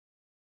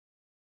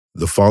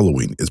The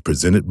following is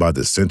presented by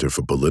the Center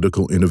for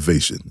Political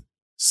Innovation,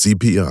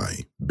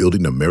 CPI,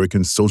 Building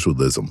American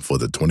Socialism for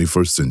the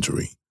 21st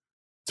Century.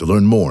 To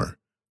learn more,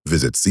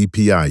 visit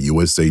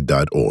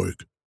cpiusa.org.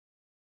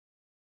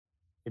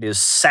 It is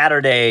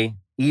Saturday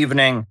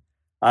evening,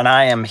 and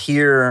I am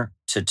here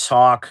to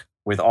talk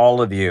with all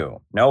of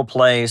you. No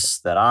place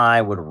that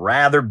I would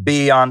rather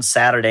be on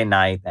Saturday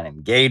night than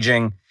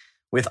engaging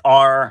with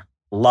our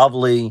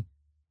lovely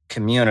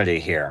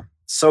community here.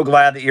 So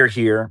glad that you're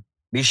here.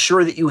 Be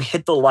sure that you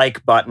hit the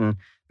like button.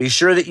 Be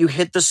sure that you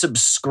hit the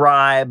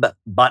subscribe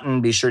button.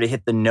 Be sure to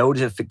hit the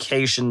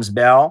notifications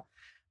bell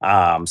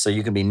so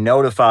you can be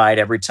notified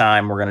every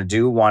time we're going to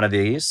do one of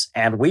these.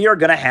 And we are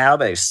going to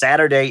have a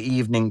Saturday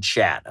evening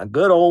chat, a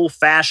good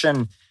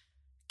old-fashioned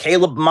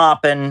Caleb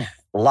Maupin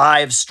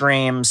live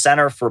stream,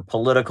 Center for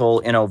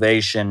Political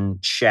Innovation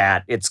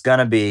chat. It's going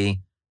to be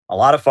a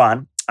lot of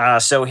fun.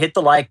 So hit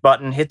the like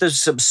button, hit the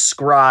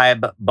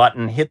subscribe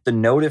button, hit the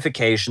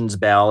notifications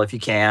bell if you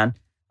can.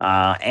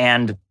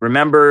 And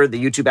remember,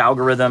 the YouTube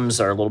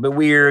algorithms are a little bit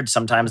weird.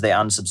 Sometimes they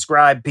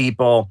unsubscribe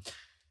people.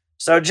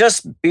 So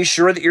just be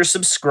sure that you're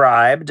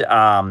subscribed.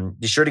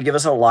 Be sure to give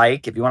us a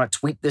like. If you want to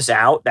tweet this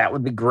out, that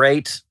would be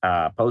great.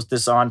 Post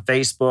this on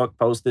Facebook,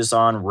 post this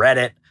on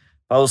Reddit,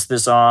 post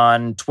this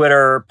on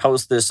Twitter,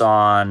 post this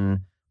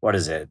on, what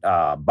is it?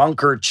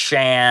 Bunker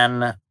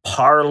Chan,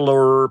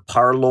 Parlor,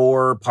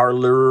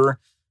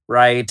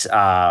 right?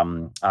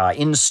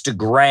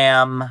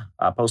 Instagram,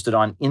 post it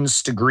on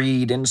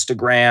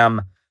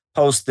Instagram,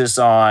 post this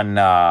on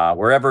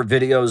wherever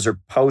videos are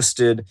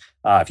posted.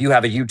 If you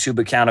have a YouTube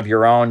account of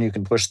your own, you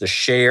can push the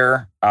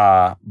share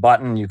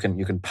button. You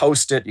can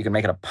post it. You can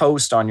make it a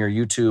post on your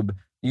YouTube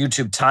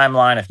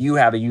timeline. If you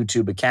have a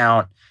YouTube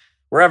account,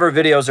 wherever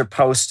videos are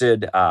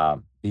posted,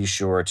 be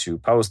sure to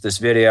post this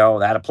video.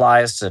 That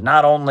applies to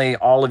not only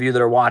all of you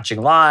that are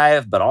watching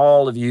live, but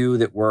all of you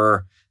that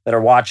are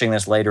watching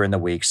this later in the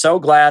week. So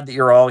glad that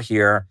you're all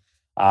here.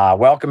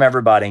 Welcome,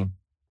 everybody.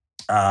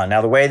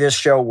 Now, the way this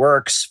show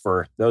works,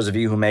 for those of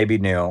you who may be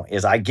new,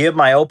 is I give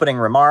my opening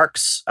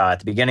remarks at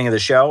the beginning of the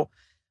show.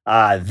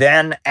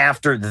 Then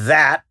after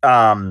that,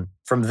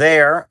 from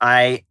there,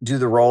 I do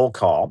the roll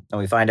call, and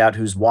we find out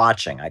who's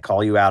watching. I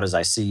call you out as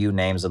I see you,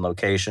 names and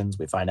locations.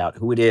 We find out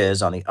who it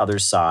is on the other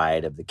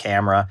side of the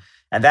camera,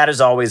 and that is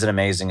always an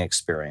amazing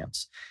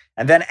experience.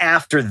 And then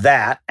after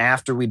that,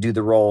 after we do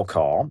the roll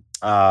call,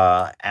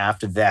 at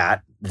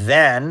that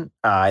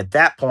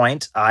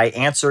point, I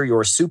answer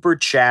your super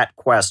chat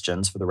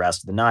questions for the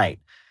rest of the night.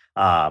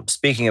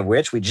 Speaking of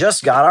which, we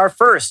just got our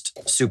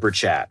first super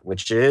chat,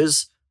 which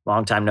is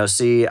long time no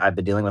see. I've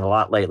been dealing with a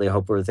lot lately.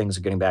 Hopefully things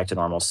are getting back to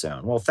normal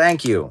soon. Well,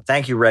 thank you.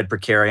 Thank you, Red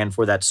Precarian,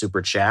 for that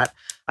super chat.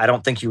 I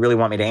don't think you really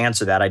want me to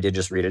answer that. I did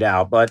just read it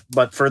out.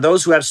 But for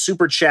those who have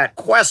super chat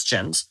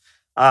questions,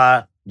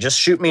 just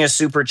shoot me a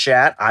super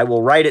chat. I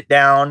will write it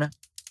down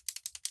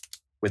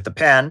with the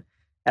pen.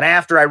 And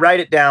after I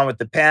write it down with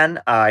the pen,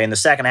 in the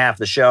second half of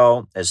the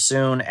show, as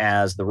soon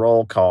as the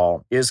roll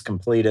call is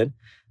completed,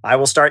 I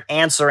will start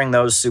answering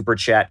those super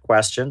chat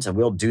questions, and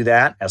we'll do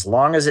that as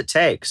long as it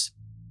takes.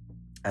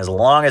 As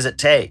long as it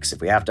takes. If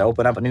we have to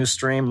open up a new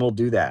stream, we'll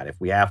do that. If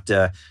we have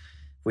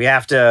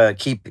to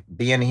keep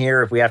being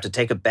here, if we have to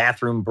take a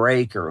bathroom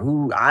break,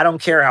 I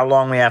don't care how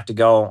long we have to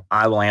go,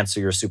 I will answer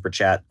your super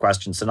chat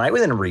questions tonight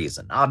within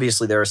reason.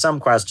 Obviously, there are some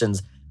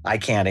questions I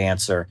can't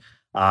answer.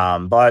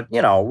 But,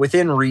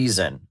 within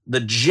reason,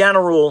 the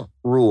general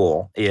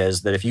rule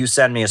is that if you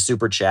send me a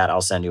super chat, I'll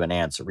send you an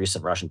answer.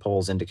 Recent Russian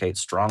polls indicate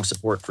strong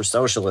support for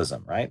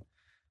socialism, right?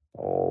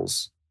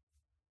 Polls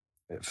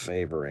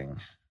favoring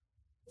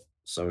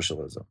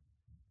socialism.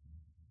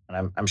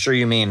 And I'm sure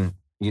you mean,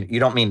 you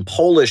don't mean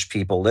Polish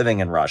people living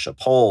in Russia.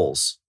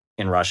 Poles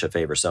in Russia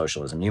favor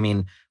socialism. You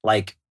mean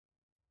like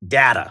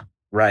data,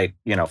 right?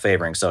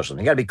 Favoring socialism.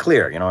 You got to be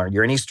clear,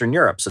 you're in Eastern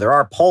Europe. So there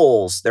are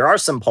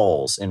some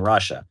Poles in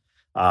Russia.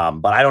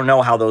 But I don't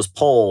know how those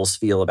polls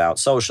feel about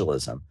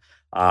socialism.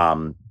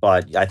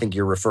 But I think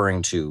you're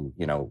referring to,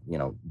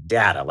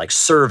 data, like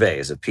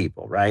surveys of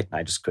people, right?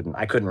 I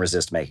couldn't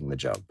resist making the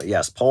joke. But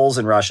yes, polls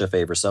in Russia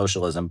favor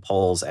socialism,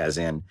 polls as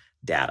in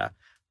data.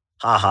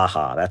 Ha ha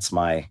ha. That's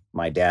my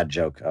dad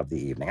joke of the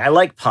evening. I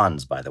like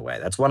puns, by the way.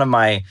 That's one of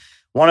my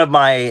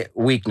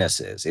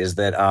weaknesses, is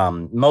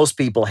that most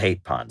people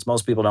hate puns.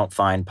 Most people don't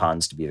find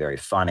puns to be very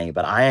funny,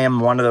 but I am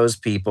one of those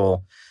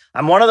people.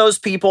 I'm one of those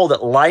people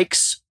that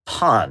likes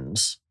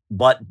puns,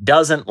 but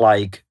doesn't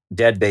like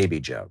dead baby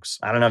jokes.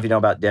 I don't know if you know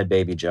about dead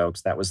baby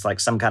jokes. That was like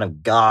some kind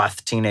of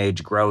goth,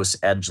 teenage, gross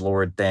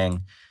edgelord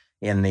thing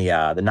in the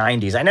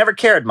 90s. I never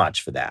cared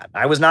much for that.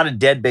 I was not a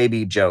dead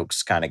baby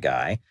jokes kind of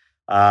guy.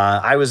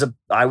 I was a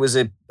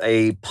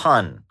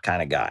pun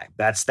kind of guy.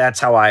 That's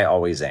how I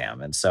always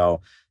am. And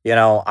so,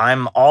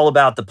 I'm all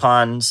about the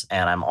puns,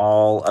 and I'm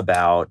all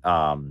about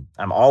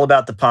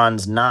the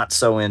puns, not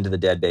so into the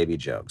dead baby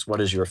jokes.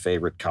 What is your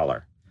favorite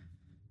color?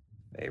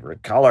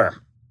 Favorite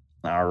color.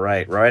 All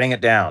right, writing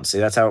it down. See,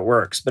 that's how it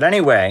works. But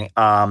anyway,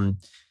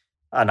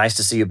 Nice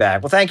to see you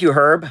back. Well, thank you,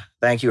 Herb.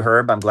 Thank you,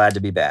 Herb. I'm glad to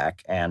be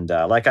back. And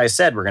like I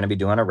said, we're going to be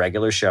doing a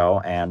regular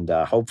show, and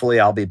hopefully,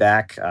 I'll be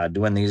back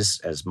doing these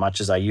as much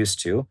as I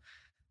used to.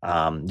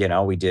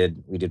 We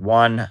did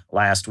one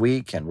last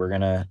week, and we're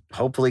gonna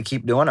hopefully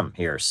keep doing them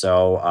here.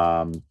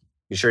 So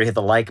be sure to hit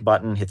the like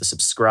button, hit the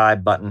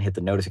subscribe button, hit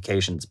the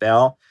notifications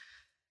bell,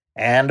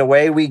 and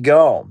away we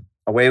go.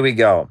 Away we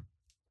go,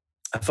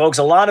 folks.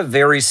 A lot of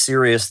very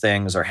serious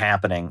things are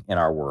happening in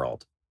our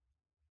world.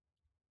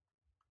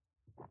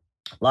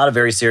 A lot of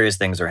very serious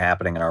things are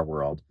happening in our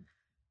world.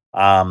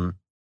 Um,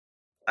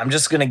 I'm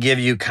just going to give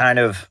you kind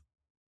of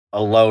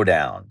a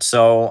lowdown.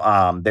 So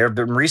there have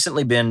been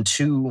recently been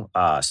two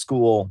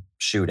school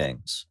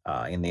shootings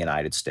in the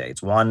United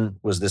States. One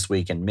was this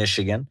week in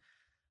Michigan.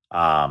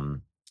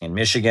 In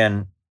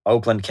Michigan,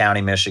 Oakland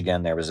County,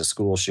 Michigan, there was a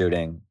school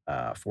shooting.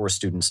 Four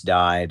students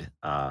died,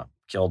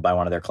 killed by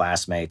one of their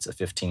classmates. A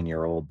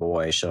 15-year-old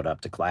boy showed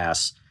up to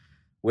class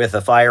with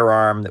a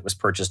firearm that was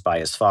purchased by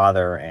his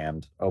father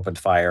and opened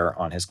fire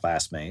on his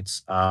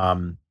classmates.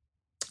 And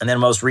then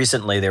most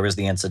recently, there was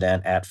the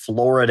incident at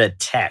Florida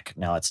Tech.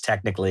 Now, it's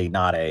technically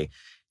not a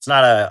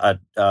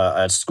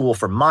school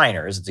for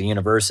minors. It's a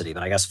university,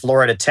 but I guess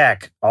Florida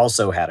Tech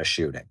also had a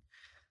shooting.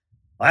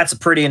 Well, that's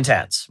pretty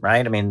intense,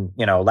 right? I mean,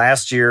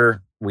 last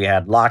year we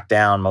had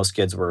lockdown. Most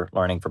kids were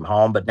learning from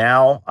home, but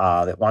now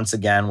that once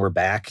again we're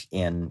back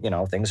in,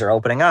 things are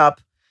opening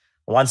up.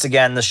 Once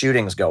again, the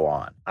shootings go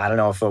on. I don't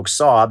know if folks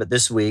saw, but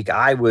this week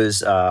I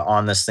was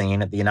on the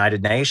scene at the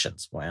United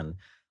Nations when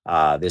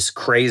this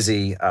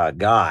crazy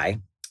guy,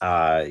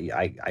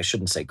 I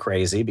shouldn't say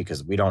crazy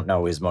because we don't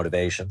know his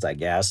motivations, I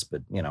guess,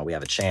 but, we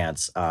have a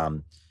chance. Right.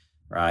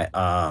 Right.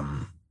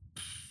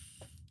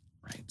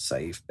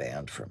 Saif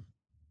banned from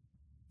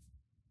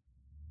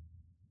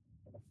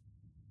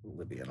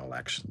Libyan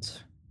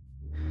elections.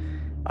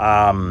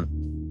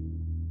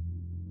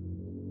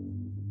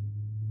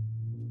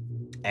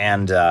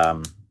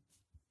 Anyhow,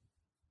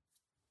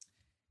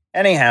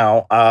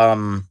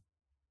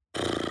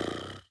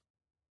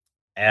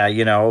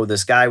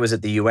 this guy was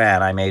at the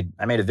UN. I made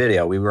a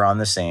video. We were on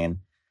the scene.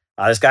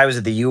 This guy was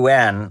at the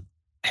UN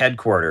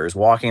headquarters,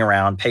 walking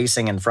around,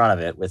 pacing in front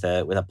of it with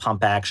a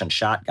pump action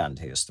shotgun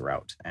to his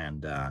throat.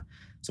 And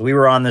so we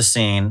were on the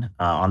scene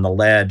on the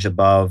ledge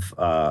above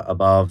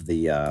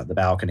the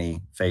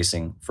balcony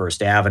facing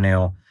First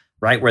Avenue,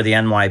 right where the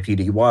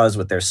NYPD was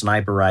with their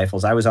sniper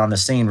rifles. I was on the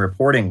scene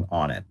reporting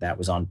on it. That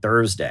was on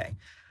Thursday.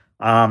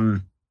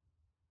 In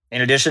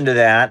addition to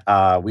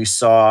that, we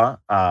saw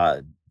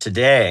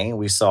today a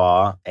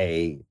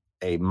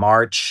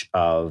march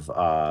of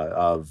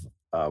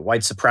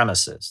white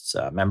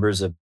supremacists,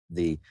 members of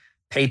the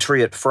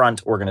Patriot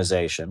Front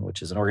organization,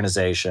 which is an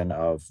organization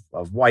of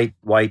white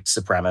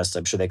supremacists.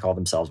 I'm sure they call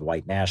themselves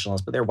white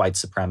nationalists, but they're white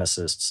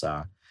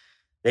supremacists.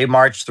 They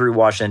marched through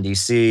Washington,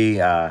 D.C.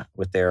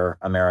 With their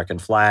American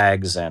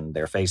flags and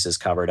their faces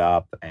covered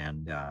up,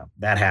 and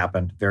that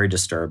happened. Very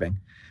disturbing.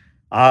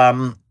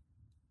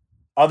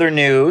 Other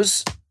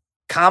news,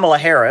 Kamala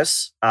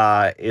Harris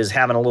is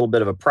having a little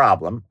bit of a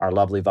problem, our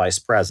lovely vice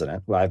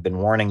president, who I've been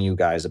warning you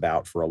guys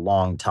about for a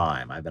long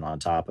time. I've been on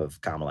top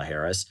of Kamala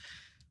Harris.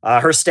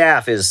 Her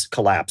staff is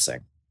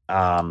collapsing.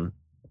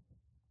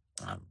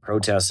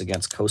 Protests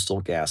against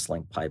Coastal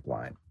GasLink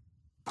pipeline.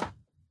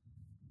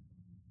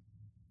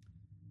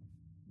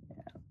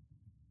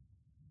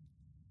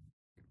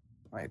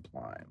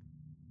 Pipeline.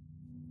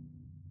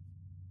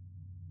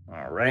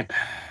 All right.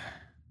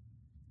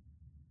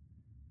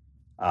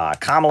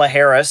 Kamala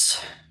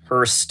Harris,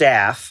 her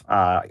staff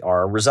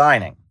are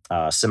resigning.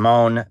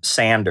 Simone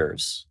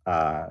Sanders,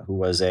 who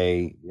was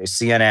a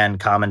CNN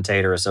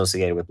commentator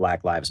associated with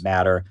Black Lives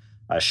Matter,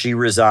 she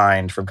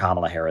resigned from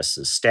Kamala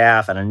Harris's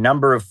staff, and a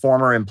number of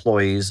former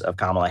employees of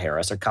Kamala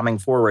Harris are coming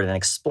forward and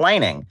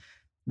explaining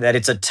that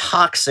it's a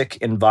toxic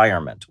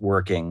environment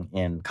working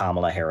in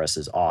Kamala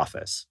Harris's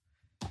office.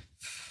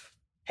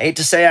 Hate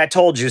to say I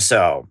told you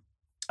so.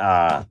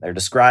 They're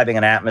describing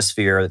an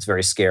atmosphere that's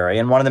very scary.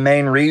 And one of the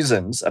main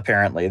reasons,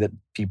 apparently, that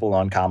people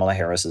on Kamala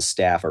Harris's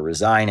staff are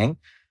resigning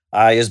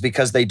is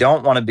because they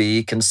don't want to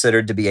be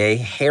considered to be a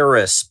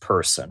Harris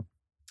person.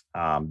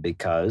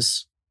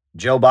 Because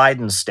Joe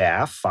Biden's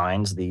staff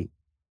finds the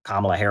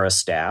Kamala Harris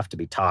staff to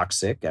be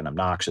toxic and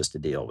obnoxious to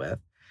deal with.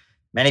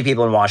 Many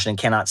people in Washington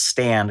cannot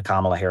stand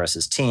Kamala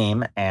Harris's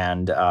team.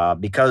 And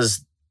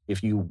because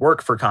if you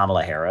work for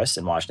Kamala Harris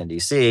in Washington,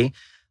 D.C.,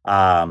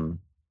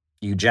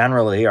 you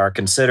generally are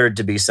considered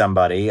to be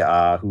somebody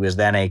who is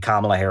then a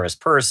Kamala Harris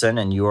person,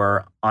 and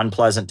you're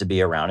unpleasant to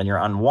be around and you're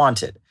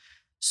unwanted.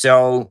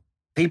 So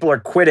people are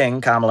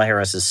quitting Kamala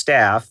Harris's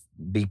staff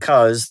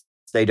because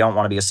they don't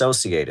want to be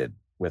associated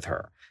with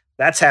her.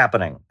 That's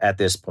happening at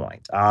this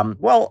point.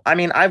 Well, I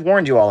mean, I've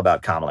warned you all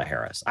about Kamala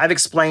Harris. I've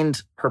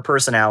explained her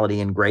personality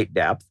in great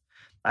depth.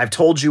 I've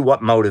told you what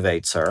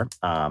motivates her.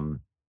 All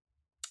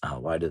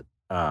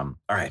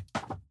right.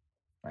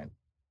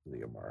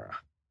 Leomara.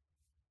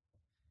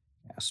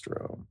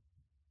 Castro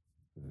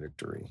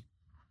victory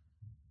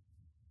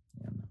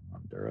in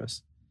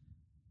Honduras.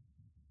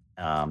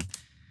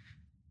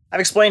 I've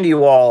explained to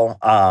you all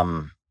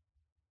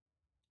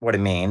what it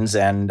means,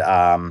 and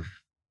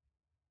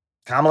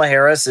Kamala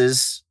Harris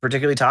is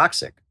particularly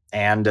toxic.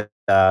 And,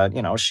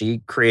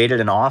 she created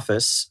an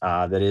office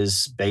that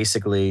is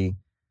basically,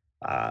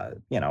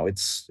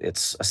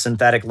 it's a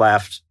synthetic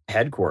left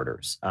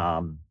headquarters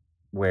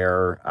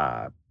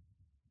where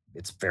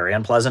it's very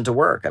unpleasant to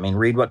work. I mean,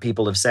 read what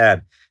people have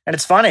said. And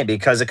it's funny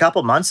because a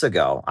couple months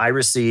ago, I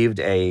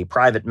received a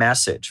private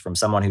message from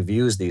someone who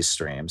views these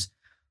streams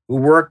who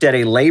worked at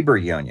a labor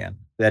union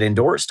that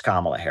endorsed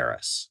Kamala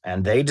Harris.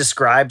 And they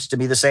described to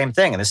me the same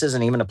thing. And this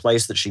isn't even a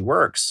place that she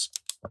works.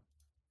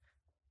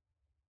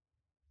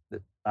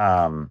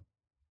 Um,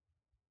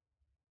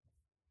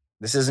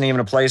 this isn't even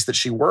a place that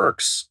she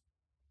works.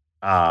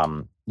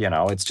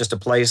 It's just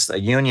a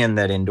union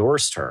that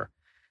endorsed her.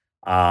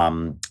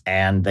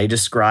 And they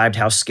described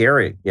how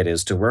scary it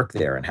is to work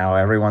there and how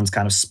everyone's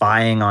kind of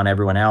spying on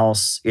everyone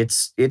else.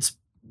 It's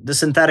the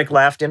synthetic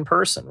left in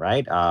person,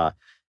 right?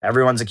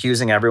 Everyone's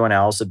accusing everyone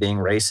else of being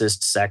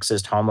racist,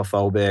 sexist,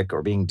 homophobic,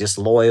 or being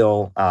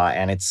disloyal.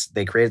 And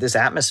they created this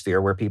atmosphere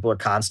where people are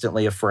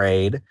constantly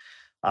afraid,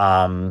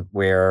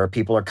 where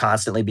people are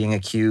constantly being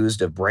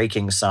accused of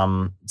breaking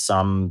some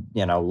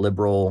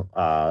liberal,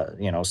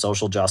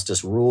 social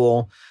justice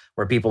rule,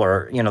 where people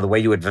are, the way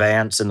you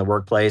advance in the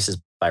workplace is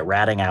by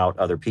ratting out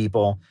other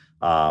people,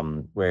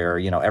 where,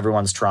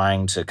 everyone's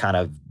trying to kind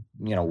of,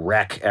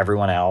 wreck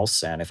everyone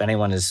else. And if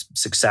anyone is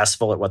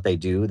successful at what they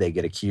do, they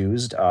get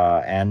accused.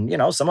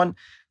 And someone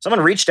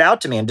reached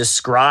out to me and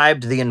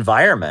described the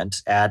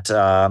environment at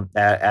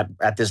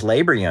this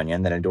labor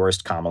union that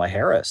endorsed Kamala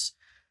Harris.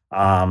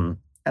 And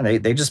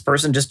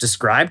person just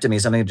described to me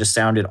something that just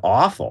sounded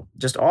awful,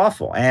 just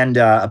awful. And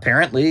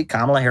apparently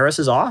Kamala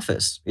Harris's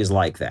office is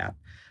like that.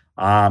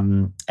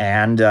 Kamala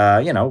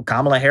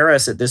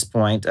Harris at this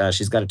point,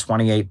 she's got a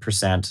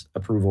 28%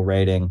 approval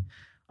rating.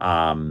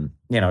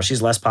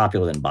 She's less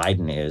popular than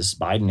Biden is.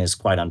 Biden is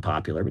quite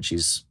unpopular, but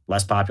she's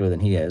less popular than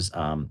he is.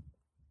 Okay.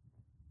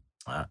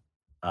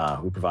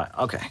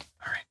 All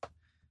right.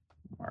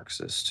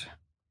 Marxist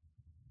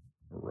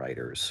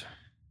writers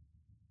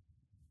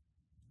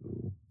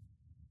who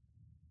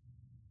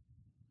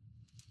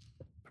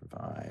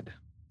provide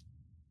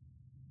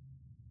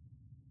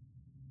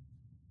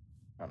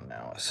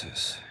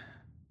analysis.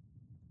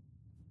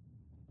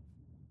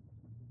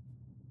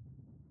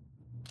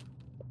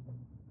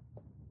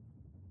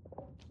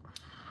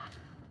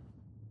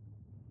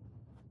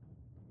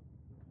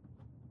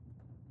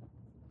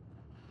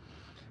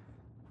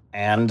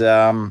 And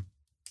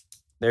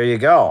there you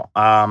go.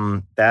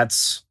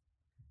 That's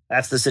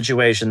the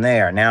situation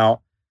there.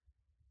 Now,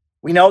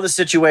 we know the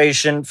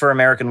situation for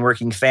American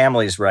working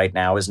families right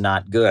now is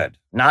not good.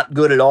 Not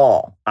good at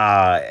all.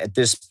 At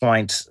this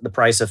point, the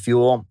price of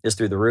fuel is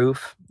through the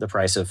roof. The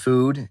price of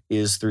food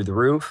is through the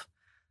roof.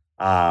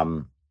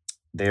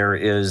 There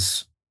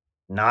is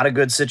not a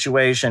good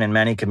situation in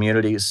many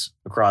communities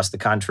across the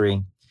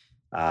country.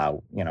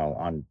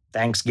 On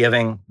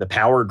Thanksgiving, the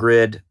power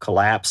grid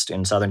collapsed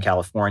in Southern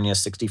California.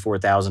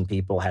 64,000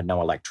 people had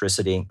no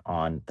electricity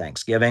on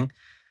Thanksgiving.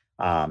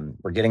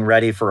 We're getting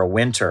ready for a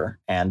winter,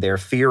 and they're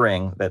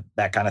fearing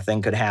that kind of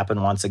thing could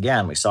happen once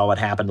again. We saw what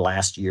happened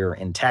last year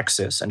in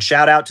Texas. And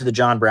shout out to the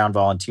John Brown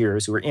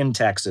volunteers who are in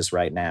Texas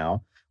right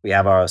now. We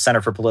have our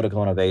Center for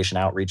Political Innovation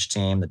outreach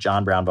team. The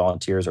John Brown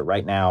volunteers are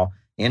right now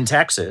in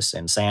Texas,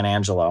 in San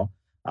Angelo,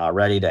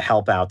 ready to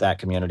help out that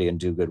community and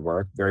do good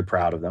work. Very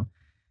proud of them.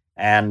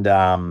 And,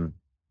 but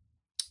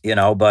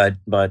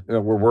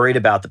we're worried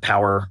about the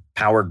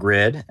power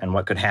grid and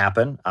what could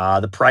happen.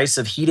 The price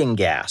of heating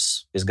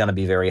gas is going to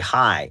be very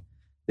high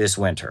this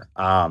winter.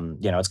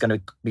 It's going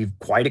to be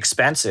quite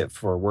expensive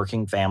for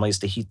working families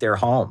to heat their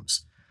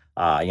homes.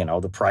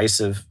 The price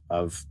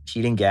of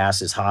heating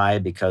gas is high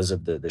because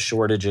of the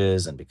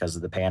shortages and because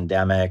of the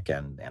pandemic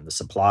and the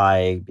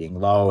supply being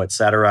low, et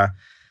cetera.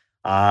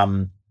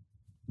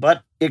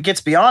 But it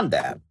gets beyond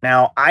that.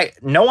 Now,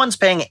 no one's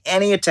paying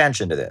any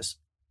attention to this.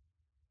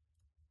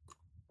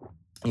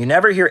 You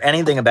never hear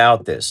anything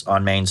about this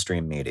on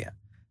mainstream media.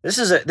 This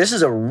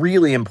is a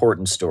really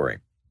important story.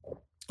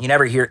 You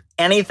never hear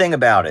anything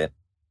about it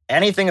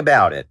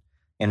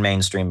in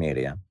mainstream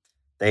media.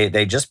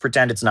 They just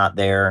pretend it's not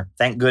there.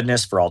 Thank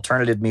goodness for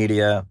alternative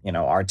media.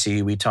 RT,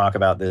 we talk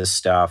about this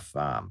stuff.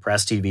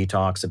 Press TV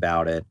talks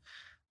about it.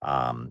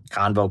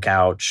 Convo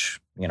Couch,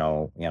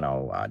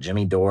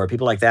 Jimmy Dore,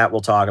 people like that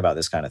will talk about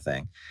this kind of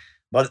thing.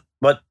 But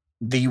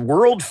the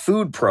World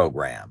Food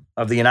Program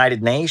of the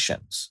United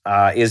Nations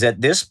is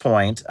at this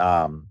point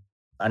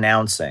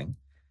announcing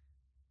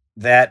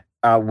that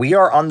we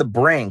are on the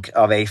brink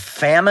of a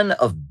famine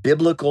of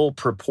biblical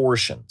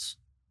proportions.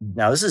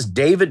 Now, this is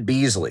David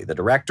Beasley, the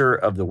director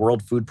of the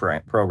World Food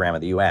Program of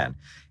the UN,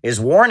 is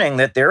warning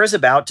that there is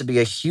about to be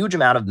a huge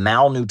amount of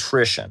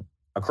malnutrition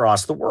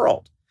across the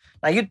world.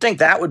 Now, you'd think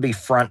that would be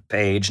front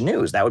page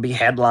news. That would be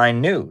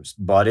headline news,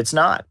 but it's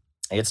not.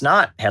 It's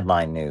not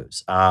headline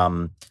news.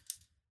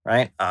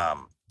 Right?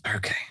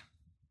 Okay.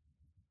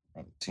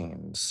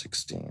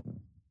 1916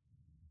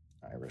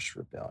 Irish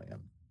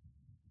Rebellion.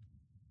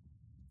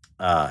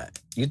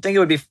 you'd think it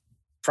would be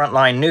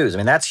frontline news. I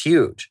mean, that's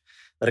huge.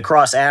 That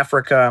across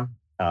Africa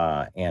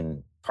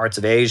and parts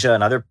of Asia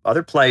and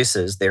other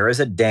places, there is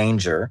a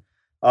danger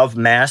of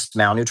mass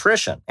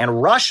malnutrition.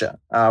 And Russia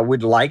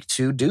would like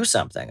to do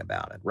something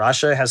about it.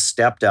 Russia has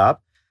stepped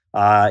up.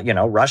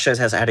 Russia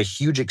has had a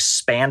huge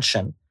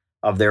expansion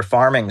of their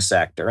farming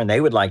sector, and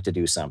they would like to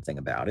do something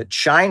about it.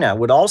 China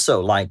would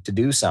also like to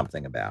do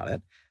something about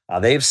it.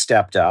 They've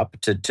stepped up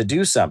to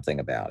do something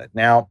about it.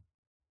 Now,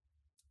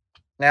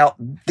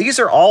 these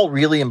are all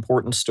really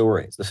important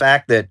stories. The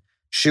fact that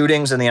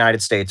shootings in the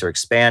United States are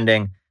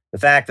expanding, the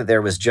fact that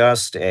there was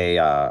just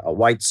a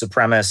white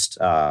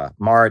supremacist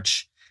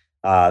march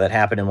that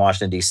happened in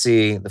Washington,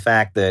 D.C., the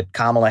fact that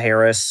Kamala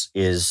Harris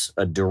is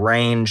a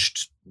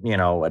deranged,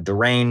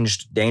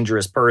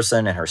 dangerous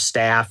person, and her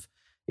staff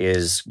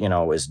is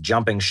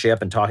jumping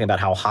ship and talking about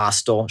how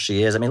hostile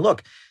she is. I mean,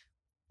 look,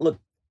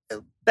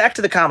 back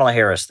to the Kamala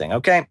Harris thing,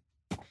 okay?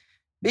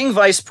 Being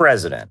vice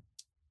president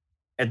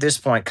at this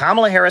point,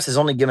 Kamala Harris has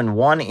only given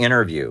one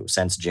interview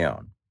since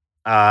June.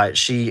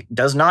 She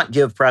does not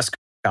give press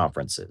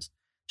conferences.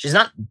 She's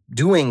not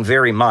doing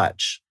very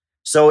much.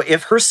 So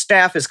if her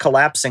staff is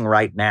collapsing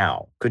right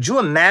now, could you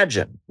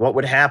imagine what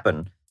would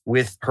happen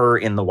with her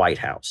in the White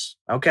House?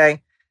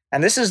 Okay.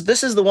 And this is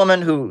the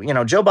woman who,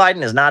 Joe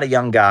Biden is not a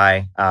young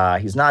guy.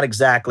 He's not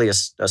exactly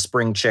a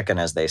spring chicken,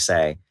 as they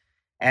say.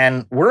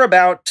 And we're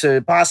about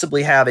to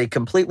possibly have a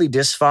completely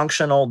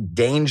dysfunctional,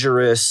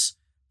 dangerous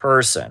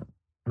person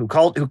who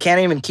can't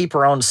even keep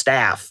her own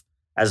staff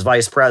as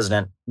vice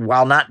president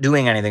while not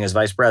doing anything as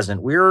vice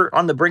president. We're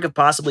on the brink of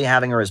possibly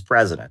having her as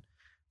president.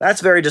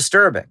 That's very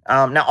disturbing.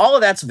 Now, all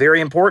of that's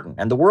very important.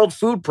 And the World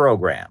Food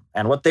Program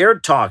and what they're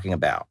talking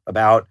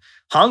about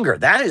hunger,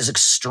 that is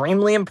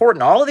extremely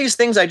important. All of these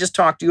things I just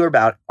talked to you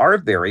about are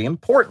very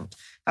important.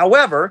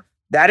 However,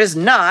 that is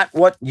not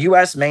what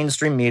U.S.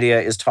 mainstream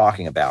media is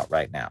talking about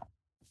right now.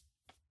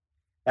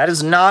 That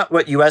is not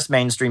what U.S.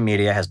 mainstream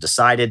media has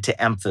decided to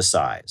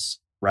emphasize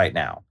right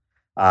now.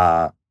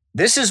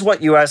 This is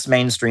what U.S.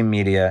 mainstream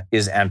media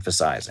is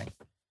emphasizing.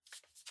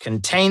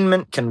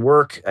 Containment can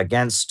work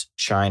against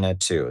China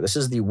too. This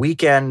is the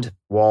Weekend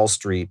Wall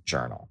Street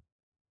Journal.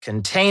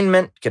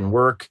 Containment can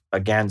work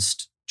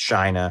against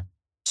China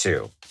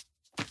too.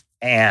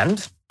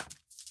 And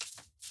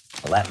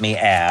let me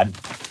add,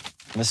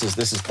 this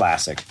is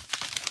classic.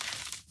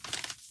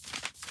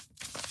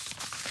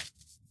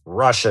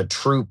 Russia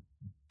troop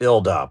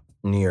buildup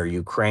near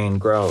Ukraine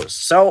grows.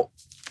 So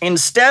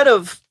instead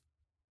of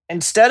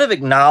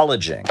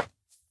acknowledging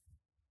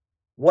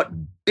what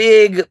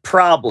big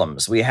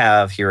problems we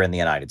have here in the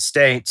United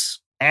States,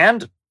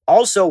 and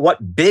also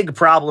what big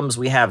problems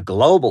we have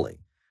globally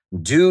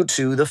due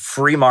to the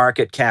free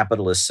market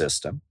capitalist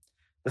system,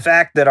 the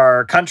fact that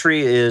our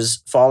country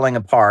is falling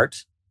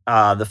apart,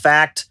 the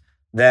fact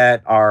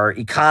that our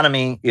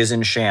economy is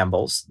in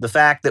shambles, the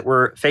fact that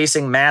we're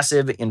facing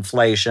massive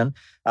inflation,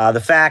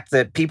 the fact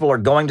that people are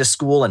going to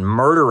school and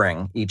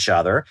murdering each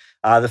other,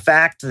 the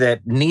fact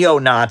that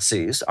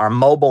neo-Nazis are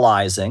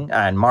mobilizing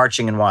and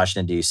marching in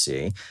Washington,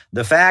 D.C.,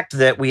 the fact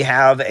that we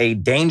have a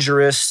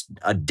dangerous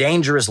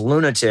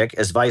lunatic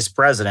as vice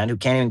president who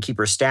can't even keep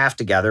her staff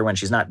together when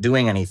she's not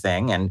doing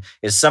anything and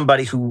is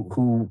somebody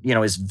who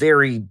is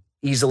very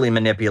easily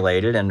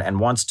manipulated and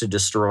wants to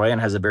destroy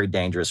and has a very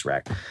dangerous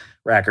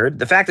record.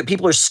 The fact that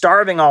people are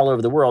starving all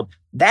over the world,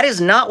 that is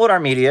not what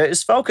our media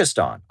is focused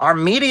on. Our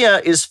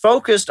media is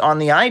focused on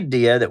the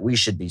idea that we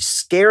should be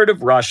scared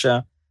of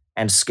Russia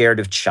and scared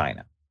of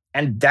China.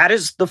 And that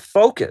is the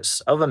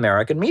focus of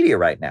American media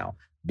right now.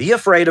 Be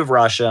afraid of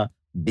Russia,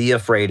 be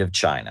afraid of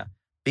China.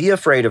 Be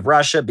afraid of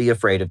Russia, be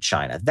afraid of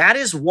China. That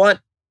is what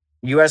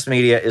U.S.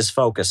 media is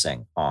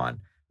focusing on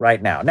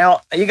right now.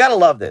 Now, you got to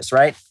love this,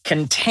 right?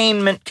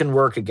 Containment can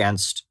work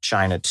against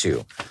China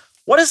too.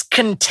 What does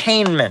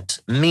containment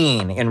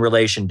mean in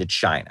relation to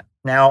China?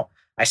 Now,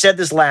 I said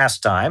this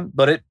last time,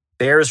 but it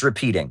bears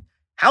repeating.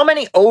 How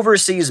many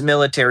overseas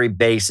military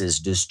bases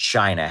does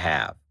China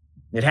have?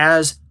 It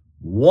has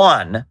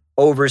one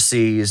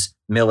overseas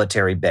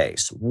military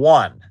base,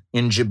 one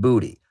in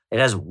Djibouti. It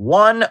has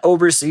one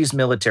overseas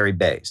military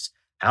base.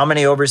 How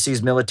many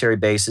overseas military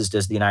bases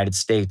does the United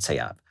States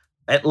have?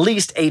 At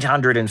least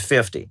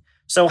 850.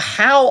 So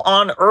how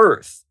on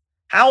earth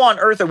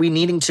are we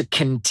needing to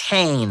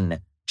contain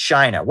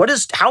China?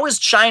 How is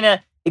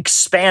China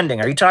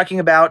expanding? Are you talking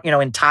about,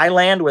 in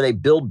Thailand where they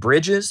build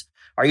bridges?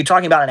 Are you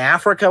talking about in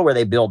Africa where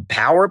they build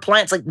power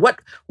plants? Like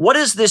what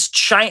is this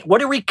China?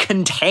 What are we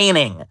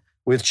containing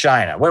with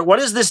China? What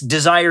is this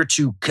desire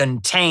to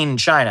contain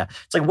China?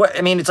 It's like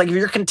it's like if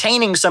you're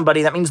containing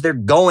somebody, that means they're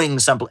going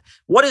someplace.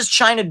 What is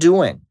China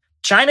doing?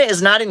 China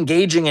is not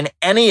engaging in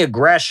any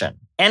aggression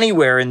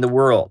anywhere in the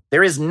world.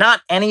 There is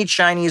not any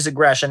Chinese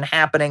aggression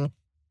happening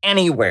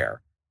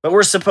anywhere, but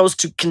we're supposed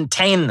to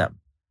contain them.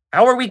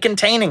 How are we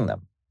containing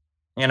them?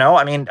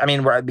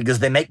 Because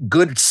they make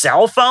good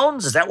cell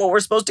phones? Is that what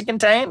we're supposed to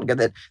contain?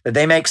 That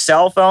they make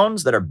cell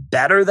phones that are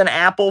better than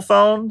Apple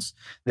phones,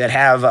 that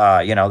have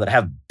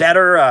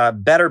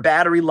better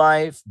battery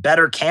life,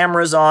 better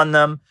cameras on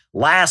them,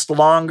 last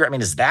longer? I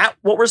mean, is that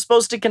what we're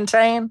supposed to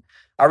contain?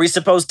 Are we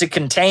supposed to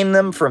contain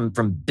them from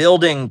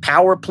building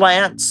power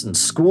plants and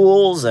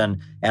schools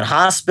and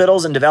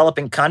hospitals in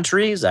developing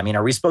countries? I mean,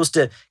 are we supposed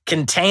to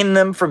contain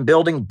them from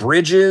building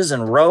bridges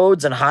and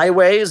roads and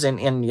highways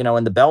in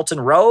the Belt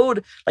and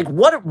Road? Like,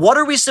 what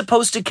are we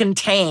supposed to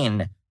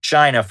contain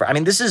China for? I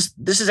mean, this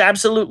is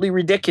absolutely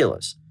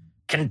ridiculous.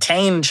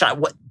 Contain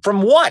China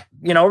from what?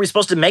 Are we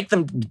supposed to make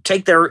them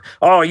take their,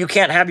 you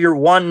can't have your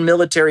one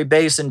military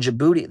base in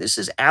Djibouti? This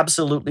is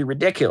absolutely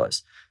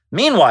ridiculous.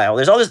 Meanwhile,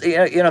 there's all this,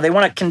 they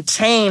want to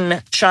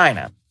contain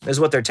China, is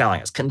what they're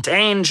telling us.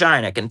 Contain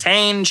China,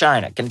 contain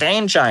China,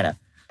 contain China.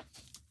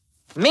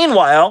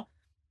 Meanwhile,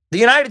 the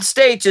United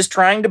States is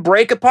trying to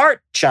break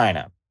apart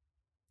China.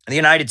 The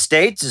United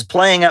States is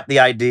playing up the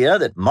idea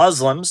that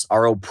Muslims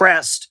are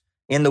oppressed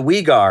in the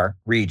Uyghur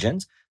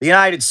regions. The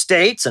United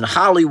States and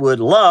Hollywood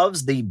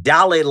loves the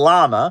Dalai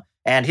Lama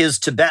and his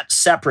Tibet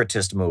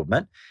separatist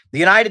movement. The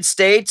United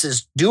States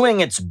is doing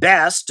its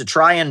best to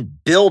try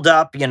and build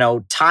up,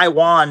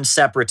 Taiwan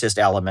separatist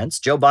elements.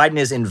 Joe Biden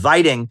is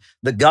inviting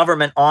the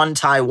government on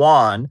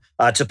Taiwan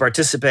to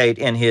participate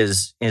in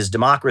his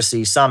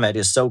democracy summit,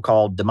 his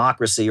so-called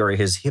democracy or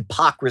his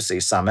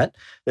hypocrisy summit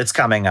that's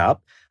coming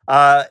up.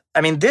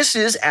 This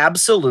is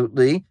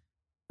absolutely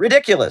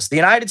ridiculous. The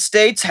United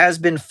States has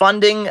been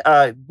funding,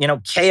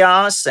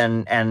 chaos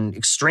and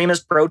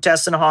extremist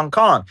protests in Hong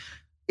Kong.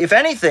 If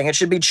anything, it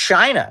should be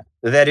China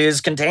that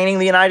is containing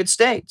the United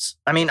States.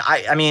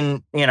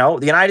 The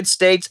United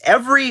States,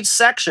 every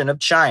section of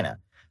China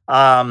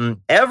that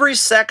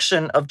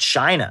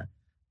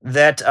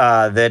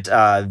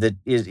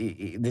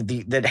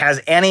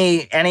has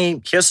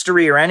any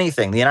history or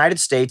anything, the United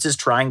States is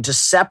trying to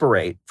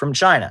separate from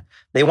China.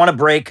 They want to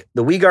break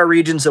the Uyghur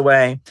regions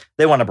away.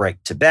 They want to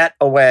break Tibet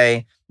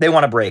away. They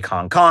want to break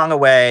Hong Kong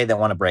away. They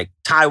want to break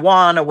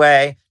Taiwan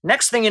away.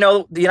 Next thing you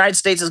know, the United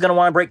States is going to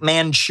want to break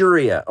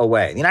Manchuria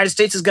away. The United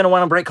States is going to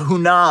want to break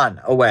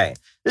Hunan away.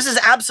 This is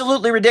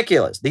absolutely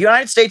ridiculous. The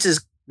United States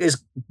is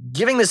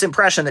giving this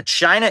impression that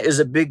China is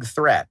a big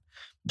threat.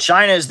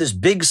 China is this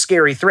big,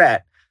 scary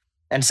threat,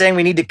 and saying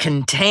we need to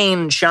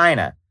contain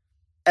China.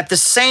 At the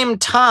same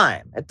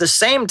time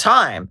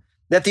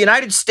that the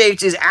United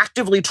States is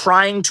actively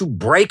trying to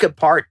break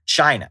apart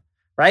China,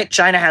 right?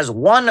 China has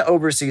one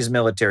overseas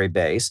military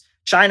base.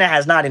 China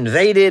has not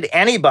invaded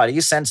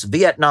anybody since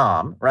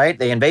Vietnam, right?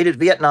 They invaded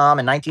Vietnam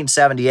in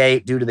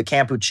 1978 due to the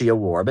Kampuchea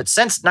War. But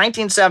since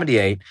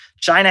 1978,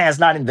 China has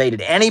not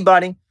invaded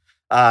anybody.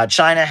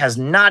 China has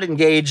not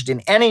engaged in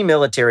any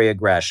military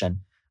aggression.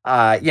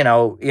 And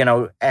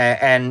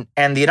the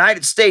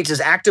United States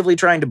is actively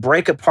trying to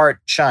break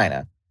apart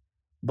China,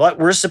 but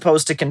we're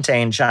supposed to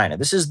contain China.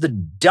 This is the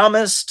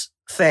dumbest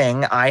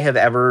thing I have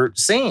ever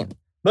seen.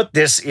 But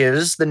this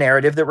is the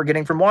narrative that we're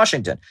getting from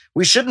Washington.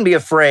 We shouldn't be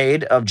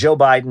afraid of Joe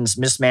Biden's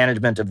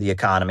mismanagement of the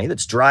economy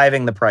that's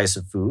driving the price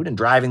of food and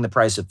driving the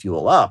price of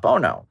fuel up. Oh,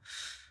 no.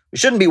 We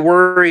shouldn't be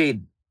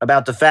worried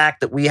about the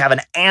fact that we have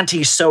an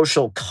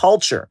antisocial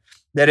culture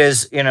that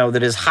is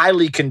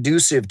highly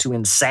conducive to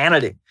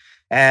insanity.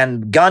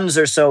 And guns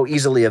are so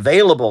easily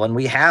available, and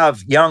we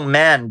have young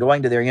men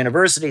going to their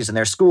universities and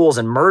their schools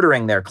and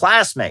murdering their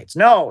classmates.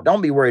 No,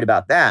 don't be worried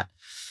about that.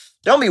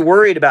 Don't be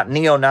worried about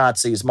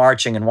neo-Nazis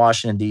marching in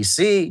Washington,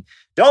 D.C.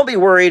 Don't be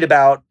worried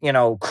about,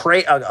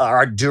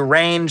 our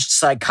deranged,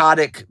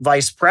 psychotic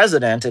vice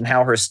president and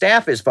how her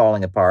staff is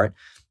falling apart.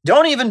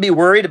 Don't even be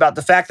worried about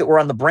the fact that we're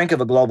on the brink of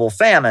a global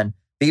famine.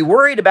 Be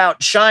worried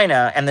about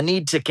China and the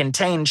need to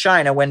contain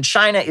China when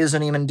China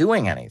isn't even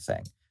doing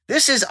anything.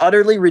 This is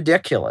utterly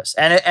ridiculous.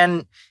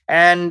 And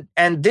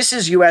this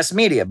is U.S.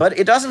 media, but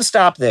it doesn't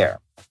stop there.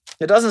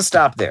 It doesn't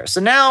stop there. So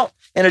now,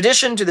 in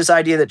addition to this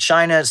idea that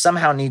China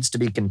somehow needs to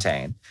be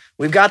contained,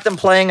 we've got them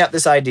playing up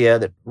this idea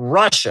that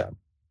Russia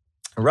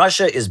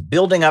is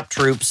building up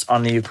troops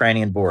on the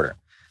Ukrainian border.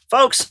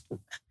 Folks,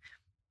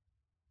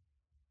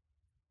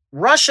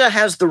 Russia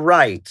has the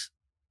right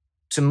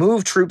to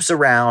move troops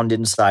around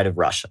inside of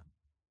Russia,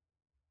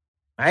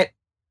 right?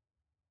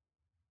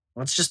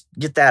 Let's just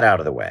get that out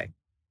of the way.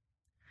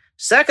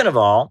 Second of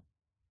all,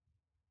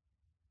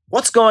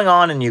 what's going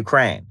on in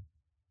Ukraine?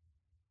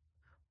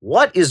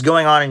 What is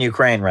going on in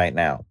Ukraine right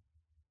now?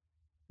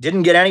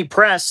 Didn't get any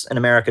press in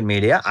American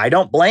media. I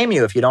don't blame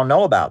you if you don't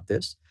know about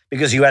this,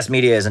 because U.S.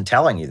 media isn't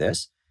telling you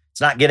this.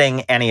 It's not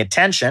getting any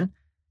attention.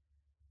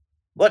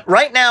 But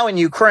right now in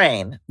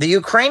Ukraine, the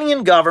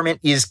Ukrainian government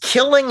is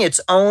killing its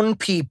own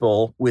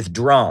people with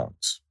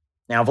drones.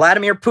 Now,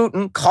 Vladimir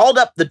Putin called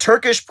up the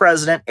Turkish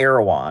president,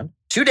 Erdogan,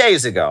 2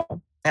 days ago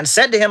and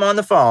said to him on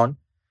the phone,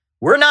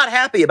 "We're not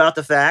happy about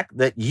the fact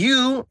that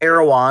you,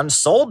 Erdogan,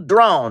 sold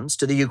drones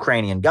to the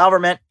Ukrainian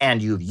government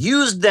and you've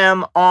used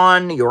them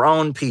on your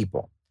own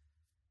people."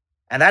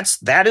 And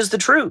that is the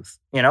truth.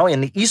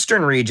 In the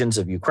eastern regions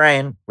of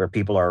Ukraine, where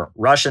people are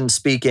Russian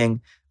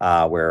speaking,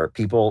 where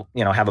people,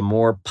 have a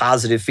more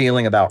positive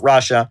feeling about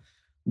Russia,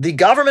 the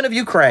government of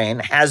Ukraine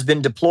has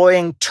been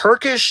deploying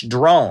Turkish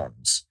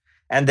drones,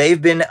 and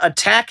they've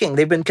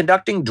been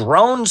conducting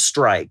drone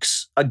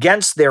strikes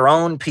against their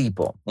own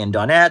people in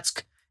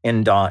Donetsk,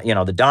 in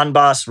the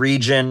Donbass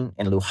region,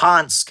 in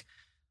Luhansk.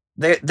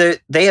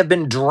 They have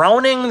been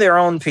droning their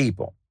own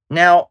people.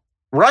 Now,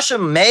 Russia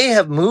may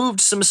have moved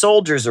some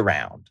soldiers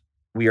around,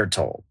 we are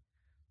told.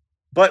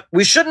 But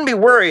we shouldn't be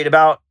worried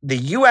about the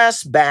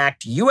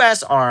U.S.-backed,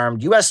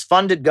 U.S.-armed,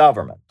 U.S.-funded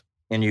government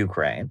in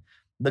Ukraine,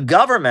 the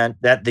government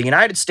that the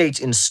United States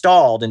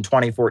installed in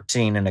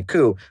 2014 in a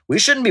coup. We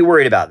shouldn't be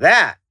worried about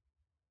that.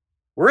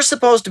 We're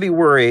supposed to be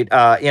worried,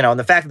 and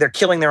the fact that they're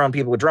killing their own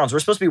people with drones. We're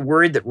supposed to be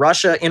worried that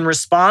Russia, in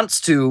response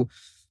to,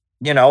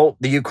 the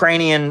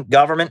Ukrainian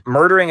government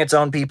murdering its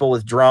own people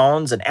with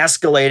drones and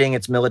escalating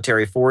its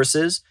military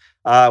forces,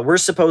 we're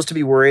supposed to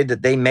be worried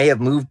that they may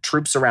have moved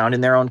troops around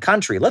in their own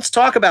country. Let's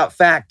talk about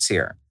facts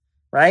here,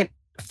 right?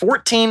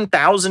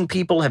 14,000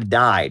 people have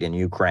died in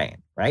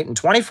Ukraine, right? In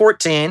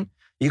 2014,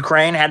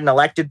 Ukraine had an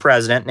elected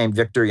president named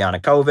Viktor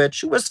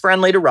Yanukovych, who was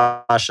friendly to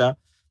Russia.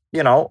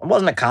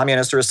 Wasn't a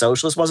communist or a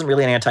socialist, wasn't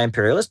really an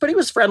anti-imperialist, but he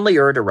was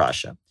friendlier to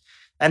Russia.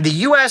 And the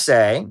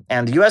USA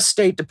and the U.S.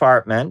 State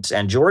Department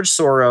and George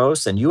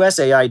Soros and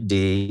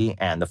USAID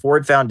and the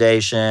Ford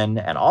Foundation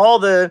and all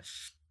the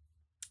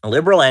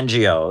liberal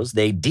NGOs,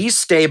 they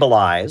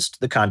destabilized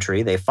the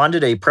country. They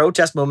funded a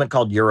protest movement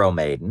called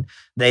Euromaidan.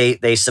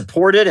 They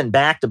supported and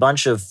backed a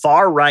bunch of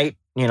far-right,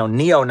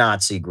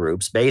 neo-Nazi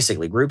groups,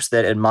 basically groups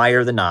that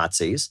admire the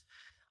Nazis.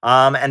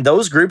 And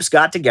those groups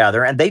got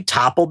together and they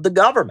toppled the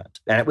government.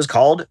 And it was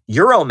called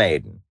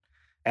Euromaidan.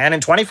 And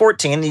in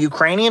 2014, the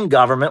Ukrainian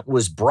government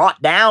was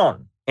brought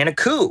down in a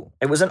coup.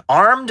 It was an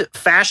armed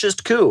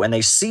fascist coup, and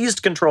they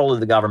seized control of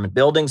the government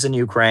buildings in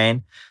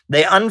Ukraine.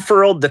 They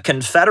unfurled the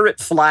Confederate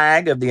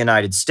flag of the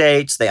United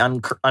States. They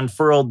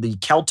unfurled the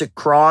Celtic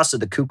cross of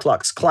the Ku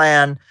Klux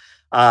Klan.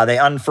 They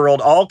unfurled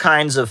all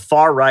kinds of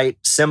far-right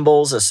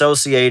symbols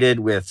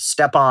associated with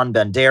Stepan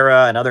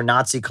Bandera and other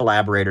Nazi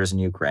collaborators in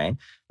Ukraine.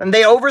 And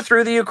they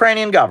overthrew the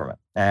Ukrainian government.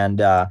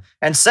 And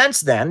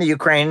since then,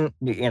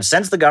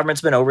 since the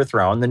government's been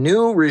overthrown, the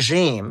new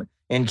regime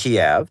in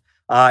Kiev,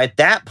 at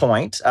that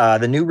point,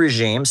 the new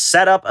regime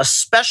set up a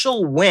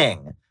special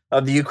wing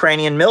of the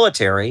Ukrainian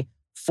military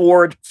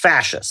for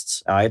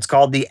fascists. It's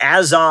called the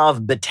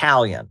Azov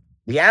Battalion.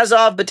 The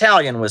Azov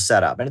Battalion was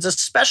set up, and it's a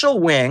special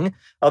wing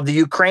of the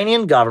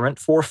Ukrainian government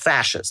for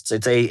fascists.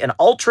 It's an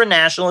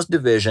ultra-nationalist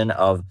division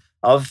of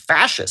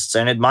fascists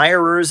and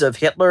admirers of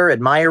Hitler,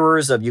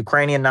 admirers of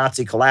Ukrainian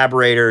Nazi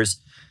collaborators.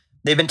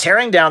 They've been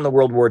tearing down the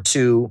World War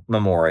II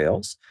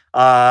memorials,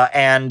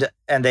 and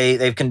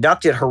they've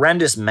conducted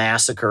horrendous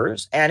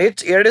massacres, and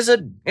it is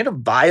a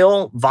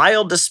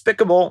vile,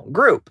 despicable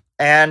group,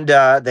 and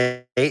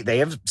they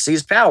have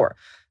seized power.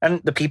 And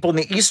the people in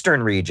the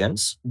eastern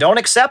regions don't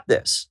accept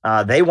this.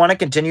 They want to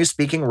continue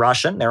speaking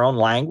Russian, their own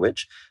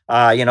language.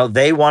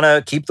 They want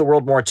to keep the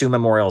World War II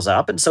memorials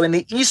up. And so in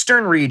the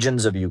eastern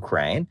regions of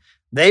Ukraine,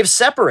 they've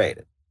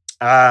separated.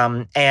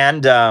 They've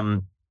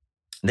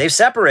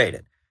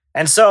separated.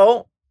 And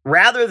so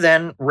rather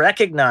than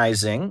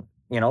recognizing,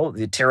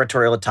 the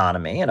territorial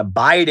autonomy and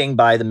abiding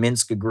by the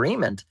Minsk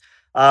agreement,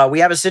 we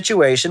have a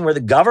situation where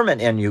the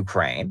government in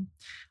Ukraine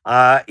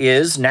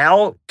is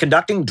now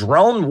conducting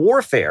drone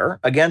warfare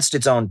against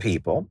its own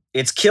people.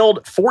 It's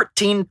killed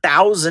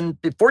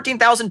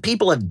 14,000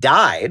 people have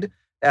died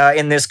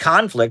in this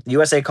conflict. The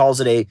USA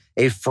calls it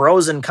a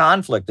frozen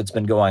conflict that's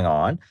been going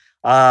on.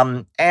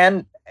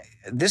 And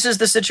this is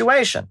the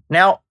situation.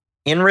 Now,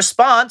 in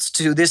response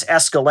to this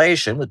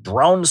escalation, with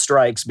drone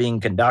strikes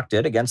being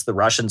conducted against the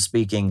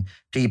Russian-speaking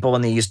people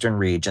in the eastern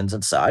regions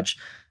and such,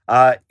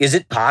 is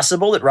it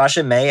possible that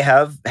Russia may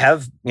have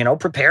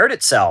prepared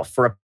itself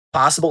for a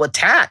possible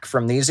attack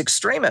from these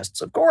extremists?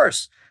 Of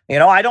course.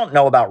 I don't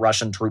know about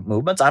Russian troop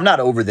movements. I'm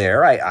not over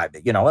there.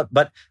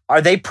 But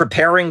are they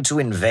preparing to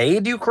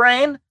invade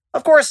Ukraine?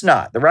 Of course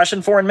not. The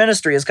Russian Foreign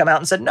Ministry has come out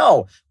and said,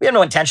 no, we have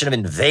no intention of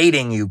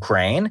invading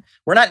Ukraine.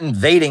 We're not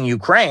invading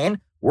Ukraine.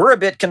 We're a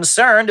bit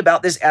concerned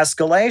about this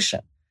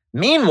escalation.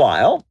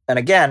 Meanwhile, and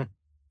again,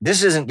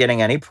 this isn't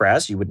getting any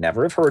press. You would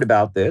never have heard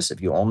about this if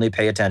you only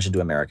pay attention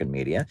to American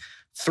media.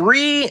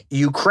 3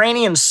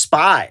 Ukrainian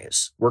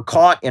spies were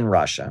caught in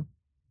Russia.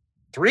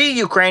 3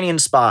 Ukrainian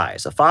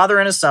spies, a father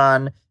and a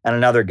son and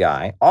another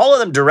guy, all of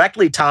them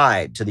directly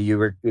tied to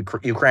the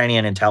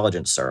Ukrainian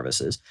intelligence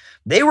services.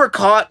 They were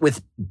caught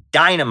with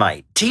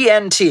dynamite,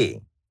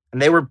 TNT,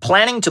 and they were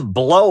planning to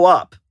blow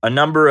up a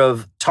number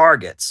of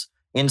targets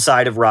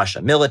inside of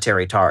Russia,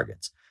 military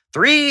targets.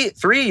 3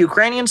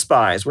 Ukrainian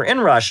spies were in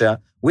Russia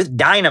with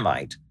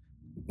dynamite,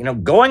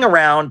 going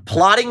around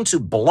plotting to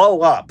blow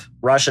up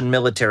Russian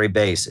military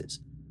bases.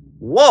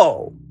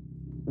 Whoa,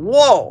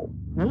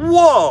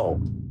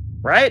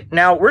 right?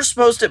 Now, we're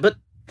supposed to, but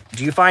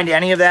do you find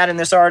any of that in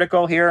this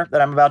article here that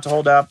I'm about to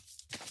hold up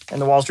in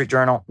the Wall Street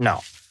Journal?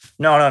 No.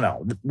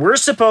 We're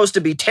supposed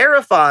to be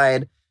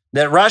terrified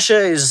that Russia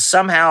is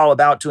somehow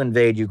about to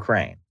invade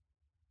Ukraine.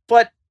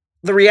 But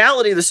the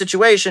reality of the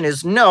situation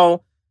is,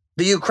 no,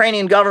 the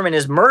Ukrainian government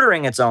is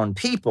murdering its own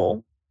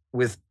people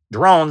with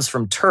drones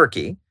from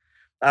Turkey.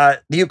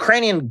 The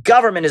Ukrainian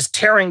government is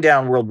tearing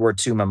down World War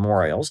II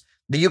memorials.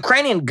 the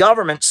Ukrainian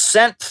government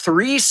sent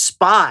 3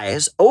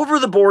 spies over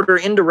the border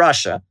into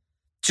Russia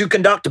to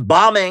conduct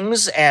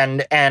bombings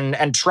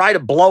and try to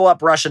blow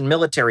up Russian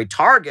military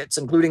targets,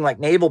 including like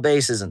naval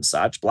bases and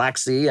such, Black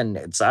Sea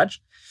and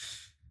such.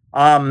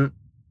 And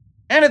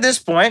at this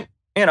point,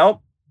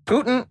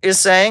 Putin is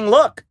saying,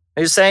 look,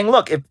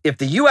 if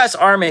the U.S.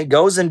 Army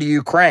goes into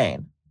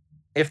Ukraine,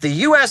 if the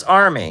U.S.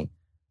 Army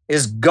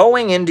is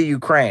going into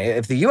Ukraine,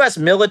 if the U.S.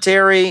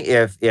 military,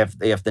 if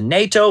the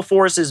NATO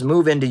forces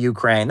move into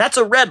Ukraine, that's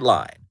a red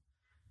line.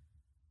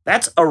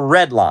 That's a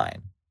red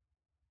line.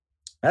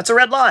 That's a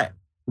red line.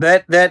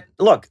 That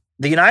look,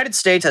 the United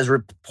States has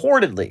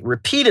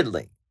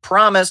repeatedly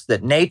promised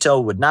that NATO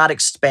would not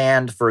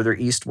expand further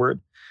eastward,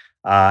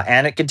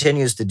 and it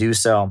continues to do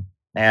so.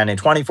 And in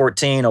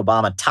 2014,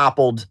 Obama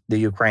toppled the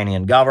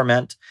Ukrainian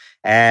government,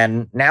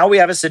 and now we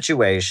have a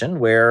situation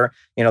where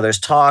there's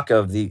talk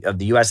of the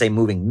USA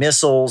moving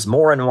missiles,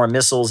 more and more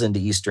missiles into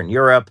Eastern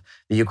Europe.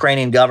 The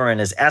Ukrainian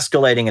government is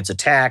escalating its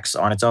attacks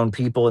on its own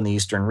people in the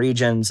eastern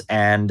regions,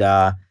 and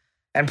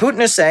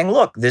Putin is saying,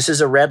 look, this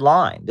is a red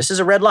line. This is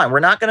a red line. We're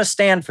not going to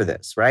stand for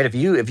this, right? If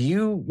you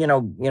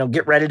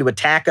get ready to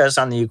attack us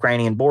on the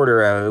Ukrainian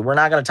border, we're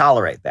not going to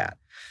tolerate that.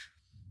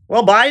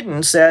 Well,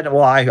 Biden said,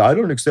 well, I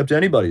don't accept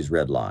anybody's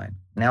red line.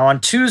 Now,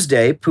 on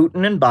Tuesday,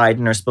 Putin and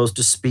Biden are supposed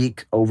to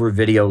speak over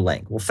video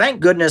link. Well,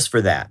 thank goodness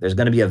for that. There's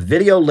going to be a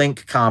video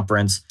link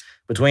conference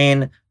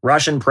between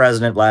Russian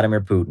President Vladimir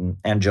Putin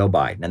and Joe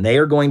Biden, and they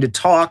are going to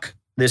talk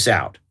this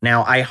out.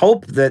 Now, I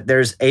hope that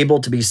there's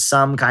able to be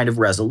some kind of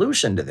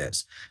resolution to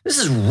this. This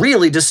is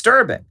really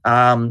disturbing.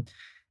 And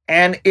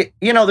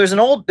there's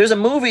a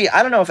movie.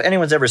 I don't know if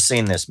anyone's ever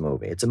seen this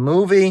movie. It's a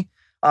movie,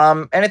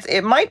 and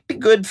it might be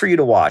good for you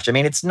to watch. I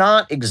mean, it's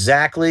not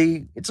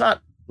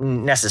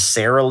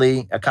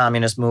necessarily a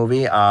communist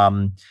movie.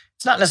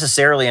 It's not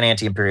necessarily an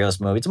anti-imperialist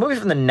movie. It's a movie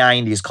from the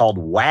 90s called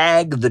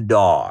Wag the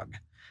Dog.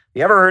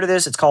 You ever heard of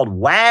this? It's called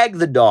Wag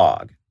the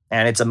Dog,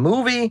 and it's a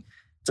movie.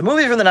 It's a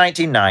movie from the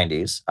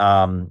 1990s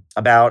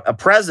about a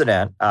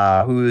president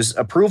whose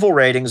approval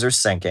ratings are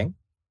sinking.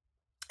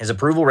 His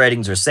approval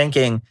ratings are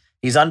sinking.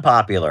 He's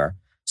unpopular.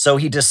 So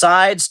he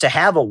decides to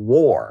have a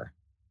war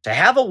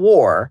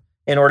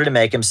in order to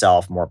make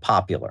himself more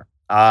popular.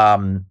 The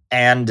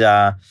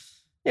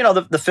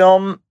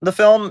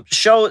film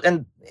shows,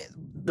 and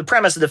the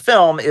premise of the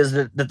film is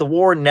that the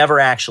war never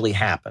actually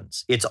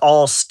happens. It's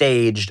all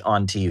staged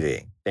on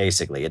TV,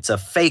 basically. It's a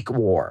fake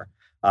war.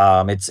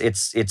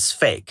 It's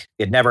fake.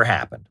 It never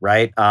happened,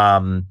 right?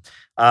 And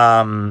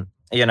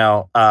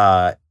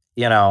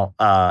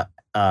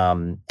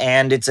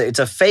it's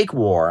a fake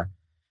war,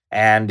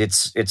 and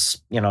it's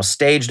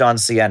staged on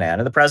CNN,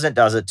 and the president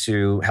does it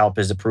to help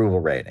his approval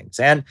ratings.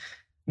 And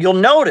you'll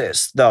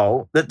notice,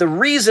 though, that the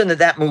reason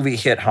that movie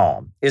hit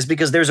home is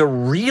because there's a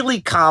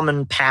really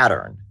common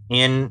pattern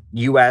in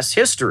U.S.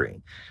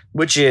 history,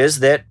 which is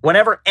that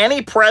whenever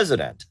any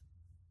president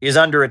is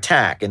under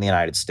attack in the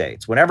United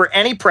States, whenever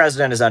any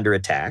president is under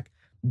attack,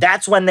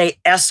 that's when they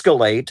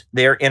escalate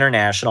their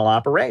international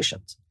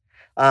operations.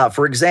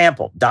 For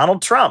example,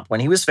 Donald Trump, when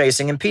he was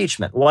facing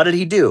impeachment, what did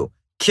he do?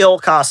 Kill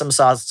Qasem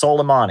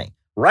Soleimani.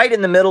 Right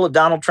in the middle of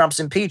Donald Trump's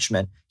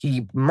impeachment,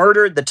 he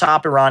murdered the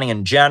top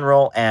Iranian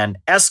general and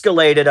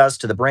escalated us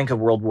to the brink of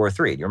World War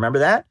III. Do you remember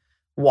that?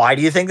 Why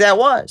do you think that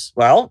was?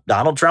 Well,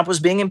 Donald Trump was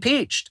being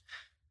impeached.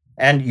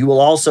 And you will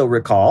also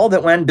recall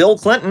that when Bill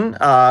Clinton,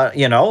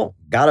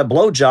 got a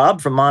blowjob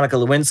from Monica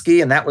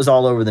Lewinsky, and that was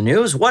all over the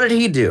news, what did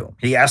he do?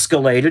 He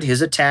escalated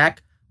his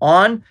attack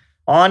on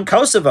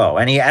Kosovo,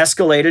 and he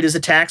escalated his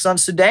attacks on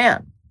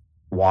Sudan.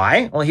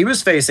 Why? Well, he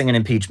was facing an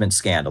impeachment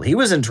scandal. He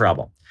was in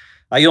trouble.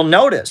 You'll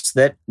notice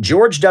that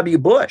George W.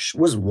 Bush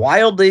was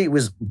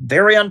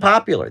very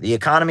unpopular. The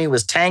economy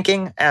was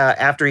tanking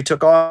after he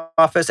took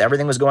office.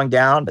 Everything was going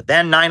down. But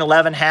then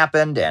 9/11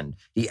 happened, and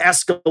he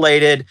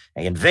escalated,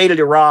 and he invaded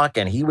Iraq,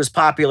 and he was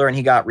popular, and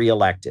he got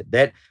reelected.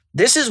 That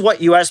this is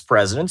what U.S.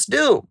 presidents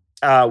do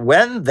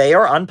when they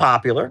are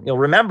unpopular. You'll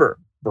remember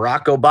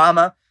Barack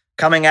Obama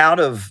coming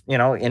out of,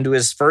 into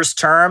his first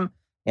term.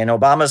 In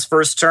Obama's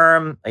first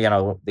term,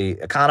 the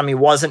economy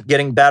wasn't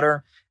getting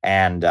better,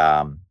 and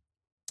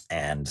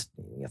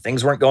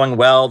things weren't going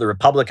well. The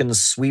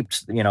Republicans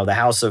swept, the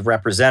House of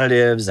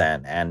Representatives,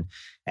 and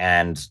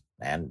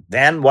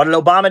then what did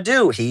Obama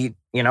do? He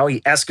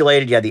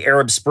escalated. You had the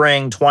Arab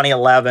Spring,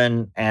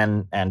 2011,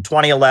 and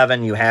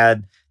 2011 you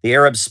had the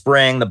Arab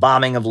Spring, the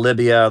bombing of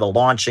Libya, the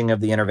launching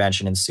of the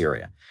intervention in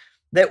Syria.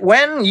 That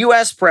when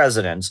U.S.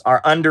 presidents are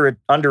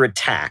under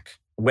attack,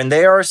 when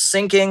they are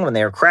sinking, when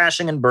they are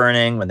crashing and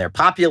burning, when their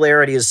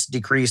popularity is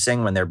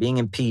decreasing, when they're being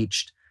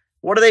impeached,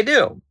 what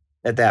do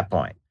at that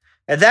point?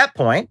 At that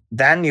point,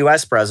 then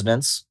U.S.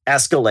 presidents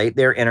escalate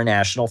their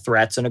international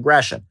threats and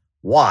aggression.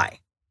 Why?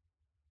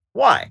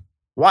 What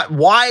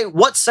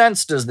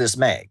sense does this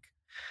make?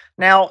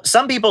 Now,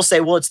 some people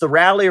say, well, it's the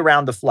rally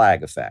around the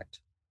flag effect,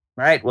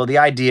 right? Well, the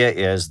idea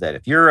is that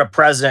if you're a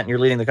president and you're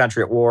leading the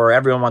country at war,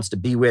 everyone wants to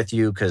be with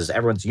you because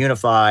everyone's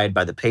unified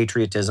by the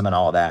patriotism and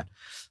all that.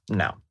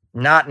 No.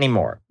 Not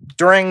anymore.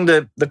 During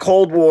the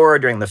Cold War,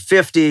 during the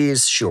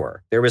 50s,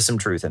 sure, there was some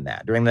truth in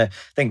that. I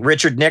think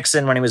Richard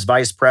Nixon, when he was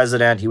vice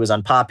president, he was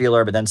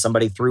unpopular, but then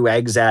somebody threw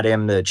eggs at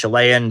him. The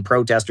Chilean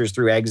protesters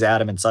threw eggs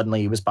at him, and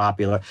suddenly he was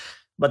popular.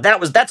 But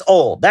that's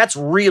old. That's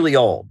really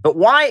old. But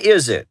why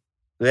is it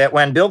that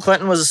when Bill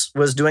Clinton was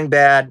doing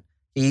bad,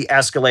 he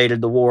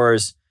escalated the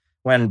wars?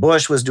 When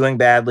Bush was doing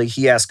badly,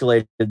 he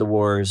escalated the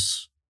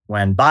wars.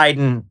 When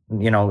Biden,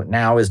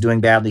 now is doing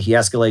badly, he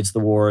escalates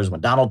the wars.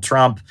 When Donald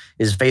Trump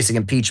is facing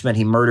impeachment,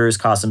 he murders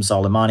Qasem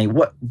Soleimani.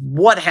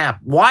 What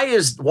happened? Why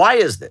is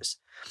this?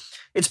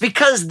 It's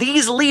because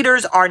these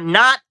leaders are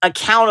not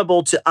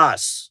accountable to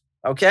us,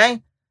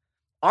 okay?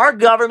 Our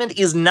government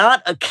is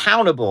not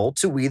accountable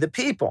to we the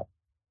people.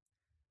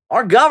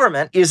 Our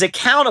government is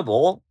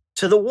accountable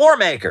to the war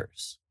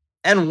makers.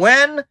 And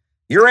when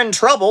you're in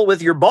trouble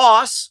with your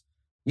boss,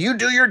 you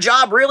do your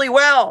job really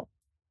well.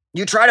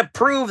 You try to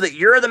prove that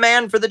you're the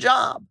man for the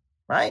job,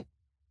 right?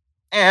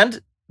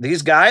 And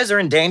these guys are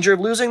in danger of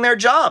losing their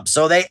jobs.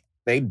 So they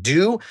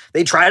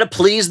try to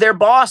please their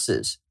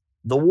bosses,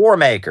 the war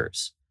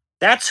makers.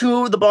 That's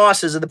who the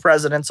bosses of the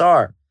presidents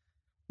are.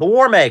 The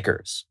war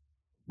makers,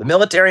 the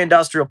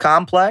military-industrial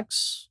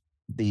complex,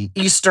 the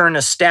Eastern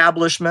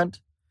establishment,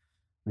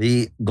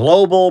 the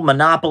global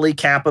monopoly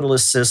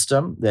capitalist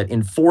system that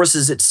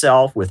enforces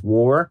itself with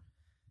war.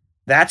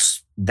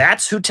 That's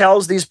who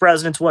tells these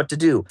presidents what to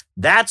do.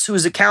 That's who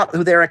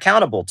they're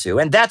accountable to.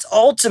 And that's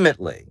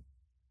ultimately,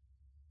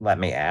 let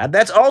me add,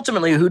 that's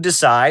ultimately who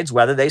decides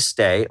whether they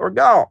stay or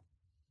go.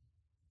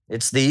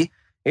 It's the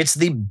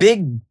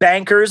big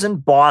bankers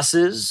and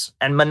bosses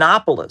and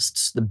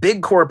monopolists, the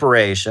big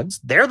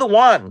corporations. They're the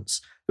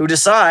ones who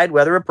decide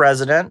whether a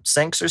president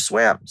sinks or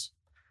swims.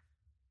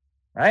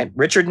 Right?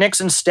 Richard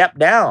Nixon stepped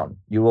down,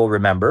 you will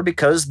remember,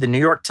 because the New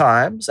York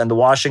Times and the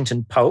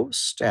Washington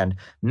Post and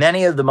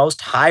many of the most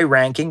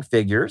high-ranking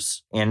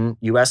figures in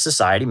U.S.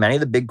 society, many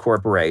of the big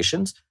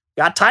corporations,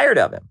 got tired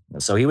of him.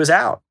 And so he was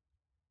out.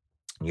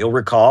 You'll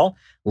recall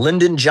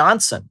Lyndon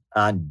Johnson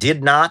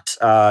did not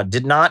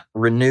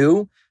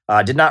run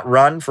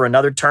for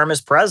another term as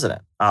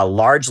president,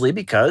 largely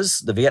because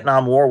the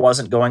Vietnam War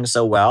wasn't going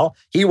so well.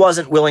 He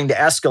wasn't willing to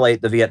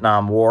escalate the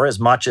Vietnam War as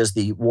much as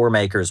the war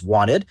makers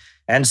wanted.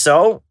 And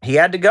so he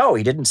had to go.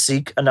 He didn't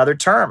seek another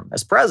term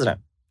as president.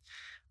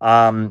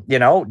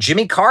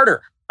 Jimmy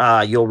Carter,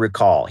 you'll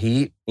recall,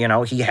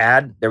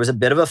 there was a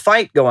bit of a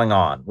fight going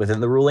on within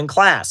the ruling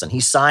class, and he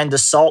signed the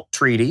SALT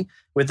Treaty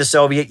with the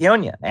Soviet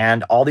Union.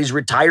 And all these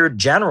retired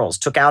generals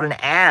took out an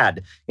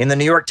ad in the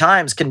New York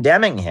Times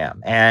condemning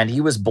him. And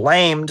he was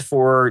blamed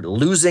for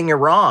losing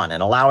Iran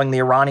and allowing the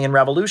Iranian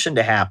Revolution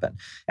to happen.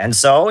 And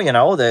so,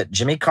 that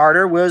Jimmy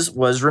Carter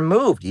was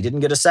removed. He didn't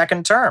get a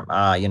second term.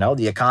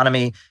 The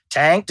economy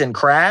tanked and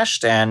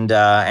crashed,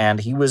 and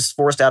he was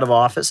forced out of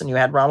office, and you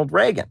had Ronald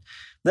Reagan.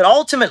 That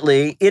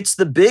ultimately, it's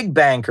the big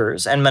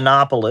bankers and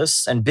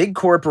monopolists and big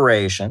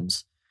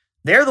corporations.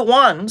 They're the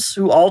ones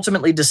who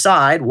ultimately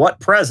decide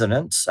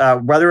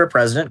whether a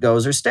president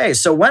goes or stays.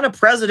 So when a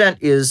president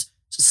is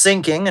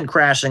sinking and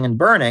crashing and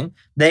burning,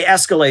 they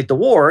escalate the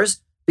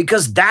wars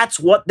because that's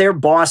what their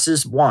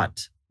bosses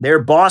want. Their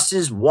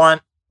bosses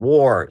want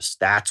wars.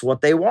 That's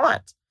what they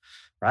want,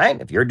 right?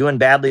 If you're doing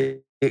badly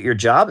at your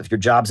job, if your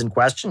job's in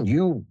question,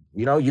 you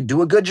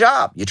do a good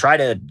job. You try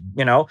to,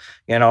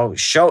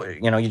 show,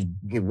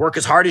 you work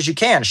as hard as you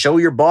can. Show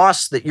your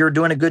boss that you're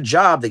doing a good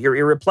job, that you're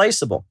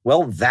irreplaceable.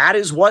 Well, that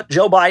is what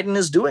Joe Biden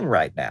is doing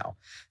right now.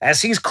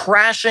 As he's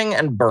crashing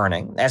and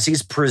burning, as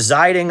he's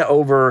presiding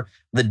over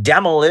the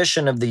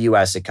demolition of the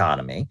U.S.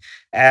 economy,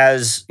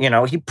 as,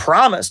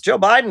 Joe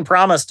Biden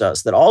promised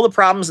us that all the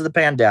problems of the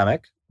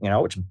pandemic,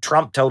 which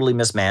Trump totally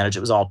mismanaged,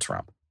 it was all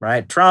Trump,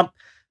 right?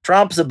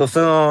 Trump's a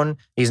buffoon.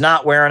 He's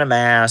not wearing a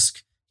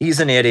mask. He's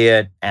an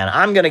idiot, and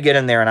I'm going to get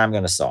in there and I'm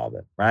going to solve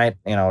it, right?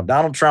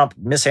 Donald Trump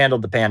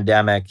mishandled the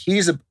pandemic.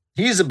 He's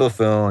a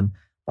buffoon,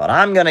 but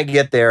I'm going to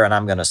get there and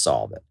I'm going to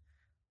solve it.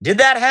 Did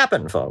that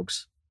happen,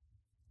 folks?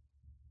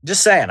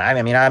 Just saying.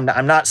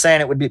 I'm not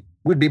saying it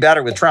would be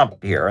better with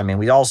Trump here.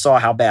 We all saw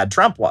how bad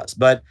Trump was,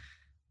 but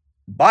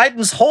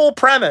Biden's whole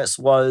premise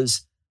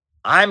was,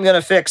 I'm going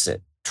to fix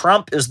it.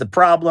 Trump is the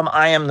problem.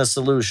 I am the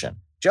solution.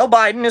 Joe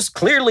Biden is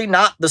clearly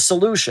not the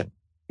solution.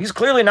 He's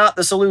clearly not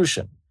the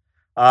solution.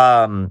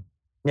 And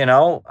it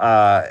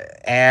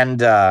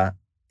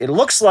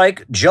looks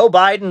like Joe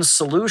Biden's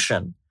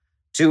solution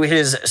to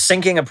his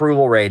sinking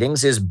approval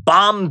ratings is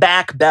bomb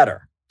back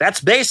better.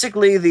 That's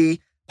basically the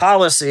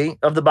policy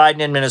of the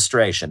Biden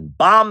administration.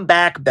 Bomb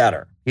back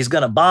better. He's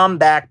going to bomb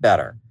back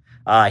better.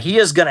 He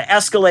is going to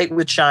escalate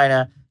with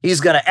China. He's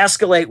going to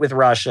escalate with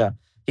Russia.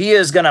 He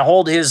is going to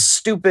hold his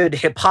stupid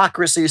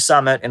hypocrisy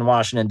summit in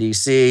Washington,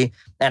 D.C.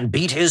 and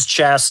beat his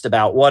chest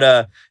about what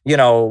a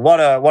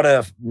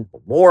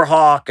war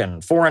hawk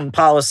and foreign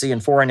policy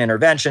and foreign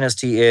interventionist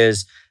he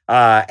is.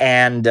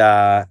 And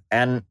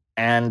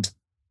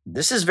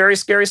this is very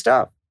scary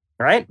stuff,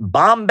 right?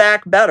 Bomb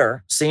back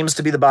better seems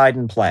to be the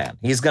Biden plan.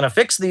 He's going to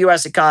fix the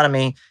U.S.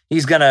 economy.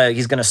 He's going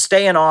to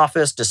stay in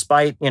office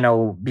despite,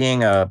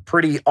 being a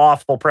pretty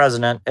awful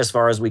president as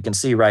far as we can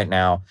see right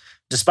now,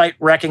 despite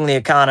wrecking the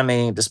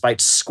economy,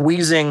 despite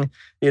squeezing,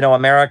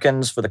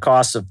 Americans for the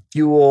cost of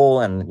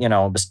fuel and,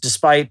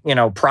 despite,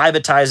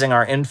 privatizing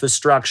our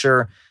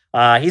infrastructure.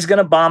 He's going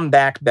to bomb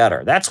back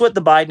better. That's what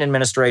the Biden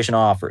administration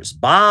offers.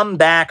 Bomb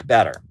back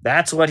better.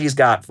 That's what he's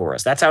got for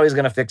us. That's how he's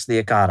going to fix the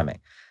economy.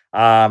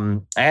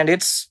 And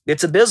it's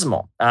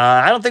abysmal.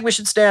 I don't think we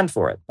should stand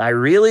for it. I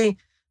really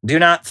do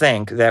not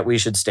think that we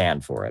should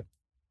stand for it.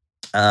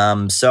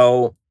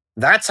 So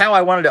that's how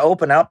I wanted to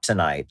open up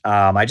tonight.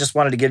 I just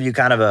wanted to give you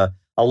kind of a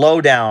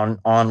lowdown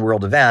on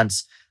world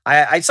events.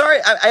 I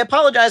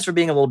apologize for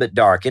being a little bit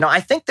dark. I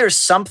think there's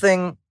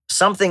something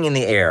in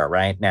the air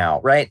right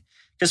now, right?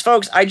 Because,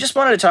 folks, I just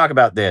wanted to talk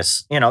about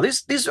this.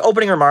 These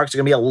opening remarks are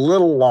going to be a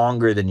little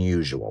longer than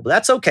usual, but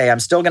that's okay. I'm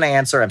still going to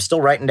answer. I'm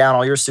still writing down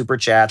all your super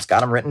chats.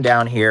 Got them written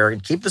down here.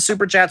 And keep the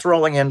super chats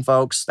rolling in,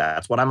 folks.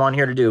 That's what I'm on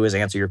here to do, is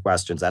answer your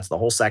questions. That's the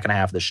whole second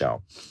half of the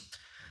show.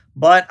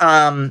 But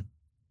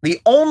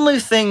the only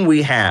thing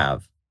we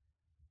have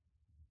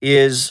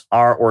is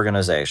our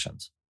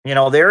organizations.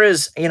 There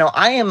is,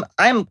 I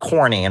am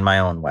corny in my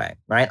own way,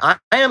 right?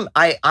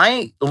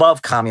 I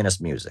love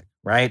communist music.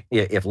 Right?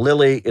 If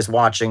Lily is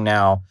watching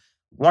now,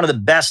 one of the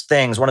best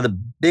things, one of the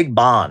big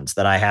bonds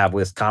that I have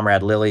with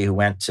Comrade Lily, who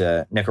went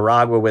to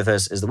Nicaragua with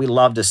us, is that we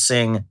love to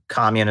sing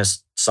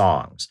communist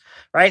songs,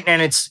 right?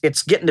 And it's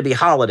getting to be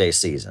holiday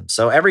season.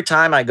 So every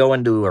time I go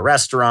into a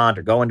restaurant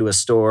or go into a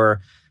store,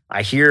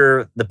 I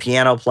hear the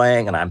piano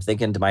playing and I'm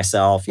thinking to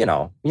myself, you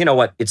know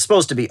what? It's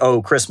supposed to be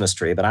 "Oh, Christmas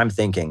Tree," but I'm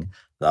thinking,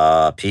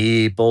 the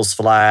people's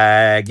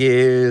flag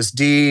is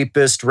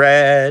deepest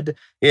red.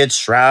 It's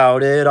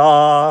shrouded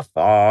off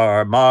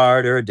our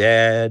martyr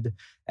dead.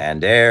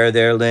 And ere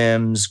their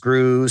limbs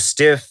grew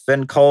stiff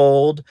and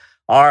cold,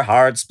 our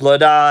hearts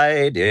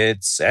blood-eyed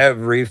its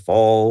every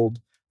fold.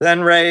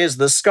 Then raise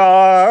the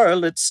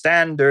scarlet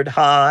standard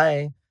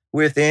high.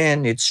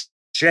 Within its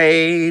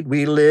shade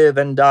we live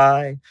and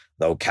die.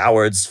 Though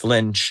cowards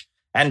flinch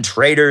and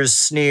traitors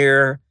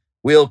sneer,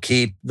 we'll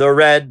keep the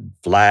red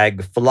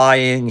flag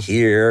flying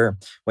here.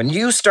 When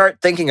you start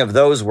thinking of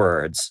those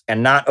words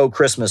and not "Oh,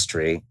 Christmas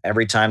Tree"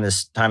 every time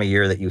this time of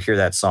year that you hear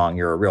that song,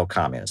 you're a real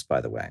communist,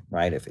 by the way,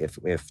 right? If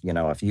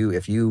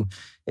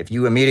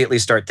you immediately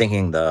start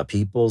thinking the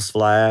people's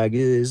flag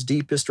is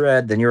deepest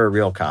red, then you're a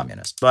real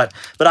communist. But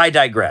I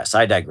digress.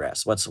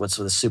 What's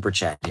the super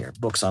chat here?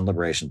 Books on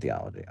liberation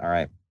theology. All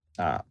right.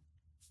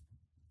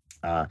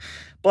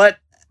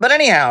 But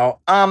anyhow,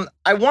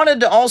 I wanted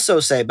to also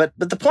say, but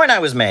the point I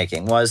was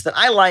making was that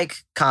I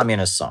like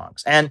communist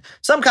songs, and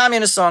some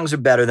communist songs are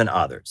better than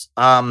others.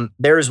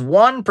 There's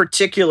one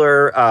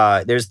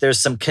particular, there's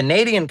some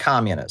Canadian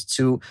communists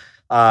who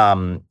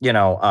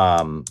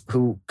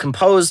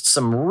composed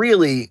some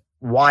really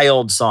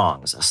wild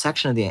songs. A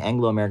section of the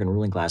Anglo-American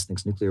ruling class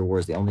thinks nuclear war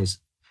is the only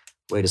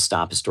way to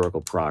stop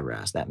historical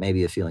progress. That may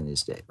be a feeling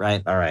these days,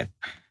 right? All right.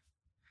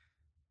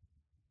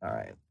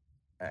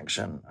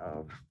 Action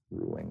of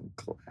ruling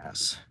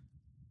class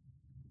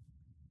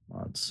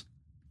wants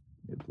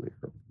nuclear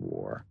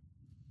war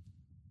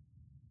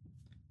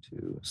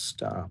to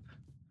stop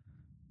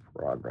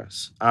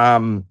progress.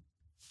 But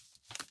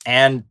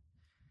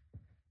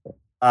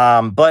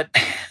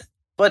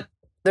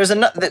there's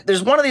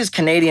one of these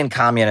Canadian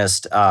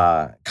communist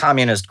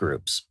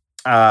groups,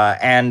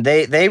 and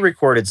they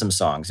recorded some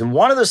songs, and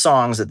one of the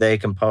songs that they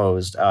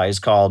composed is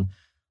called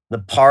 "The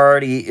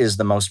Party is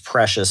the Most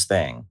Precious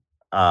Thing."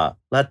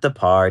 Let the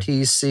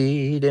party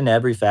seed in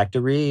every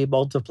factory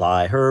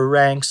multiply her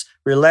ranks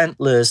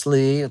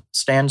relentlessly,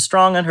 stand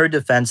strong in her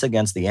defense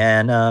against the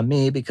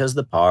enemy, because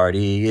the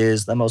party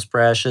is the most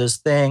precious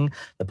thing.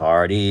 The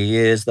party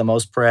is the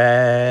most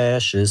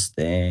precious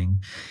thing.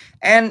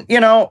 And,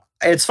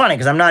 it's funny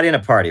because I'm not in a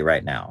party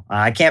right now.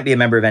 I can't be a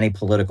member of any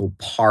political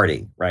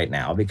party right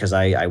now because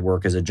I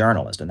work as a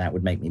journalist, and that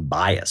would make me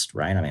biased,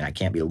 right? I mean, I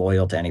can't be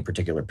loyal to any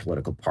particular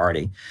political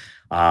party,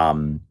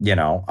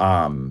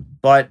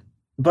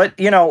 But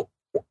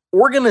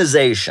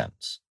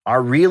organizations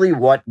are really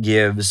what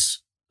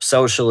gives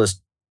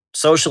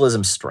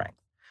socialism strength.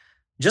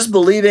 Just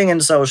believing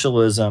in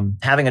socialism,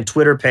 having a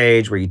Twitter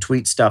page where you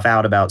tweet stuff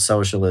out about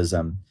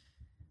socialism,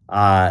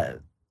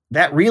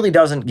 that really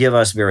doesn't give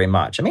us very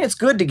much. I mean, it's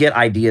good to get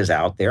ideas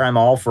out there. I'm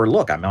all for,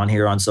 look, I'm on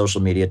here on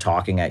social media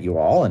talking at you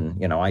all,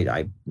 and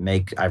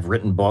I've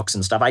written books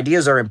and stuff.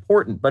 Ideas are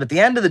important, but at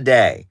the end of the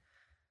day,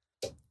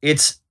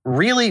 it's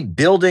really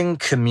building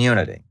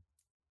community.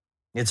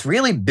 It's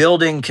really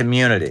building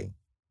community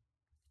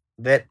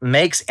that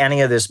makes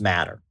any of this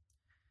matter.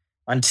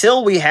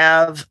 Until we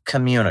have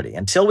community,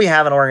 until we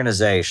have an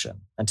organization,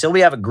 until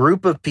we have a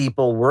group of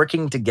people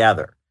working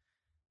together,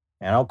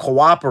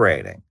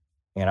 cooperating,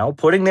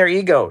 putting their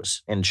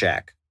egos in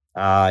check,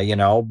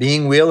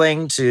 being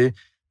willing to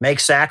make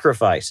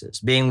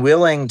sacrifices, being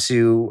willing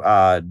to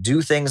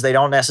do things they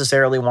don't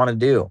necessarily want to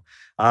do,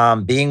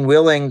 being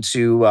willing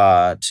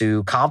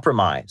to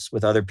compromise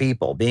with other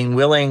people, being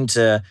willing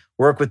to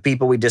work with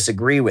people we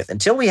disagree with.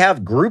 Until we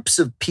have groups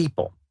of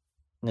people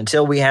who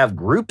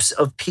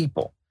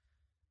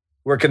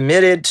are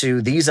committed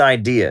to these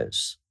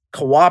ideas,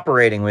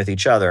 cooperating with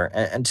each other,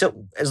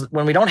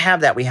 when we don't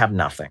have that, we have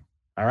nothing.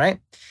 All right.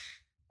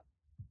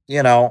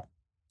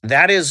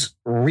 That is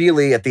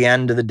really, at the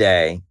end of the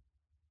day,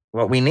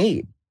 what we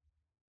need.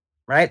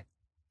 Right.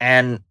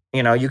 And,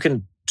 you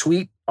can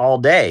tweet all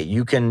day.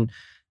 You can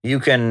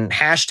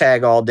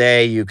hashtag all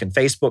day. You can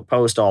Facebook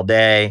post all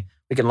day.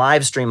 We can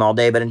live stream all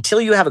day. But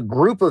until you have a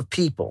group of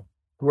people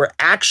who are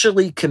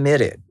actually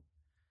committed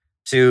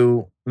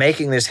to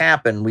making this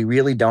happen, we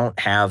really don't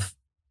have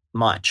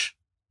much,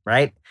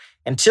 right?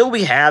 Until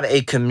we have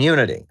a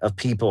community of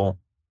people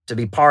to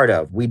be part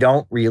of, we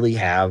don't really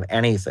have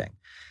anything.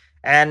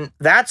 And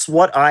that's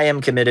what I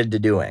am committed to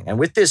doing. And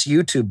with this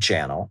YouTube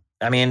channel,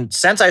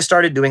 since I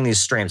started doing these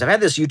streams, I've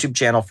had this YouTube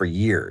channel for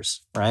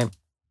years, right?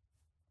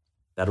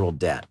 Federal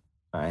debt,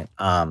 right?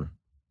 Federal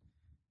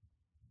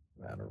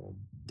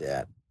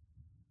debt.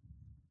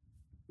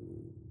 Who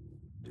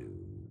do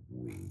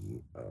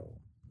we owe?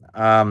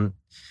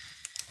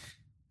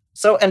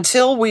 So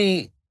until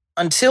we,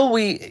 and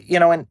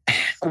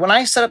when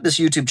I set up this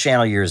YouTube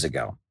channel years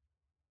ago,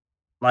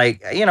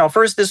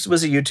 first this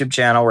was a YouTube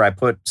channel where I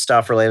put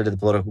stuff related to the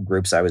political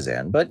groups I was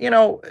in. But,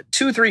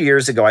 2-3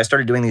 years ago, I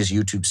started doing these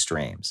YouTube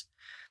streams.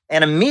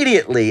 And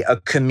immediately a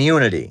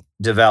community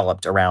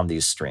developed around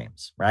these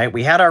streams, right?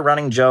 We had our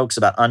running jokes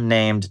about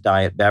unnamed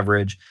diet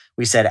beverage.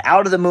 We said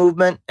out of the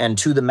movement and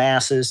to the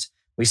masses.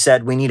 We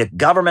said we need a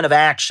government of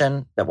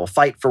action that will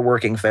fight for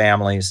working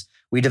families.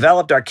 We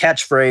developed our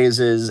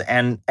catchphrases,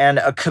 and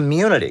a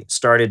community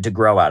started to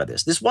grow out of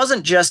this. This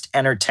wasn't just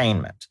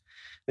entertainment.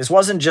 This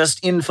wasn't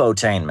just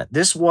infotainment.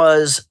 This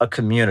was a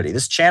community.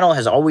 This channel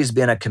has always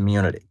been a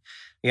community.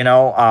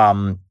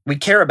 We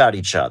care about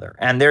each other.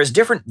 And there's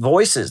different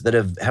voices that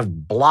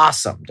have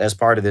blossomed as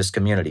part of this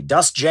community.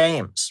 Dust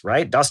James,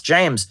 right? Dust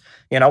James,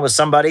 was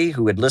somebody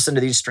who had listened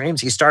to these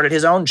streams. He started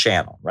his own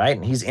channel, right?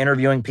 And he's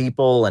interviewing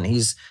people, and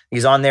he's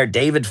on there.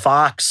 David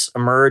Fox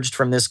emerged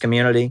from this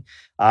community.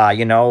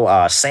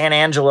 San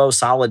Angelo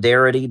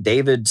Solidarity,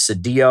 David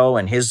Cedillo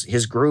and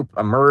his group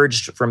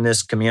emerged from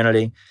this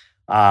community.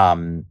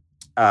 What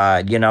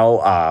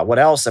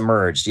else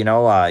emerged?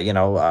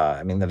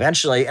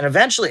 Eventually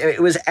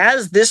it was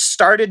as this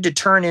started to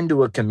turn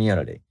into a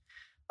community.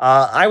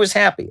 I was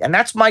happy. And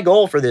that's my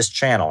goal for this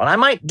channel. And I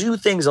might do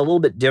things a little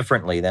bit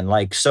differently than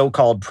like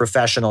so-called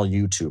professional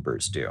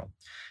YouTubers do,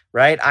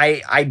 right?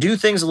 I do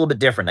things a little bit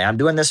differently. I'm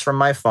doing this from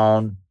my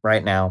phone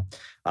right now.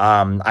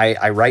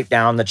 I write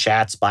down the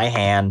chats by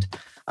hand.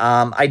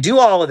 I do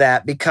all of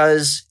that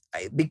because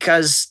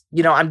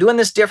I'm doing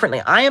this differently.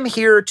 I am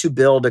here to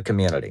build a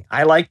community.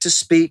 I like to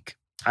speak.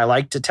 I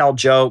like to tell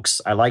jokes.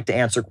 I like to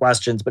answer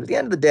questions. But at the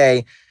end of the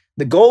day,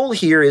 the goal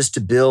here is to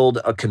build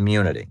a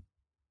community.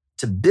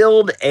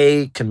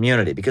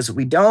 Because if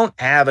we don't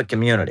have a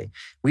community,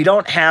 we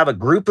don't have a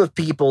group of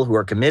people who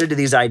are committed to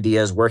these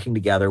ideas working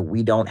together,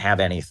 we don't have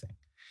anything.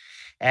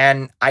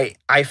 And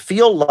I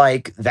feel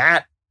like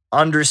that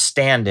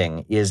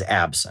understanding is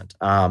absent.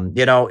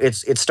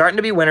 It's starting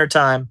to be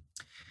wintertime.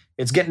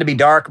 It's getting to be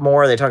dark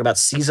more. They talk about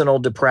seasonal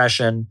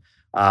depression.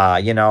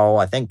 I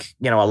think,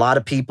 a lot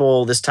of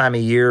people this time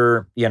of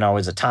year,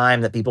 is a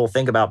time that people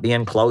think about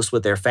being close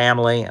with their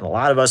family. And a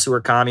lot of us who are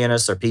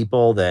communists are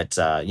people that,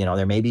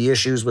 there may be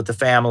issues with the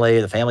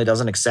family. The family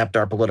doesn't accept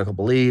our political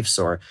beliefs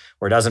or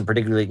doesn't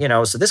particularly,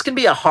 so this can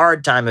be a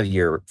hard time of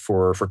year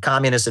for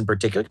communists in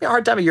particular. It can be a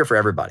hard time of year for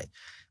everybody.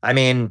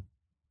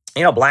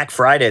 Black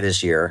Friday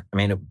this year,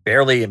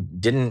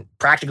 it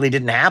practically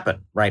didn't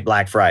happen, right?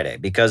 Black Friday,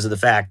 because of the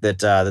fact that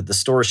the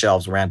store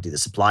shelves were empty, the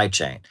supply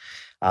chain,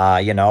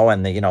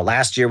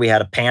 last year we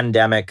had a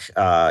pandemic,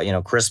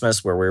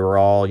 Christmas where we were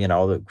all,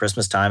 the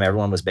Christmas time,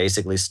 everyone was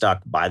basically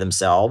stuck by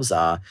themselves,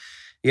 and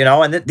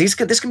this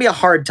can be a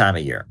hard time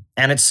of year.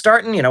 And it's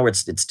starting,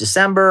 it's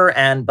December.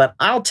 But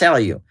I'll tell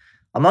you,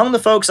 among the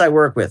folks I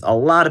work with, a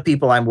lot of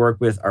people I work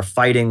with are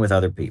fighting with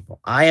other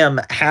people. I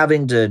am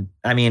having to,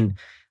 I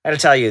got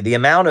to tell you, the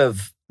amount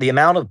of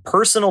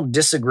personal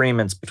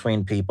disagreements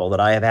between people that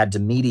I have had to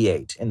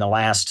mediate in the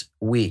last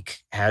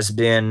week has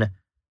been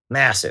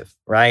massive,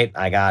 right?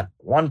 I got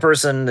one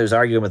person who's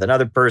arguing with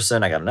another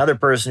person. I got another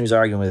person who's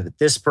arguing with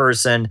this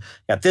person.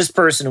 I got this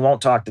person who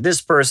won't talk to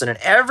this person. And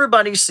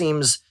everybody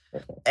seems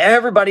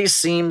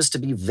to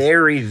be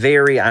very,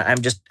 very,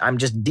 I'm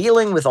just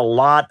dealing with a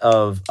lot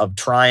of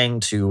trying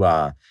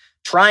to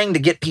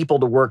get people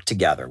to work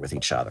together with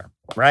each other.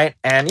 Right.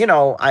 And,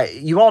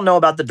 you all know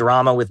about the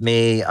drama with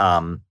me.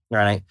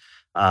 Right.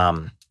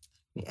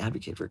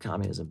 Advocate for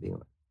communism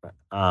being,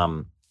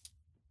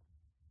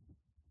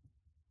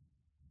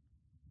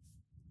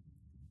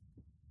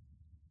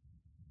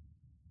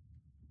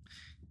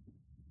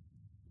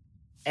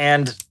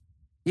 and,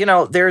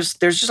 there's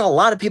just a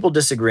lot of people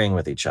disagreeing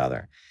with each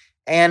other.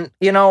 And,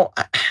 one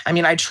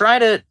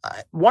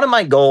of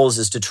my goals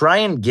is to try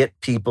and get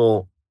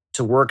people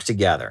to work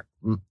together,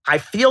 I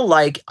feel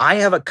like I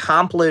have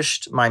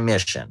accomplished my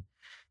mission.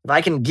 If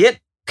I can get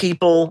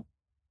people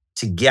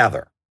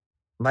together,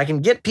 if I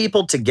can get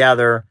people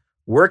together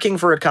working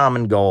for a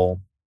common goal,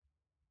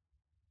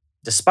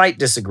 despite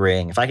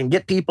disagreeing, if I can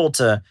get people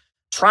to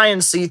try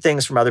and see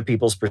things from other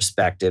people's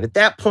perspective, at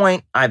that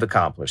point, I've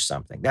accomplished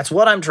something. That's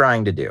what I'm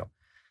trying to do,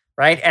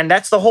 right? And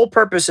that's the whole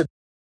purpose of,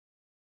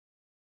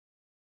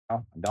 I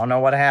don't know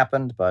what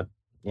happened, but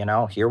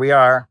here we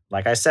are.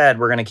 Like I said,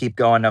 we're going to keep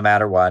going no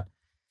matter what.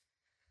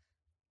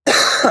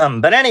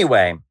 But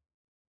anyway,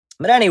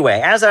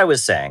 as I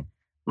was saying,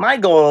 my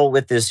goal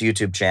with this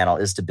YouTube channel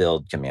is to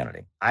build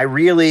community. I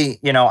really,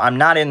 I'm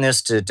not in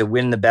this to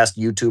win the best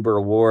YouTuber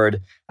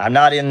award. I'm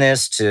not in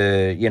this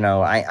to,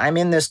 I'm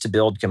in this to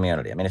build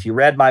community. I mean, if you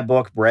read my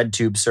book,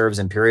 BreadTube Serves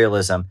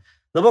Imperialism,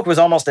 the book was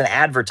almost an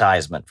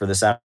advertisement for the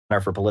Center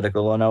for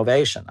Political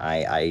Innovation.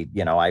 I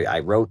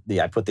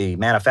put the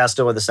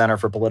manifesto of the Center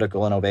for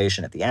Political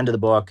Innovation at the end of the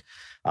book.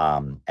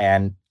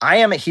 And I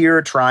am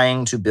here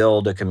trying to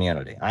build a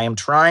community. I am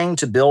trying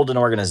to build an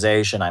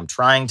organization. I'm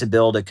trying to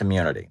build a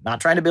community, not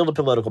trying to build a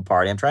political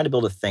party. I'm trying to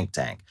build a think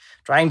tank,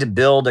 trying to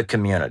build a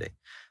community.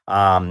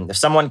 If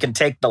someone can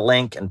take the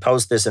link and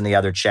post this in the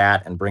other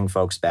chat and bring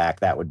folks back,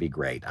 that would be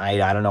great.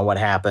 I don't know what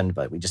happened,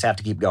 but we just have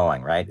to keep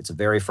going, right? It's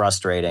very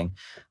frustrating.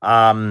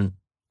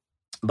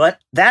 But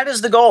that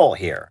is the goal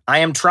here. I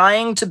am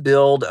trying to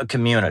build a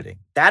community.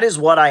 That is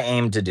what I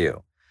aim to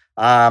do.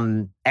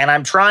 And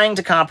I'm trying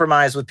to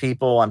compromise with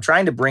people. I'm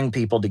trying to bring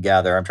people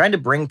together. I'm trying to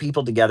bring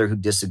people together who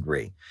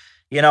disagree.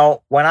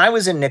 When I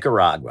was in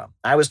Nicaragua,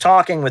 I was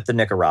talking with the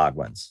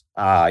Nicaraguans,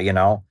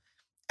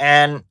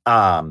 and,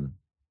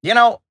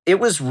 it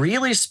was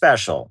really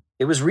special.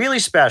 It was really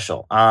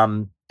special.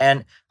 And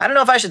I don't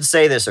know if I should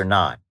say this or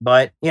not,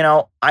 but,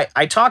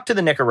 I talked to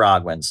the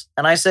Nicaraguans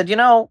and I said,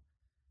 our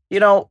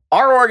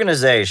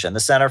organization, the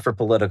Center for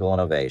Political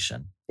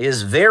Innovation,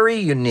 is very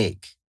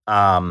unique.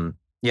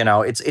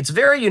 It's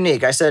very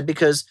unique. I said,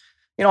 because,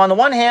 on the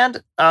one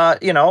hand, I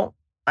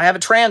have a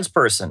trans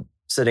person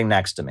sitting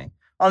next to me.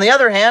 On the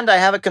other hand, I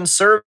have a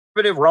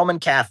conservative Roman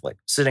Catholic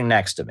sitting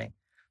next to me.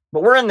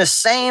 But we're in the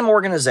same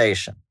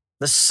organization,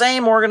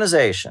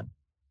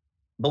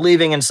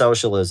 believing in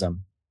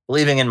socialism,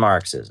 believing in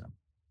Marxism.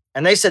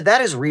 And they said,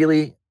 that is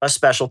really a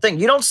special thing.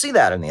 You don't see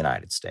that in the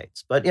United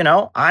States. But,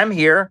 I'm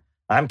here.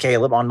 I'm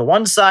Caleb. On the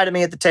one side of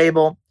me at the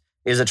table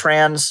is a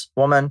trans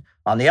woman.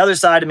 On the other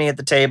side of me at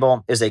the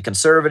table is a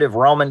conservative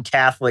Roman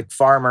Catholic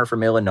farmer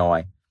from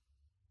Illinois.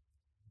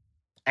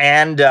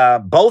 And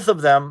both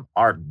of them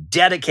are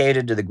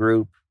dedicated to the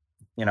group.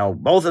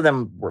 Both of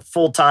them were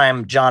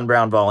full-time John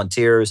Brown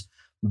volunteers.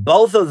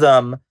 Both of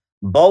them,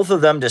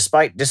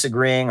 despite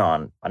disagreeing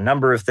on a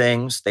number of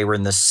things, they were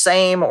in the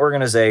same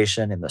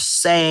organization, in the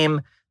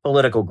same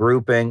political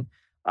grouping,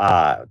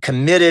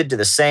 committed to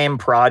the same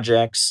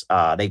projects.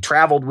 They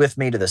traveled with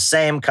me to the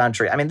same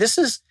country. I mean, this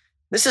is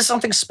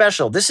something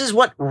special. This is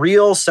what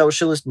real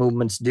socialist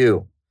movements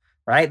do,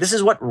 right? This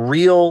is what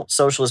real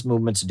socialist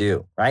movements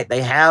do, right?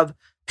 They have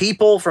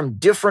people from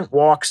different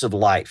walks of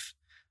life,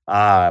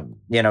 brought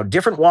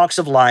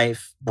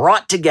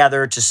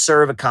together to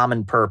serve a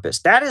common purpose.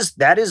 That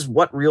is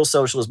what real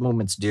socialist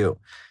movements do.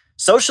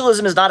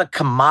 Socialism is not a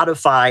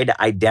commodified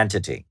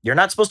identity. You're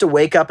not supposed to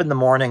wake up in the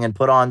morning and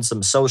put on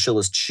some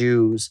socialist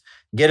shoes,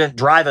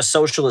 drive a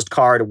socialist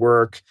car to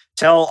work,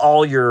 tell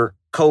all your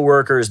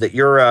coworkers that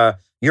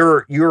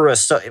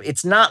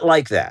it's not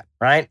like that,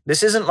 right?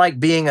 This isn't like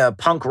being a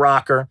punk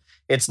rocker.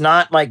 It's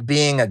not like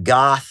being a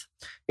goth.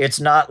 It's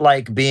not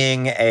like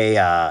being it's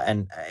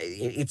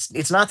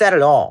not that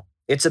at all.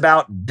 It's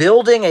about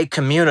building a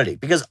community,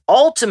 because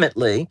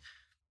ultimately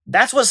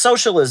that's what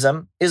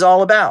socialism is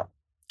all about.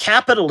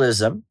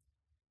 Capitalism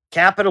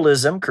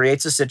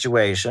creates a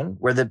situation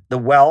where the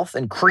wealth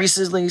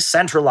increasingly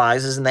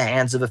centralizes in the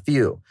hands of a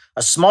few.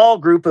 A small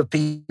group of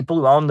people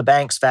who own the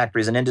banks,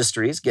 factories, and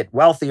industries get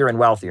wealthier and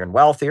wealthier and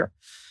wealthier.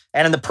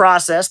 And in the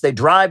process, they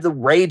drive the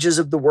wages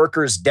of the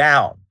workers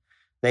down.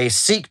 They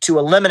seek to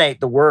eliminate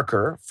the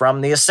worker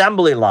from the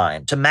assembly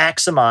line to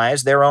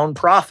maximize their own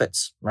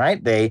profits,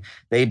 right? They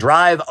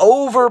drive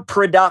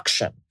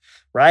overproduction,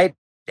 right?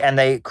 And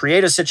they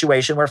create a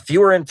situation where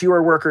fewer and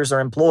fewer workers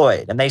are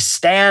employed, and they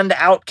stand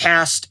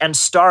outcast and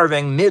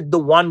starving mid the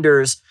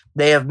wonders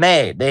they have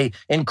made. They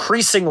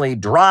increasingly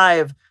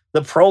drive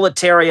the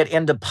proletariat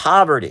into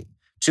poverty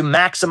to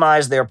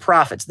maximize their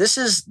profits. This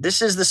is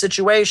the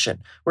situation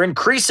where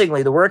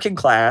increasingly the working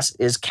class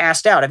is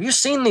cast out. Have you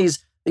seen these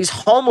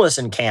homeless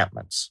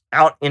encampments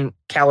out in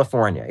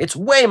California? It's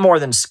way more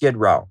than Skid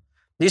Row.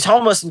 These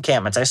homeless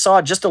encampments, I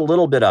saw just a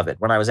little bit of it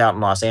when I was out in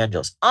Los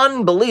Angeles.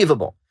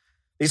 Unbelievable.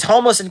 These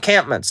homeless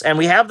encampments, and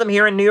we have them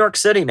here in New York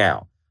City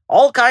now.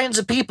 All kinds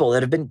of people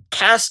that have been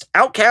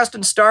outcast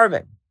and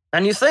starving.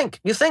 And you think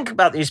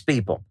about these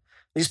people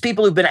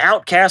who've been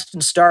outcast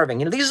and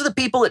starving. These are the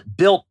people that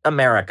built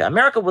America.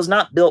 America was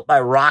not built by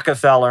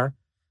Rockefeller.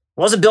 It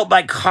wasn't built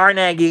by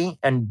Carnegie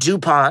and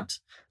DuPont.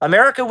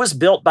 America was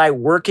built by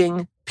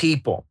working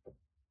people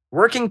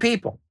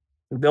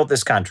who built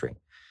this country.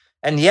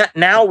 And yet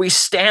now we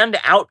stand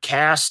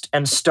outcast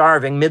and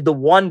starving mid the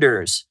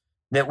wonders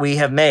that we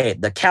have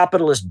made. The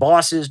capitalist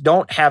bosses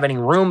don't have any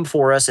room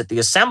for us at the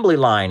assembly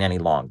line any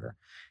longer.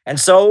 And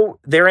so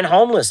they're in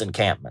homeless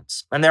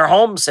encampments, and their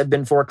homes have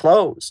been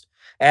foreclosed,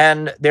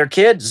 and their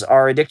kids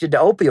are addicted to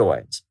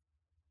opioids.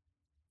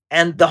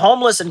 And the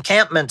homeless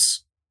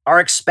encampments are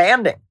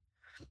expanding,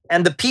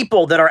 and the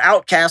people that are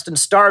outcast and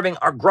starving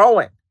are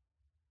growing,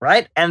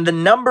 right? And the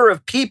number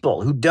of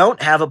people who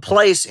don't have a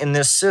place in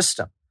this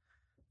system,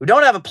 the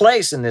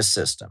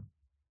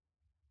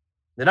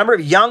number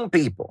of young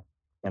people,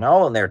 in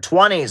their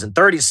 20s and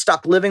 30s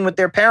stuck living with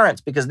their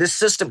parents because this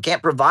system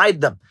can't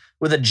provide them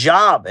with a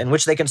job in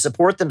which they can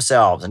support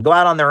themselves and go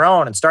out on their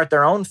own and start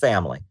their own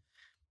family.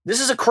 This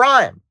is a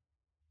crime.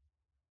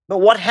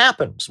 But what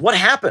happens? What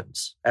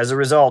happens as a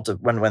result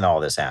of when all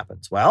this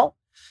happens? Well,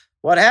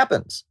 what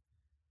happens?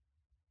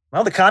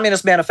 Well, the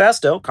Communist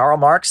Manifesto, Karl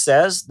Marx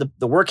says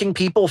the working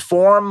people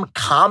form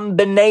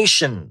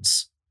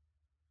combinations.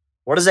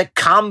 What is a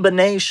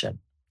combination?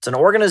 It's an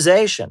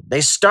organization.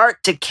 They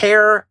start to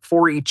care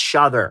for each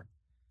other.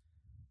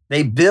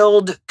 They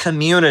build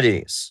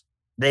communities.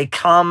 They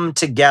come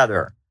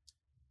together.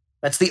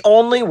 That's the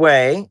only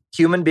way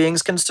human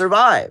beings can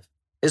survive,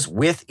 is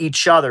with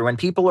each other. When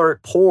people are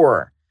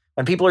poor,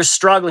 when people are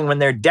struggling, when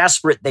they're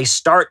desperate, they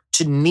start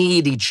to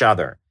need each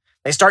other.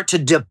 They start to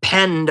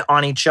depend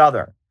on each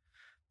other.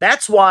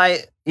 That's why,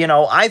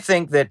 I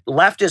think that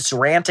leftists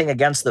ranting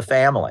against the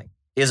family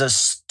is a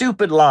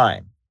stupid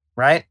line.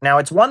 Right? Now,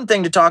 it's one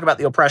thing to talk about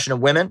the oppression of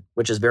women,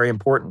 which is very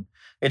important.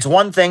 It's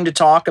one thing to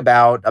talk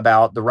about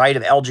the right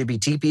of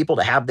LGBT people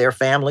to have their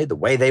family the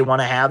way they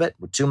want to have it,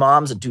 with 2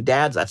 moms and 2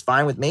 dads. That's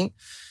fine with me.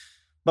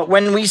 But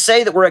when we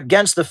say that we're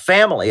against the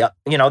family,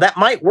 that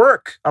might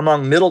work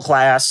among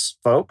middle-class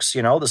folks,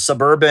 the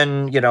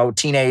suburban,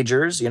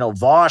 teenagers.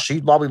 Vosh,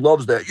 he probably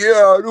loves that.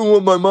 Yeah, I don't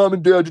want my mom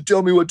and dad to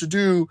tell me what to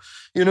do.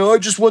 I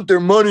just want their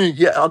money.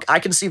 Yeah, I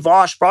can see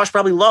Vosh. Vosh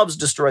probably loves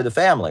Destroy the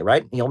Family,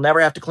 right? He'll never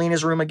have to clean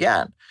his room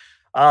again.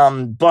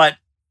 But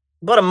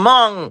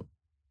among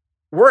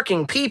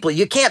working people,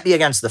 you can't be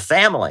against the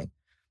family,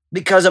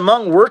 because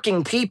among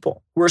working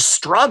people who are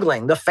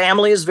struggling, the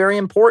family is very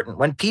important.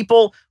 When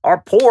people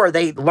are poor,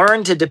 they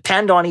learn to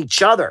depend on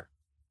each other.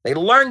 They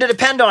need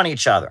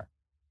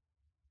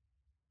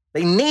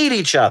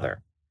each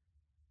other.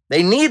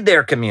 They need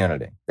their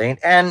community.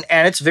 And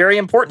it's very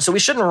important. So we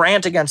shouldn't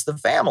rant against the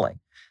family.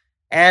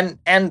 And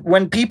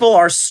when people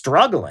are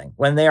struggling,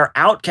 when they are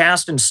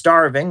outcast and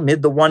starving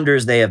mid the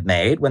wonders they have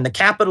made, when the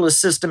capitalist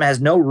system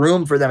has no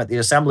room for them at the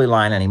assembly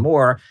line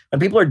anymore, when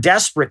people are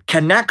desperate,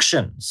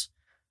 connections,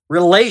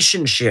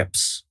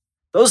 relationships,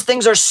 those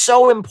things are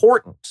so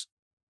important.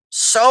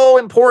 So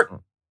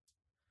important.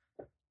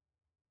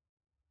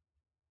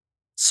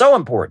 So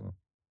important.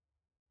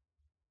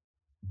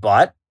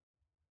 But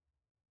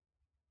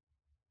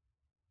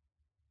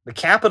the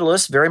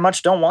capitalists very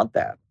much don't want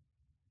that.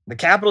 The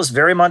capitalists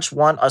very much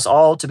want us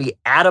all to be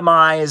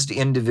atomized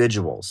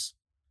individuals.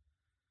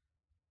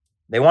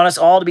 They want us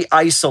all to be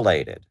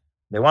isolated.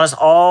 They want us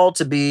all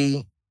to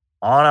be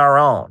on our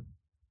own.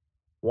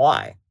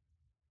 Why?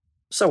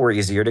 So we're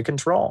easier to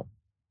control.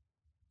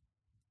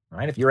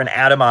 Right? If you're an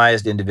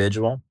atomized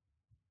individual,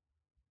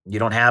 you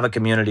don't have a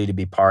community to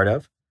be part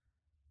of.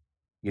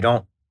 You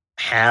don't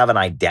have an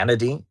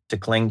identity to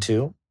cling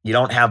to. You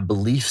don't have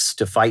beliefs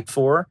to fight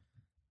for.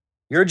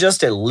 You're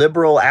just a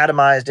liberal,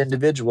 atomized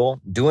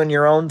individual doing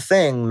your own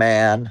thing,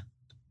 man.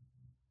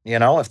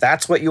 If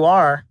that's what you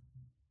are,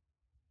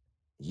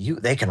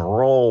 they can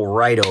roll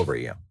right over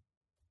you.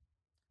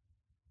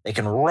 They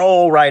can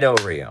roll right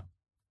over you.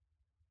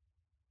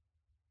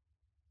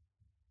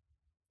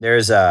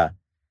 There's an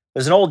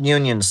old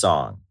Union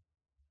song,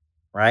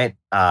 right?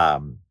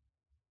 What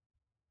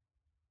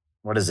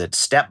is it?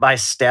 Step by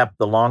step,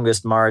 the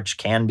longest march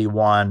can be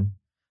won.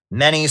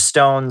 Many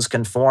stones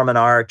can form an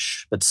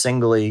arch, but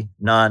singly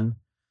none.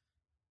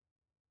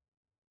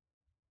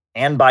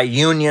 And by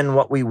union,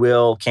 what we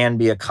will can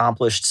be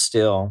accomplished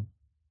still.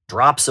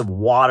 Drops of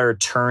water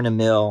turn a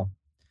mill.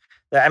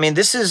 I mean,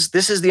 this is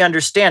the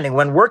understanding.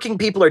 When working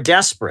people are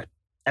desperate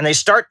and they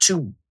start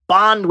to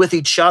bond with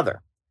each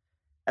other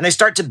and they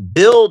start to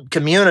build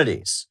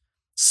communities,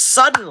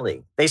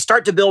 suddenly they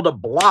start to build a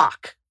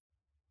block.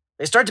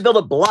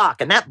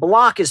 And that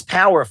block is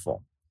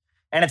powerful.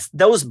 And it's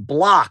those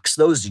blocks,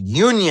 those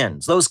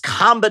unions, those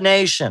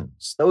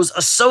combinations, those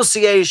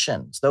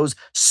associations, those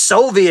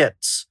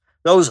Soviets,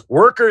 those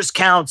workers'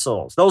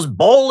 councils, those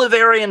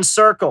Bolivarian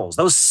circles,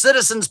 those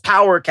citizens'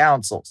 power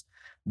councils.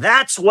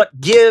 That's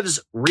what gives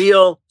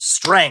real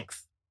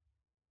strength.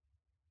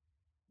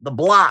 The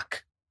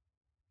block.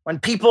 When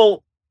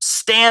people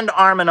stand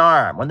arm in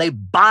arm, when they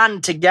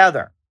bond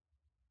together,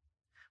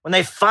 when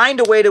they find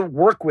a way to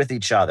work with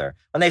each other,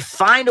 when they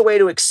find a way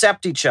to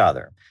accept each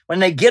other, when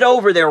they get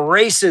over their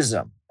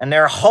racism and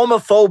their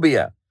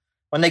homophobia,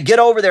 when they get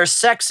over their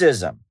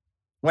sexism,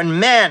 when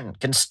men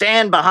can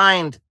stand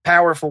behind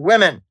powerful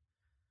women,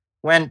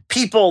 when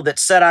people that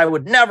said I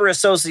would never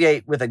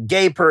associate with a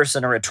gay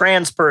person or a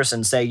trans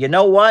person say, you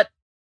know what?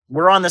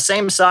 we're on the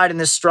same side in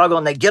this struggle,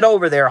 and they get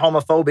over their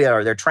homophobia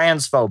or their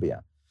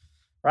transphobia,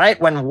 right?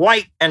 When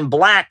white and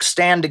black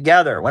stand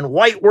together, when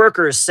white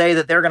workers say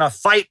that they're going to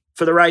fight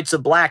for the rights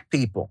of black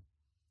people,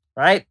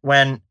 right?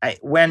 When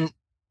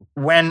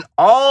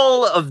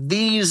all of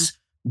these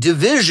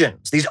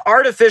divisions, these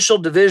artificial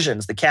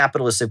divisions the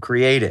capitalists have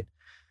created,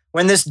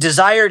 when this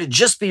desire to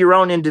just be your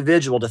own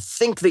individual, to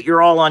think that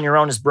you're all on your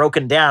own is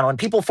broken down, when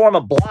people form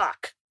a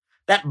block,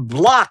 that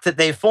block that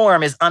they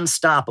form is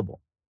unstoppable.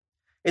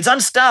 It's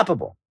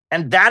unstoppable.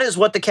 And that is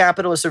what the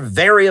capitalists are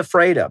very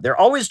afraid of. They're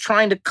always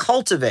trying to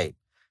cultivate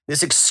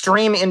this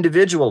extreme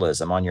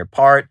individualism on your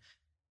part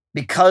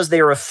because they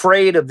are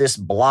afraid of this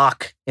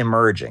block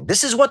emerging.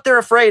 This is what they're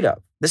afraid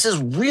of. This is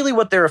really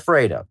what they're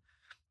afraid of.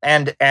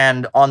 And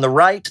on the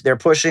right, they're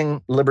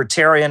pushing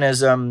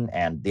libertarianism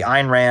and the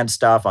Ayn Rand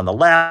stuff. On the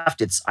left,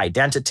 it's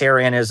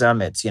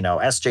identitarianism. It's,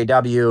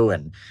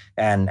 SJW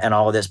and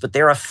all of this. But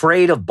they're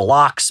afraid of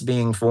blocks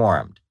being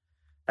formed.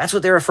 That's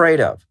what they're afraid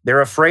of.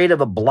 They're afraid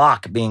of a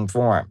block being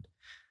formed.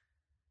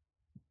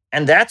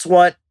 And that's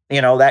what,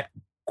 that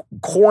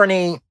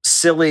corny,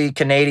 silly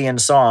Canadian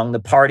song, "The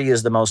Party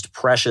is the Most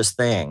Precious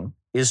Thing,"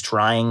 is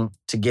trying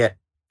to get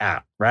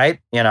at, right?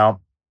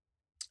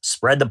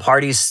 Spread the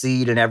party's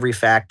seed in every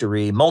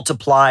factory,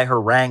 multiply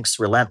her ranks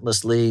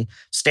relentlessly,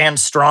 stand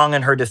strong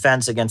in her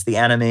defense against the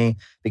enemy,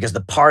 because the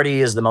party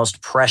is the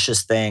most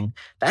precious thing.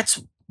 That's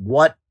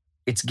what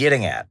it's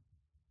getting at.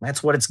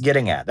 That's what it's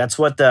getting at. That's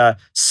what the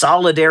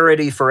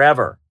solidarity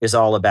forever is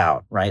all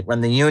about, right?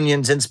 When the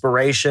union's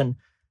inspiration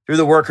through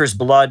the workers'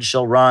 blood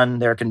shall run,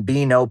 there can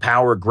be no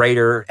power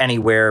greater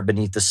anywhere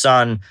beneath the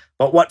sun.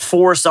 But what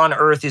force on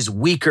earth is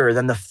weaker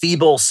than the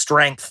feeble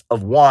strength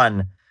of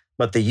one?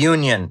 But the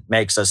union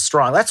makes us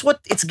strong. That's what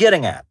it's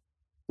getting at.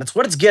 That's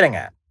what it's getting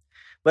at.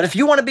 But if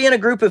you want to be in a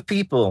group of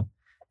people,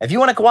 if you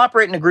want to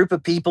cooperate in a group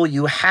of people,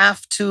 you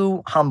have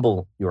to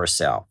humble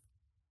yourself.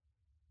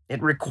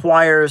 It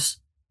requires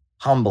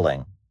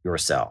humbling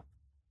yourself.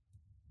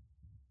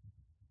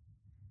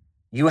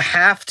 You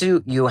have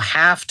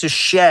to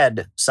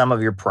shed some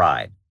of your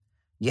pride.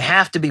 You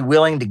have to be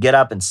willing to get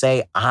up and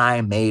say,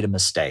 "I made a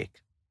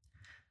mistake."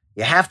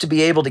 You have to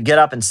be able to get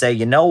up and say,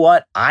 "You know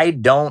what? I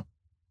don't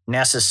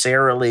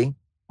necessarily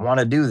want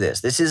to do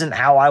this. This isn't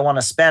how I want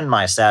to spend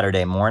my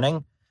Saturday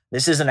morning.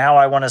 This isn't how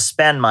I want to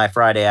spend my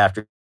Friday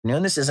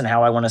afternoon. This isn't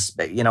how I want to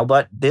spend,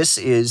 but this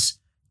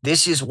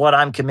is what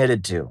I'm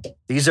committed to.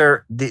 These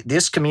are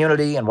this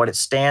community and what it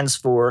stands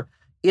for.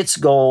 Its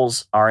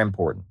goals are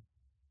important."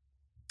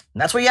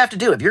 And that's what you have to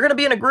do. If you're going to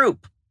be in a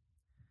group,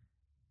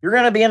 you're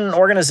going to be in an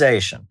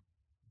organization.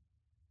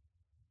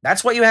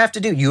 That's what you have to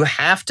do. You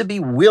have to be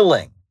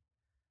willing.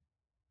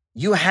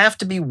 You have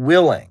to be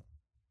willing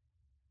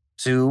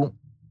to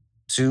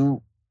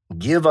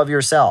give of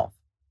yourself.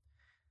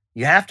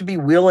 You have to be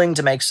willing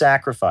to make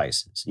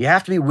sacrifices. You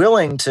have to be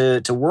willing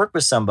to work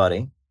with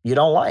somebody you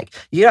don't like.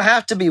 You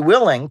have to be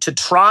willing to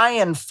try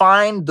and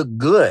find the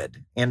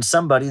good in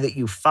somebody that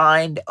you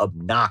find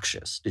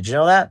obnoxious. Did you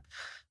know that?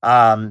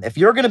 If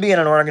you're going to be in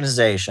an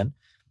organization,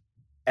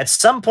 at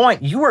some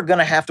point, you are going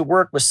to have to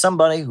work with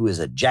somebody who is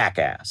a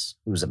jackass,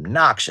 who's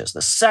obnoxious.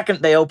 The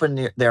second they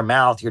open their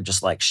mouth, you're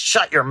just like,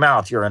 "Shut your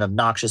mouth. You're an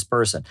obnoxious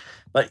person."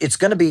 But it's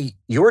going to be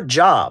your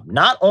job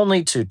not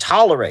only to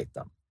tolerate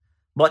them,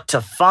 but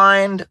to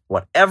find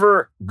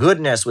whatever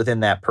goodness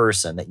within that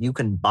person that you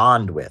can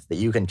bond with, that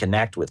you can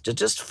connect with, to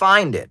just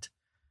find it,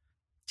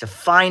 to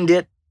find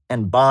it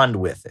and bond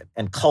with it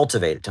and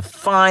cultivate it, to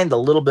find the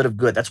little bit of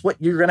good. That's what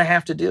you're going to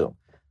have to do.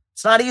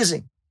 It's not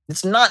easy.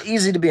 It's not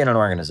easy to be in an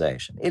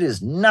organization. It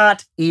is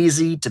not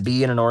easy to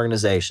be in an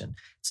organization.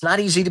 It's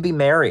not easy to be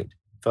married,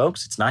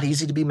 folks. It's not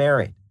easy to be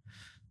married.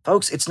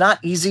 Folks, it's not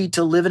easy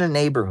to live in a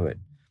neighborhood.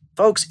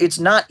 Folks, it's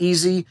not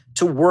easy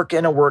to work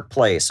in a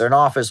workplace or an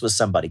office with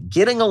somebody.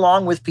 Getting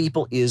along with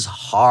people is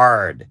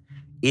hard.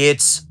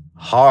 It's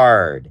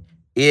hard.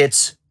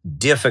 It's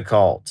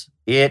difficult.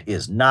 It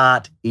is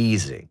not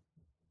easy.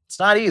 It's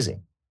not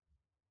easy.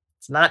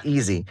 It's not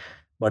easy,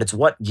 but it's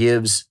what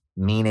gives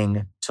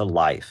meaning to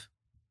life.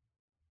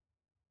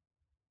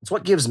 It's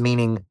what gives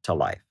meaning to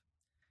life.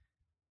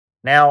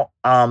 Now,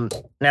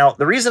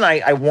 the reason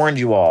I warned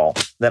you all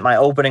that my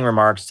opening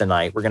remarks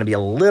tonight were going to be a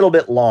little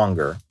bit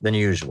longer than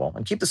usual,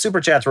 and keep the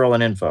super chats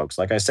rolling in, folks.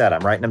 Like I said,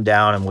 I'm writing them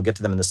down, and we'll get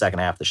to them in the second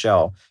half of the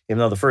show, even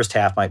though the first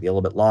half might be a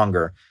little bit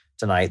longer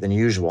tonight than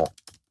usual.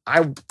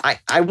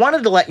 I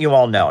wanted to let you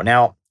all know.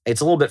 Now,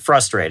 it's a little bit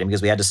frustrating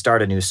because we had to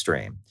start a new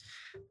stream,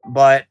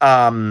 but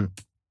I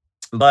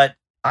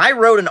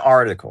wrote an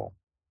article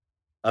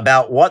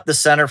about what the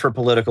Center for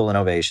Political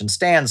Innovation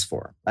stands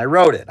for. I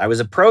wrote it. I was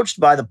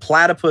approached by the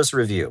Platypus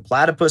Review.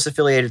 Platypus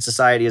Affiliated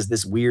Society is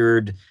this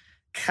weird,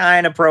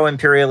 kind of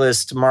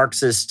pro-imperialist,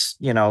 Marxist,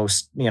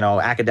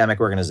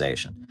 academic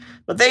organization.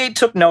 But they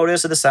took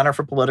notice of the Center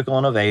for Political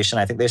Innovation.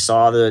 I think they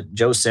saw the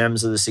Joe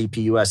Sims of the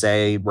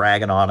CPUSA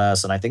bragging on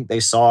us, and I think they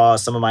saw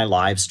some of my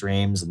live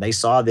streams, and they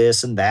saw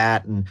this and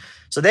that. And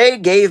so they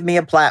gave me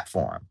a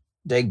platform.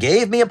 They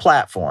gave me a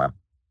platform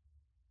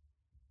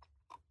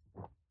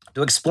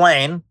to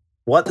explain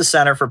what the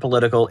Center for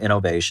Political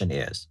Innovation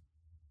is.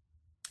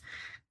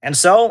 And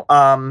so,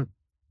 I've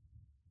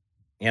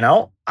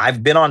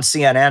been on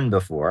CNN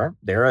before.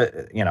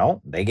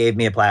 They gave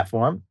me a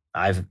platform.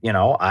 I've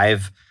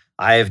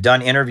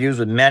done interviews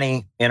with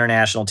many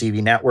international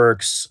TV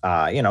networks.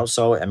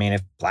 So I mean,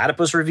 if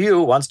Platypus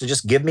Review wants to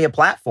just give me a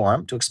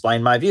platform to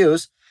explain my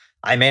views,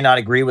 I may not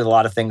agree with a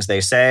lot of things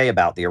they say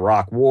about the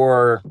Iraq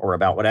War or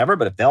about whatever,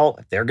 but if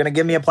they're going to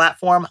give me a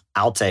platform,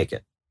 I'll take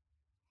it.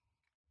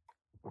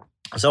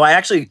 So I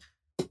actually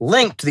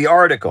linked the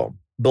article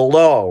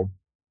below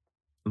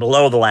the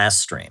last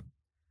stream.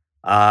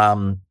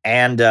 Now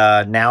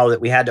that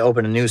we had to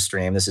open a new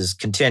stream, this is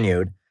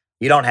continued.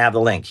 You don't have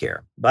the link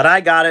here, but I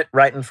got it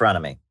right in front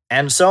of me.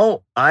 And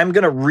so I'm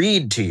going to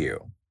read to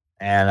you,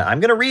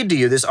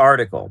 this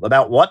article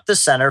about what the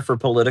Center for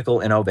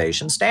Political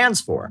Innovation stands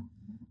for. I'm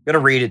going to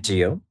read it to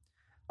you.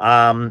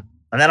 And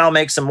then I'll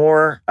make some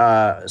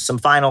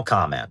final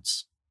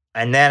comments.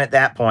 And then at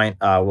that point,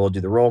 we'll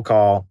do the roll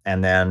call,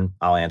 and then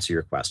I'll answer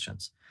your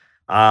questions.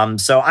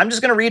 So I'm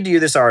just going to read to you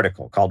this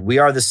article called "We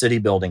Are the City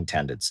Building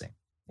Tendency."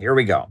 Here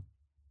we go.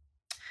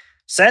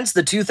 Since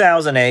the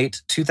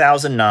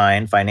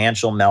 2008-2009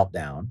 financial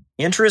meltdown,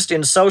 interest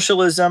in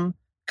socialism,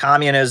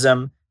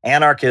 communism,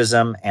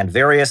 anarchism, and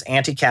various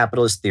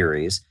anti-capitalist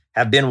theories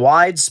have been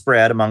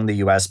widespread among the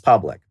U.S.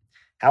 public.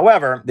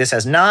 However, this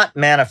has not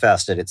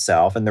manifested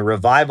itself in the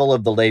revival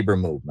of the labor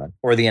movement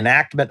or the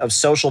enactment of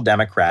social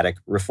democratic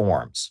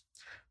reforms.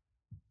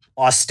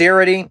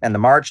 Austerity and the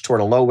march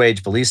toward a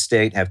low-wage police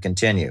state have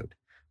continued.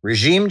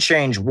 Regime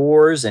change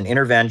wars and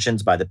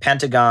interventions by the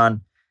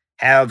Pentagon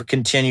have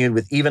continued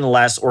with even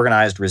less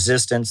organized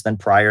resistance than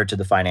prior to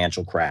the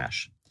financial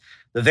crash.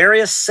 The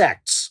various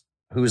sects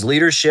whose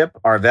leadership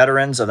are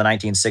veterans of the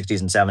 1960s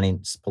and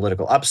 70s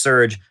political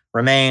upsurge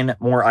remain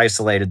more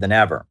isolated than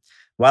ever.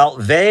 While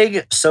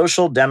vague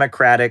social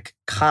democratic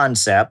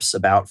concepts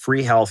about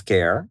free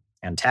healthcare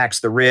and tax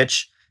the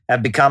rich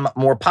have become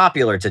more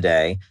popular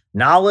today,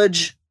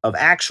 knowledge of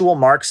actual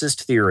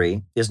Marxist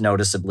theory is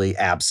noticeably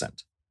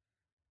absent.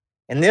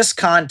 In this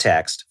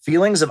context,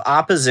 feelings of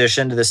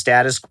opposition to the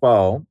status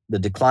quo, the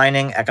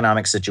declining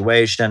economic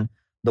situation,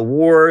 the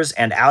wars,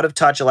 and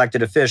out-of-touch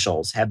elected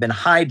officials have been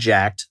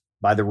hijacked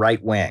by the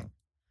right wing.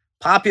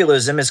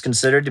 Populism is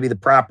considered to be the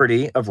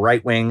property of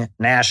right-wing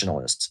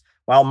nationalists,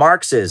 while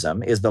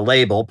Marxism is the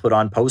label put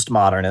on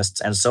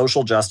postmodernists and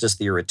social justice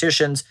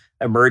theoreticians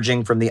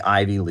emerging from the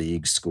Ivy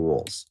League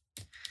schools.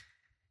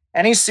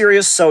 Any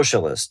serious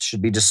socialist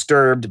should be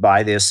disturbed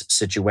by this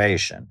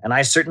situation, and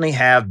I certainly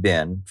have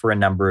been for a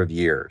number of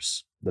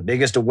years. The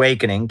biggest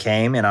awakening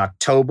came in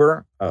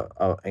October, in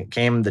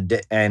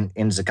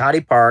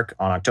Zuccotti Park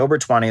on October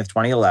 20th,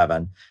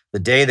 2011, the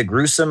day the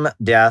gruesome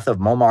death of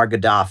Muammar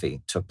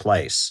Gaddafi took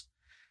place.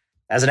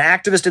 As an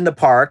activist in the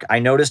park, I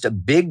noticed a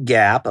big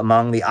gap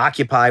among the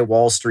Occupy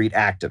Wall Street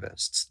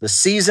activists. The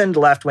seasoned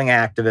left-wing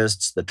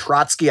activists, the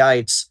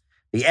Trotskyites,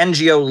 the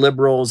NGO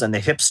liberals, and the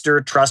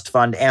hipster trust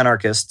fund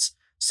anarchists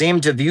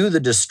seemed to view the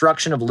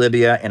destruction of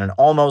Libya in an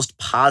almost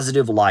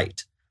positive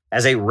light,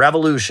 as a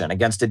revolution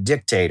against a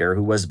dictator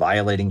who was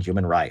violating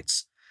human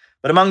rights.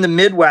 But among the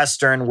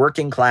Midwestern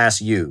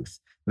working-class youth,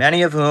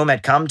 many of whom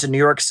had come to New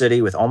York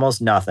City with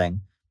almost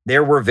nothing,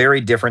 there were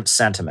very different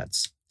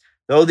sentiments.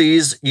 Though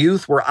these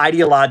youth were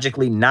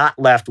ideologically not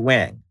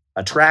left-wing,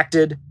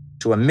 attracted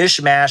to a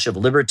mishmash of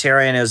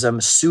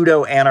libertarianism,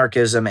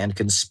 pseudo-anarchism, and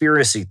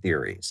conspiracy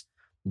theories,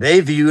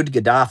 they viewed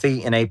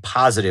Gaddafi in a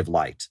positive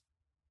light.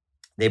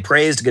 They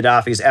praised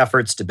Gaddafi's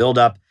efforts to build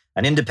up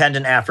an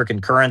independent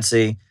African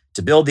currency,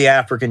 to build the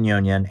African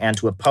Union, and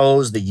to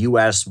oppose the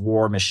U.S.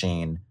 war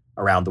machine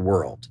around the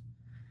world.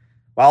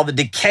 While the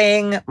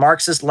decaying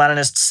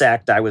Marxist-Leninist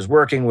sect I was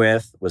working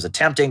with was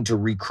attempting to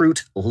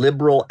recruit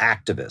liberal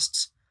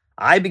activists,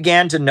 I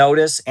began to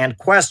notice and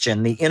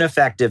question the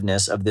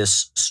ineffectiveness of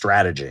this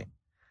strategy.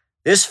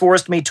 This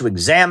forced me to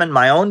examine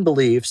my own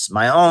beliefs,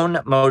 my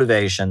own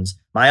motivations,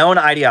 my own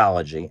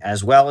ideology,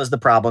 as well as the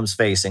problems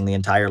facing the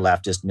entire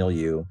leftist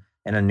milieu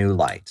in a new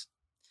light.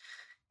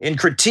 In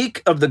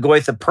Critique of the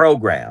Goethe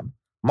Program,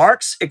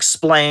 Marx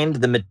explained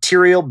the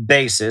material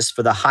basis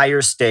for the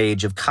higher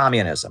stage of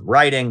communism,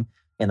 writing,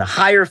 "In the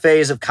higher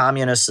phase of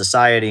communist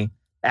society,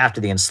 after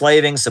the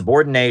enslaving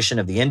subordination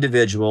of the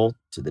individual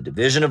to the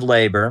division of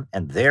labor,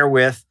 and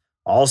therewith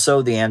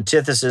also the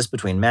antithesis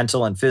between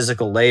mental and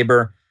physical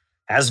labor,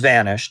 has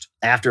vanished,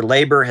 after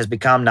labor has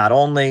become not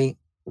only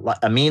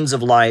a means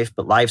of life,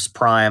 but life's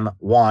prime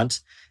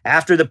want,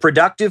 after the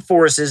productive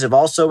forces have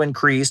also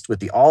increased with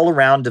the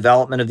all-around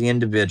development of the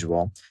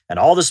individual, and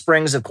all the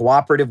springs of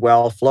cooperative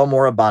wealth flow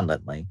more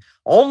abundantly,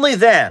 only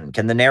then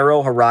can the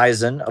narrow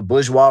horizon of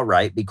bourgeois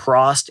right be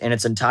crossed in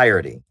its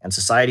entirety, and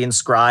society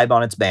inscribe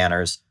on its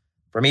banners,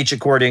 from each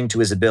according to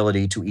his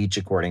ability, to each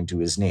according to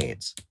his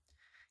needs."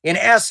 In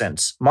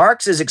essence,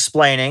 Marx is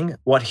explaining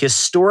what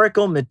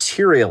historical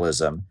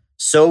materialism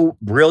so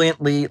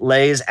brilliantly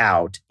lays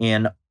out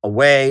in a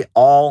way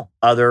all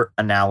other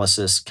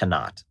analysis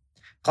cannot.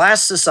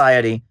 Class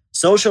society,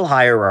 social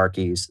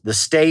hierarchies, the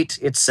state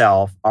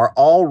itself are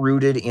all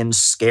rooted in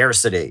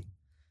scarcity.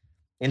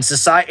 In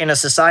a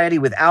society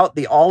without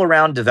the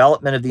all-around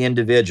development of the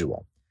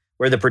individual,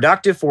 where the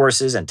productive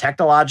forces and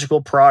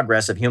technological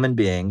progress of human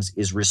beings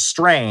is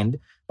restrained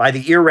by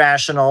the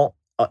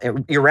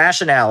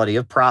irrationality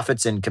of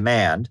prophets in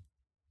command,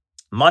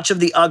 much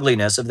of the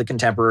ugliness of the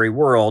contemporary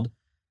world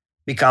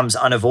becomes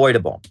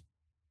unavoidable.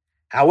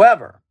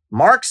 However,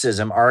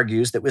 Marxism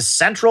argues that with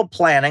central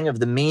planning of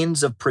the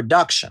means of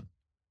production,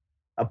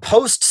 a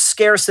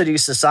post-scarcity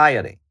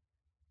society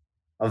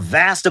of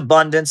vast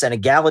abundance and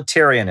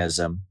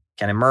egalitarianism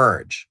can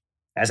emerge.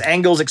 As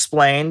Engels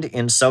explained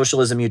in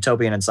Socialism,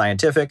 Utopian and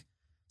Scientific,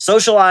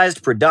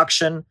 socialized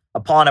production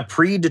upon a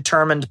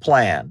predetermined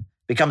plan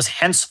becomes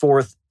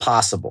henceforth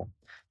possible.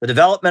 The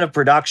development of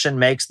production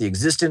makes the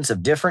existence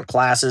of different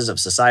classes of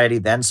society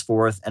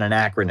thenceforth an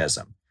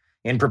anachronism.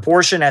 In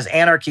proportion as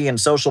anarchy and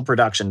social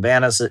production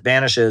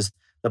vanishes,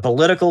 the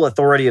political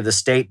authority of the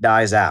state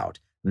dies out.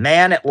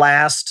 Man, at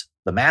last,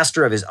 the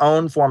master of his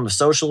own form of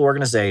social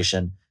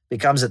organization,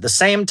 becomes at the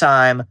same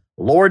time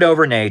lord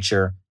over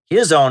nature,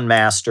 his own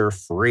master,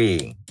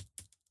 free.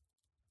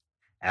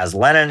 As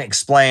Lenin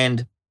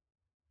explained,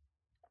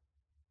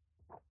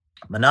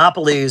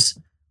 monopolies,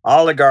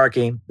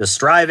 oligarchy, the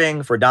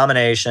striving for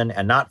domination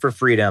and not for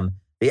freedom,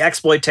 the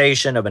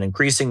exploitation of an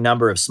increasing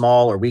number of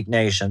small or weak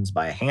nations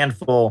by a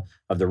handful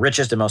of the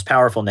richest and most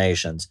powerful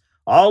nations,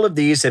 all of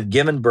these have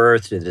given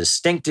birth to the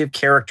distinctive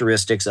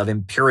characteristics of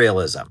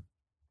imperialism,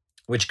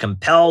 which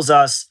compels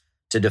us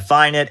to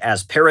define it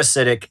as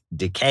parasitic,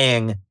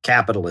 decaying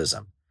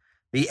capitalism.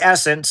 The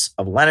essence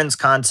of Lenin's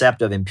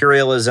concept of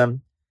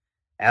imperialism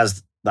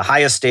as the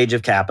highest stage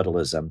of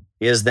capitalism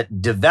is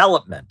that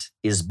development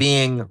is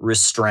being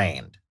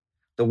restrained.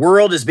 The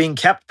world is being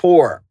kept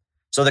poor,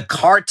 so the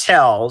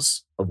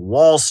cartels of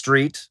Wall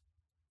Street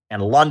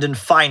and London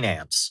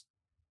finance,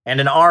 and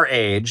in our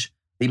age,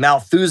 the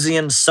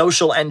Malthusian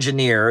social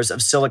engineers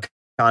of Silicon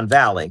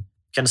Valley,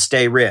 can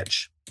stay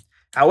rich.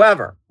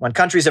 However, when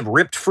countries have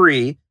ripped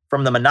free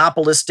from the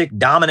monopolistic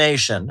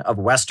domination of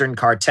Western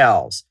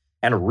cartels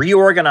and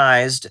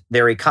reorganized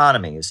their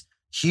economies,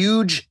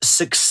 huge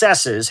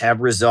successes have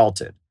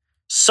resulted.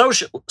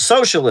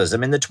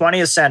 Socialism in the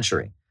 20th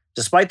century,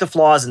 despite the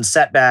flaws and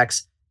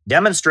setbacks,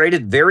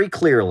 demonstrated very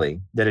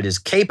clearly that it is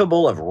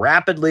capable of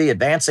rapidly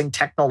advancing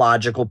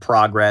technological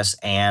progress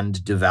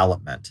and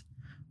development.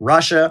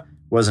 Russia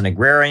was an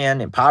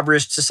agrarian,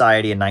 impoverished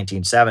society in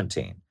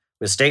 1917,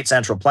 with state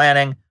central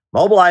planning,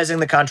 mobilizing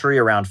the country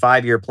around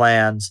 5-year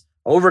plans,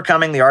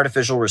 overcoming the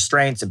artificial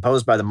restraints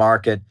imposed by the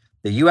market.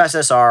 The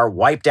USSR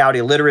wiped out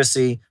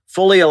illiteracy,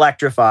 fully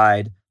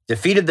electrified,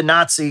 defeated the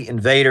Nazi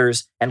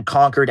invaders, and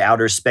conquered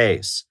outer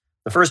space.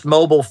 The first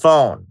mobile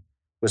phone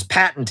was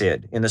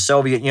patented in the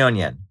Soviet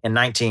Union in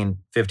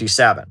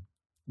 1957.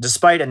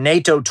 Despite a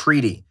NATO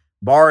treaty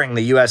barring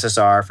the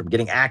USSR from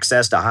getting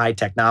access to high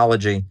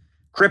technology,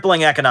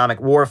 crippling economic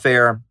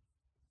warfare,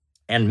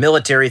 and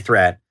military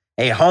threat,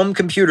 a home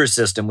computer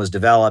system was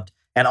developed,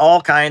 and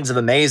all kinds of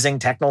amazing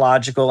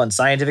technological and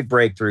scientific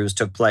breakthroughs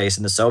took place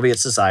in the Soviet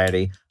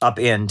society up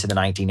into the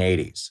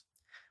 1980s.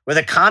 With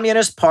a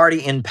communist party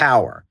in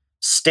power,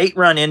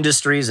 state-run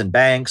industries and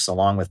banks,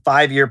 along with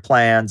 5-year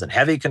plans and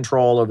heavy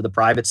control over the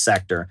private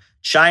sector,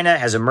 China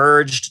has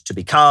emerged to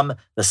become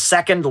the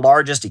second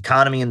largest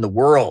economy in the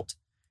world.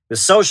 With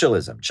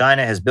socialism,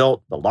 China has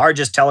built the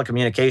largest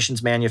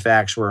telecommunications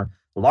manufacturer,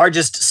 the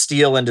largest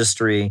steel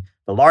industry,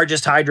 the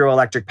largest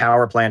hydroelectric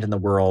power plant in the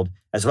world,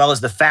 as well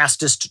as the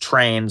fastest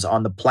trains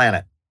on the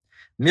planet.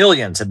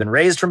 Millions have been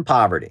raised from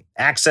poverty.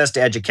 Access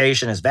to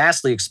education has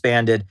vastly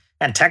expanded,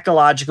 and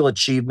technological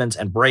achievements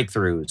and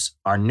breakthroughs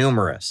are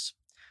numerous.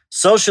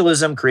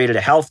 Socialism created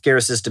a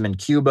healthcare system in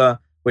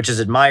Cuba, which is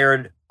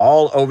admired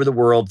all over the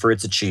world for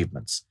its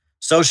achievements.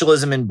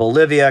 Socialism in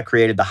Bolivia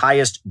created the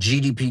highest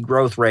GDP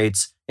growth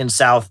rates in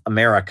South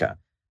America,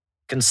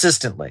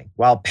 consistently,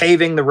 while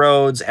paving the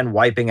roads and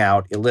wiping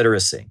out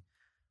illiteracy.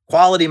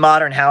 Quality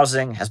modern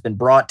housing has been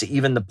brought to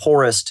even the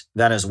poorest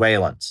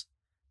Venezuelans.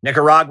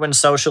 Nicaraguan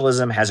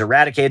socialism has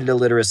eradicated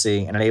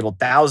illiteracy and enabled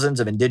thousands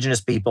of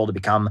indigenous people to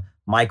become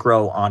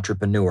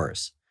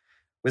micro-entrepreneurs.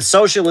 With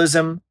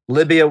socialism,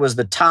 Libya was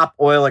the top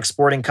oil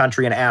exporting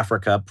country in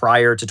Africa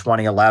prior to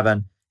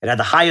 2011. It had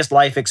the highest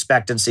life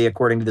expectancy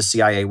according to the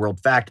CIA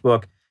World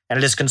Factbook, and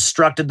it has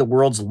constructed the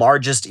world's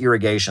largest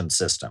irrigation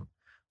system.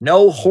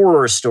 No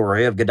horror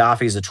story of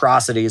Gaddafi's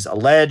atrocities,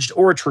 alleged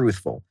or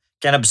truthful,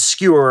 can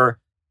obscure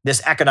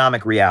this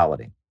economic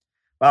reality.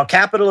 While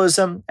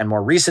capitalism and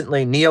more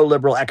recently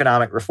neoliberal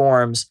economic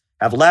reforms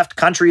have left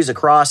countries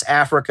across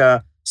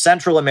Africa,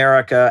 Central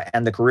America,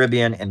 and the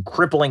Caribbean in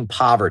crippling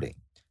poverty,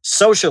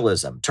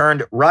 socialism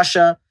turned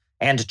Russia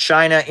and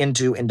China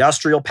into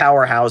industrial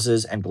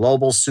powerhouses and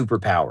global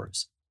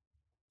superpowers.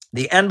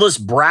 The endless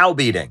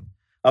browbeating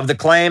of the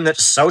claim that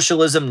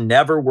socialism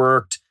never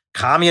worked,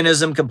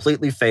 communism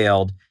completely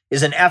failed,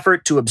 is an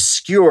effort to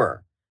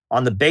obscure,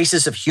 on the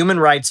basis of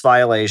human rights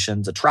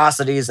violations,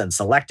 atrocities, and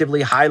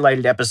selectively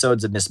highlighted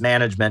episodes of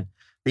mismanagement,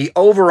 the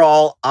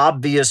overall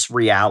obvious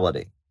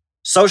reality.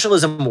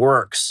 Socialism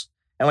works,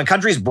 and when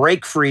countries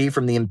break free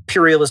from the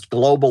imperialist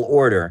global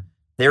order,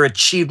 Their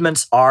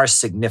achievements are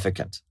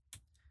significant.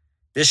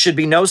 This should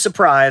be no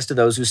surprise to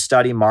those who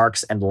study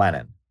Marx and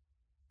Lenin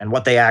and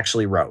what they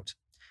actually wrote.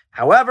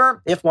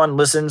 However, if one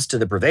listens to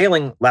the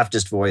prevailing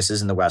leftist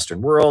voices in the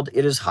Western world,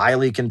 it is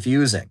highly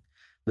confusing.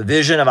 The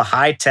vision of a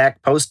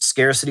high-tech,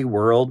 post-scarcity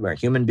world where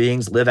human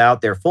beings live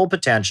out their full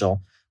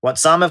potential, what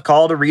some have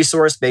called a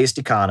resource-based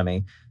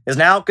economy, is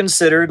now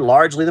considered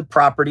largely the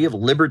property of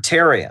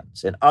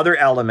libertarians and other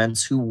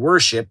elements who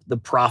worship the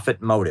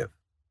profit motive.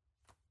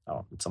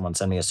 Oh, did someone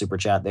send me a super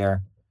chat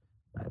there?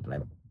 Did I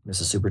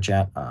miss a super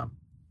chat?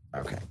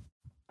 Okay.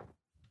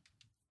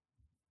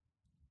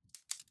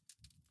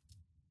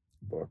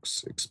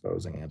 Books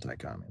exposing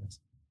anti-communists.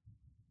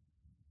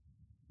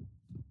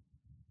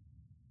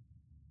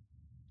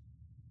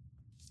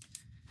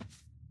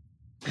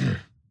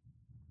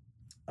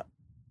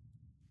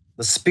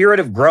 The spirit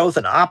of growth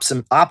and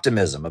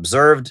optimism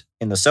observed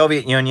in the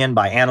Soviet Union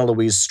by Anna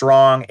Louise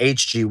Strong,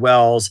 H.G.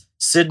 Wells,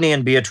 Sidney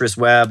and Beatrice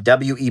Webb,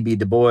 W.E.B.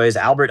 Du Bois,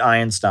 Albert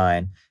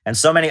Einstein, and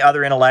so many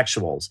other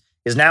intellectuals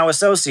is now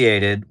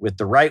associated with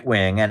the right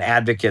wing and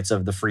advocates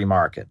of the free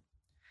market.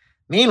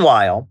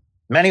 Meanwhile,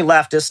 many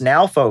leftists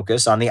now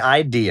focus on the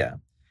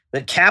idea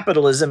that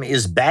capitalism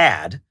is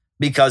bad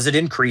because it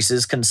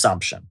increases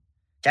consumption.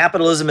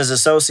 Capitalism is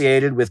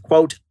associated with,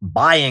 quote,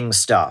 buying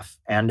stuff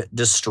and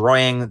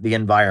destroying the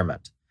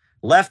environment.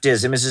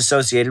 Leftism is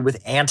associated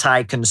with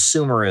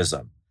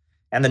anti-consumerism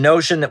and the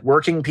notion that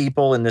working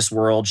people in this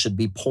world should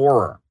be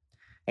poorer.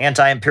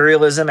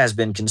 Anti-imperialism has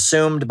been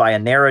consumed by a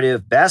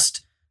narrative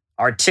best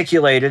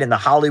articulated in the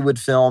Hollywood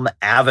film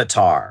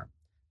Avatar.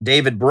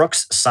 David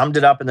Brooks summed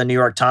it up in the New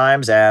York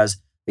Times as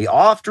the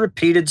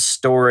oft-repeated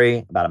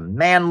story about a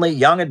manly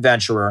young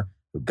adventurer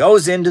who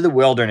goes into the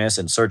wilderness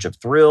in search of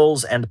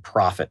thrills and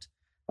profit.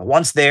 But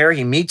once there,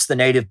 he meets the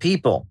native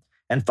people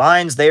and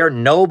finds they are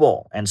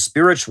noble and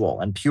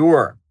spiritual and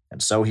pure.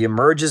 And so he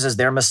emerges as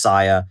their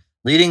messiah,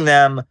 leading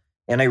them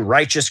in a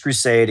righteous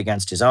crusade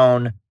against his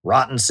own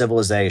rotten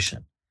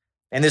civilization.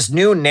 In this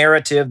new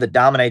narrative that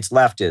dominates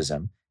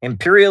leftism,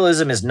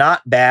 imperialism is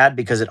not bad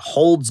because it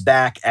holds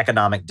back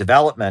economic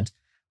development,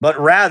 but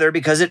rather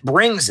because it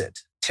brings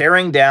it,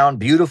 tearing down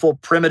beautiful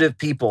primitive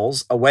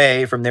peoples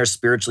away from their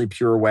spiritually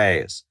pure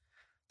ways.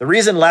 The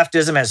reason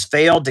leftism has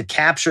failed to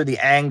capture the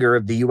anger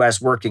of the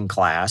U.S. working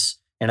class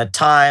in a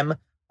time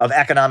of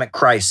economic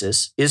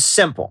crisis is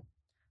simple.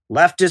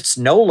 Leftists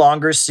no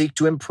longer seek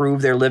to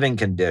improve their living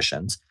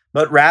conditions,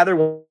 but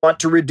rather want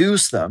to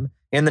reduce them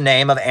in the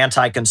name of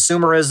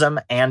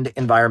anti-consumerism and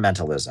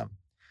environmentalism.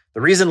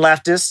 The reason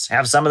leftists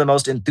have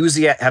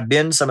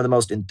been some of the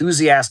most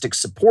enthusiastic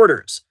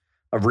supporters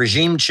of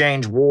regime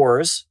change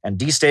wars and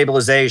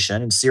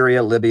destabilization in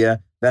Syria,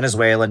 Libya,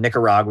 Venezuela,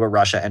 Nicaragua,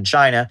 Russia, and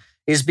China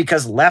is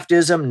because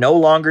leftism no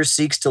longer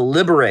seeks to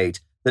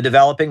liberate the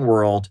developing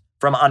world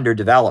from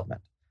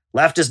underdevelopment.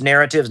 Leftist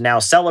narratives now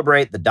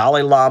celebrate the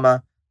Dalai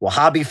Lama,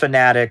 Wahhabi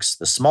fanatics,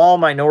 the small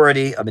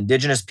minority of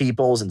indigenous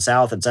peoples in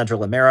South and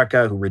Central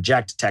America who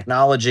reject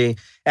technology,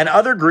 and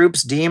other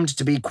groups deemed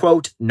to be,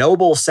 quote,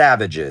 noble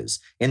savages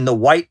in the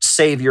white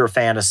savior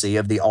fantasy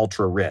of the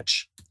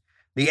ultra-rich.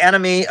 The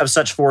enemy of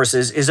such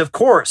forces is, of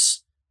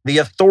course, the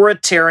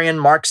authoritarian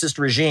Marxist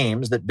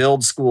regimes that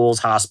build schools,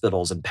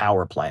 hospitals, and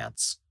power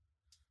plants.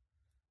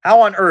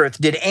 How on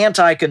earth did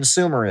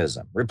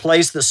anti-consumerism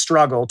replace the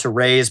struggle to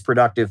raise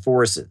productive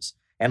forces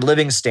and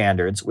living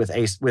standards with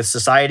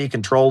society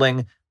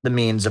controlling the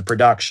means of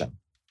production?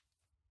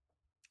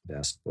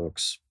 Best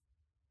books.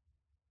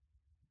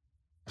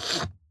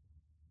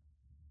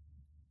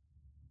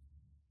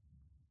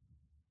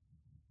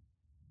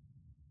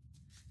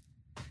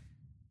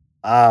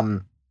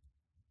 How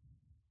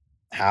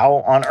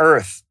on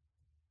earth?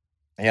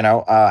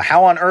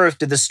 How on earth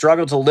did the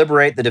struggle to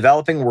liberate the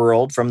developing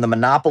world from the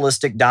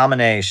monopolistic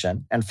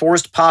domination and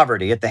forced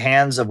poverty at the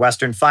hands of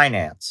Western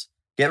finance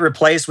get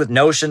replaced with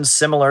notions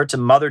similar to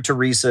Mother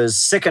Teresa's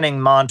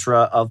sickening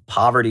mantra of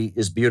poverty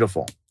is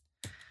beautiful?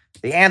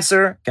 The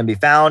answer can be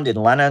found in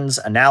Lenin's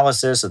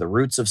analysis of the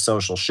roots of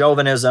social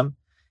chauvinism,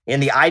 in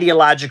the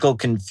ideological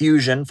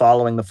confusion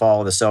following the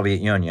fall of the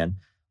Soviet Union.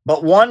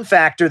 But one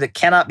factor that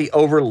cannot be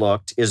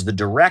overlooked is the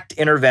direct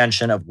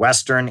intervention of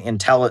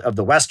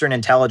the Western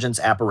intelligence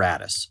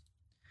apparatus.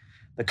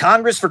 The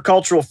Congress for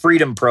Cultural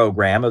Freedom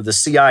program of the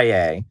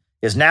CIA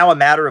is now a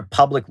matter of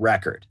public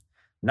record.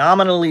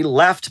 Nominally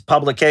left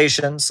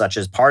publications such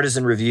as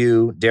Partisan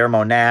Review, Der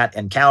Monat,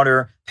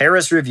 Encounter,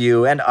 Paris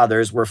Review, and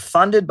others were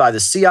funded by the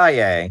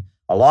CIA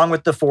along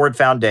with the Ford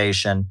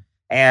Foundation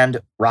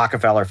and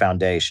Rockefeller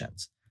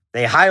Foundations.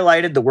 They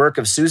highlighted the work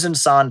of Susan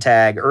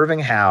Sontag, Irving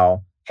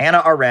Howe,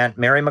 Hannah Arendt,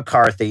 Mary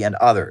McCarthy, and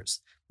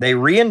others. They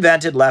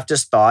reinvented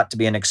leftist thought to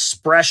be an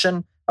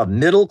expression of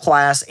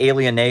middle-class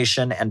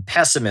alienation and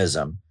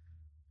pessimism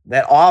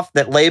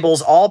that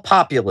labels all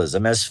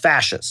populism as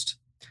fascist.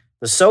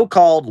 The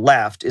so-called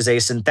left is a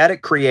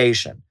synthetic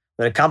creation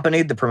that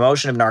accompanied the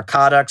promotion of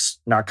narcotics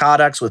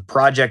with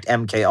Project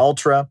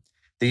MKUltra,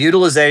 the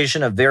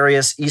utilization of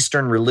various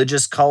Eastern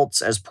religious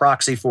cults as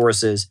proxy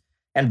forces,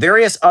 and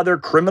various other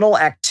criminal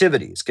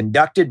activities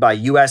conducted by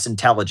U.S.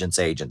 intelligence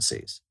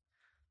agencies.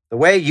 The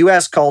way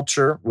U.S.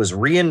 culture was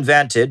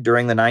reinvented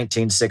during the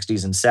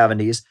 1960s and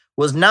 70s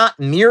was not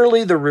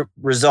merely the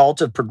result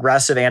of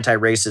progressive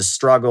anti-racist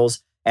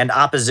struggles and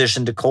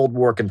opposition to Cold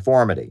War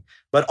conformity,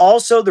 but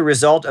also the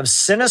result of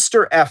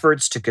sinister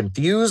efforts to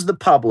confuse the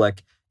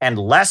public and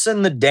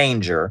lessen the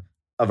danger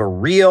of a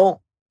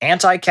real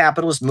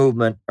anti-capitalist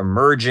movement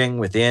emerging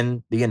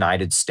within the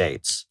United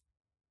States.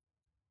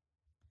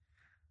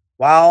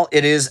 While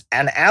it is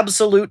an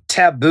absolute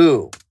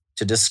taboo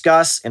to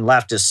discuss in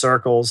leftist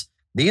circles,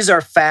 these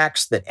are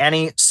facts that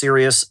any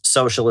serious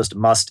socialist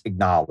must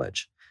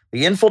acknowledge.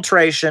 The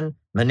infiltration,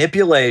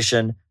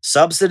 manipulation,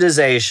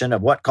 subsidization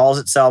of what calls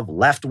itself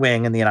left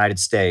wing in the United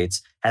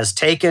States has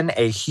taken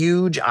a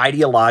huge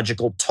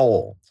ideological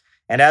toll.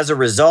 And as a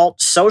result,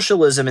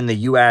 socialism in the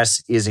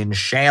US is in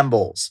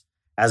shambles,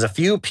 as a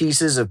few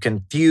pieces of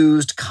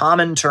confused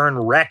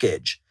Comintern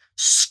wreckage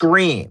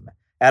scream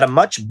at a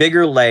much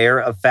bigger layer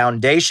of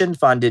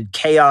foundation-funded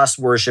chaos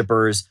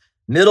worshippers,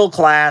 middle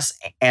class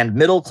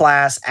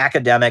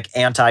academic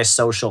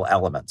antisocial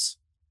elements.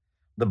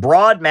 The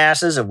broad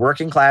masses of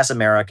working class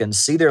Americans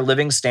see their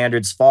living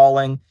standards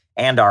falling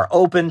and are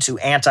open to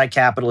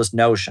anti-capitalist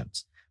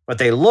notions, but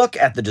they look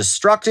at the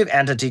destructive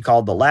entity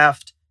called the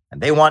left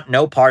and they want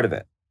no part of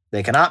it.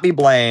 They cannot be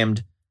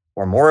blamed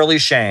or morally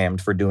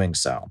shamed for doing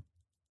so.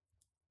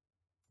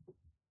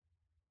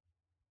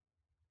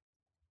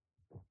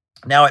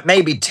 Now, it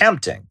may be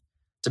tempting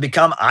to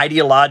become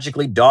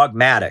ideologically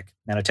dogmatic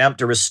and attempt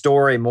to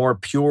restore a more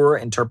pure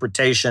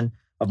interpretation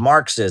of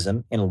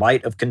Marxism in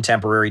light of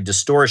contemporary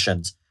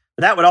distortions,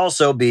 but that would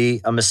also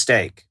be a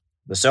mistake.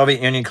 The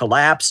Soviet Union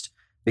collapsed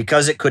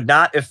because it could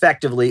not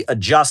effectively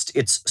adjust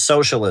its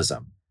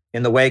socialism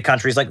in the way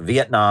countries like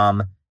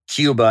Vietnam,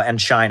 Cuba, and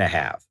China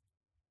have.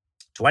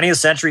 20th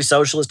century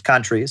socialist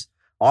countries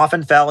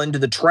often fell into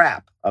the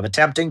trap of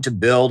attempting to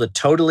build a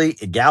totally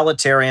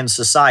egalitarian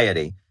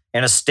society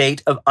in a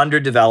state of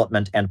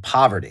underdevelopment and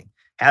poverty,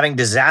 having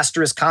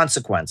disastrous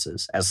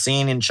consequences, as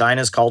seen in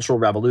China's Cultural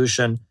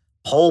Revolution,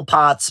 Pol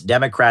Pot's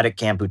democratic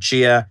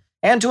Kampuchea,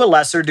 and to a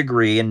lesser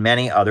degree in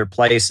many other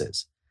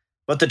places.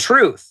 But the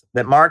truth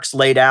that Marx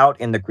laid out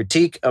in the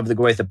Critique of the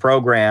Goethe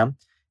Program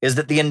is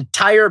that the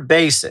entire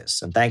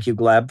basis, and thank you,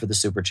 Gleb, for the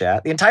super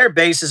chat, the entire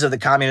basis of the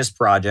communist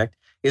project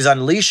is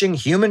unleashing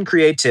human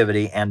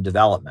creativity and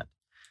development.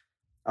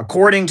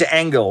 According to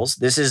Engels,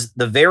 this is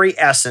the very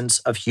essence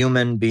of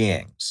human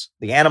beings.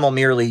 The animal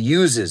merely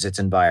uses its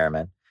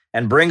environment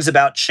and brings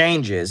about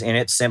changes in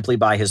it simply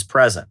by his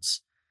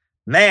presence.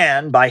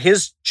 Man, by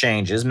his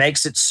changes,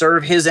 makes it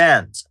serve his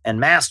ends and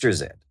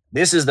masters it.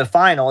 This is the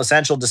final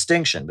essential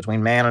distinction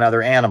between man and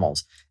other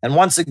animals. And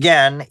once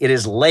again, it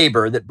is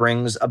labor that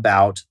brings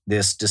about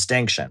this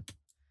distinction.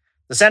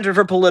 The Center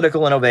for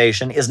Political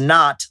Innovation is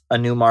not a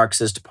new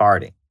Marxist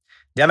party.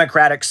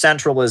 Democratic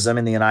centralism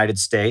in the United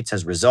States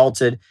has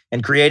resulted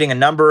in creating a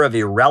number of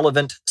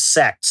irrelevant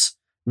sects,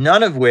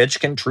 none of which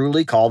can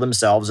truly call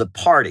themselves a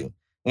party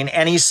in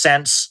any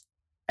sense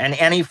and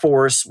any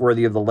force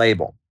worthy of the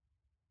label.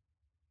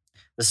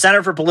 The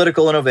Center for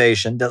Political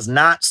Innovation does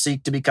not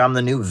seek to become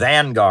the new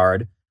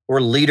vanguard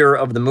or leader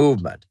of the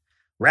movement.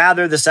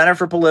 Rather, the Center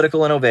for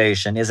Political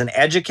Innovation is an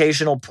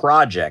educational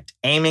project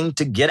aiming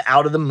to get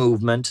out of the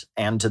movement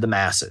and to the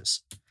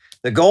masses.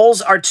 The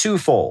goals are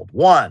twofold.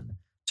 One,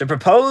 to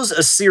propose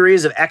a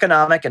series of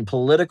economic and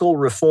political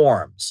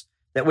reforms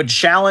that would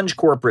challenge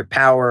corporate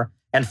power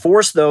and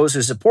force those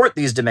who support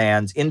these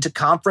demands into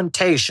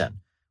confrontation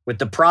with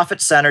the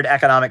profit-centered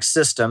economic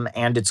system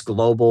and its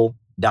global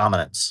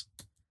dominance.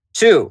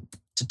 Two,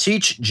 to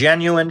teach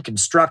genuine,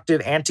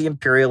 constructive,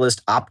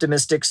 anti-imperialist,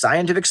 optimistic,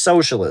 scientific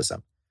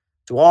socialism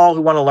to all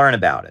who want to learn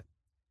about it,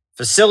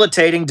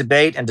 facilitating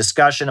debate and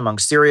discussion among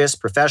serious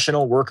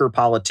professional worker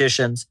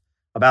politicians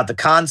about the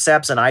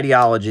concepts and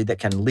ideology that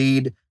can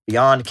lead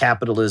beyond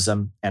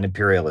capitalism and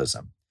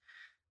imperialism.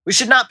 We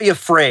should not be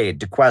afraid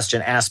to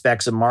question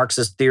aspects of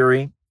Marxist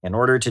theory in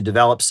order to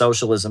develop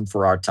socialism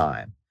for our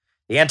time.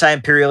 The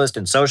anti-imperialist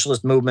and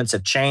socialist movements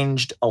have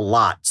changed a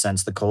lot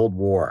since the Cold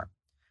War.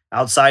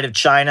 Outside of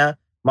China,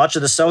 much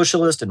of the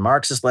socialist and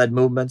Marxist-led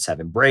movements have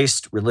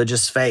embraced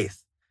religious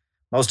faith,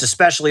 most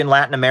especially in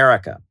Latin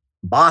America.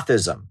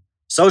 Baathism,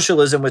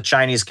 socialism with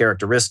Chinese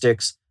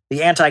characteristics,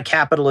 the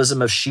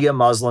anti-capitalism of Shia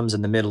Muslims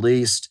in the Middle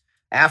East,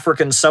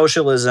 African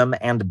socialism,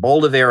 and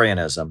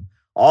Bolivarianism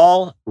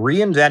all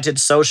reinvented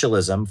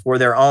socialism for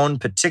their own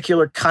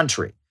particular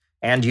country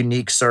and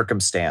unique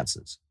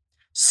circumstances.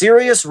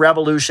 Serious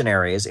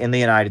revolutionaries in the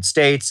United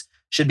States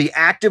should be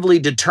actively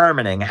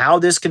determining how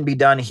this can be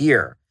done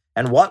here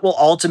and what will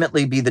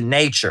ultimately be the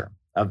nature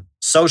of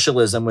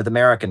socialism with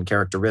American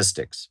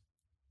characteristics.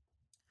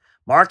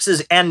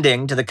 Marx's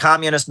ending to the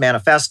Communist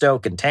Manifesto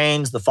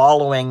contains the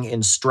following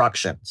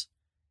instructions.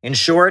 In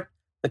short,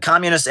 the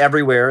communists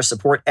everywhere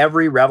support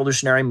every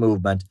revolutionary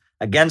movement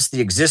against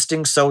the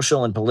existing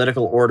social and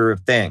political order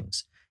of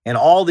things. In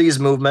all these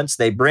movements,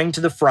 they bring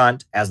to the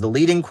front as the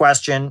leading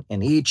question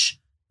in each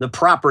the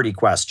property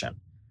question,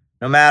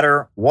 no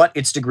matter what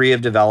its degree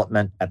of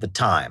development at the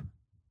time.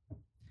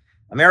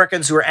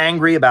 Americans who are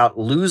angry about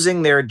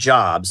losing their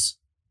jobs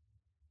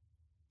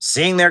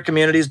seeing their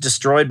communities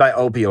destroyed by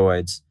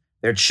opioids,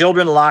 their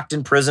children locked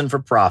in prison for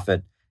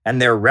profit,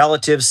 and their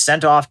relatives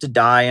sent off to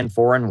die in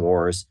foreign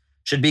wars,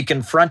 should be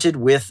confronted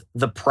with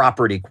the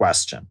property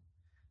question.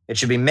 It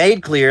should be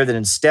made clear that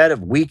instead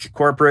of a weak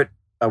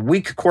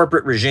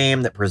corporate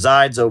regime that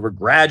presides over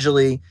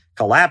gradually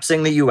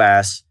collapsing the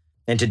U.S.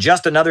 into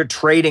just another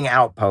trading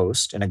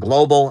outpost in a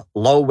global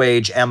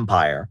low-wage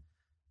empire,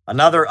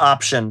 another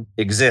option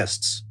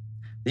exists.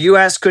 The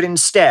U.S. could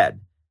instead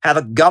have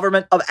a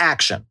government of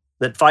action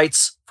that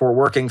fights for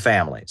working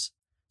families.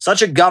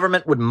 Such a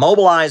government would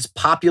mobilize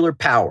popular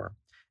power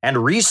and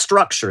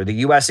restructure the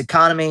U.S.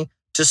 economy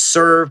to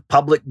serve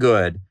public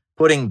good,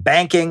 putting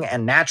banking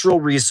and natural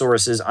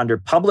resources under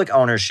public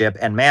ownership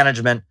and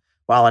management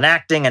while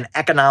enacting an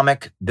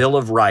economic Bill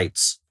of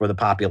Rights for the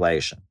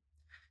population.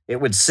 It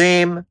would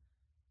see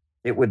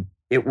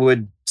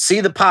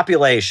the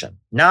population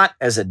not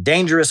as a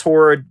dangerous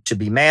horde to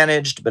be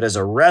managed, but as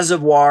a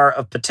reservoir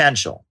of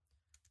potential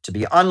to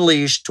be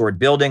unleashed toward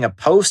building a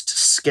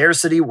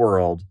post-scarcity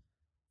world,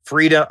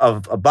 freedom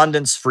of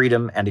abundance,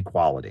 freedom, and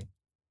equality.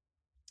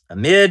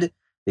 Amid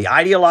the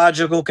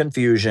ideological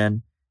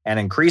confusion and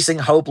increasing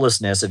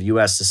hopelessness of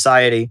U.S.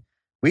 society,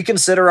 we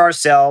consider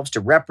ourselves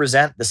to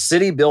represent the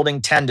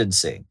city-building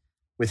tendency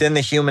within the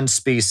human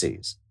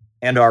species,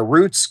 and our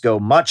roots go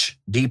much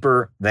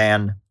deeper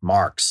than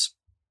Marx.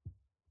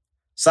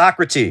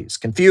 Socrates,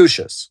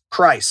 Confucius,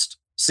 Christ,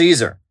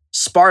 Caesar,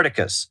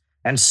 Spartacus,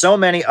 and so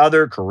many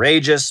other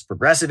courageous,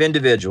 progressive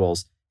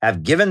individuals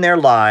have given their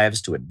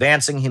lives to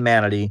advancing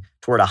humanity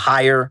toward a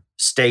higher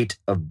state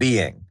of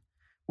being.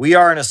 We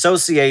are an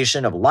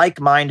association of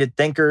like-minded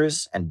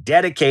thinkers and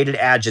dedicated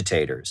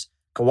agitators,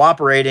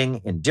 cooperating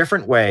in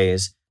different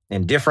ways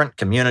in different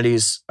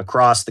communities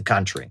across the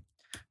country.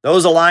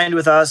 Those aligned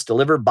with us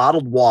deliver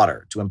bottled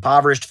water to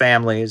impoverished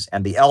families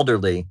and the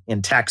elderly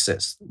in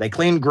Texas. They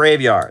clean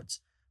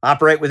graveyards,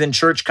 operate within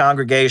church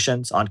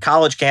congregations, on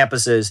college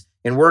campuses,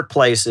 in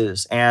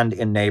workplaces, and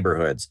in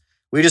neighborhoods.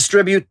 We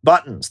distribute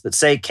buttons that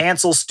say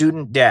 "Cancel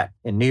Student Debt"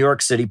 in New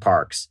York City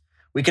parks.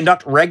 We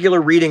conduct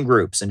regular reading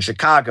groups in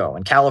Chicago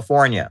and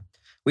California.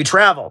 We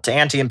travel to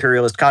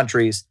anti-imperialist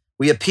countries.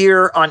 We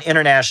appear on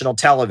international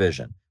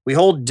television. We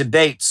hold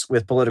debates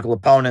with political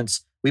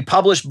opponents. We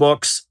publish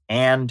books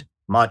and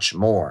much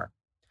more.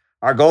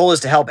 Our goal is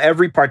to help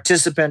every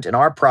participant in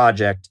our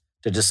project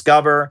to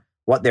discover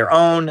what their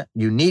own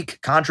unique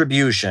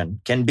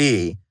contribution can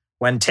be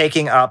when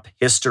taking up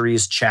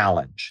history's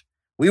challenge.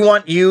 We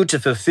want you to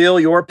fulfill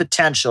your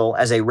potential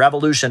as a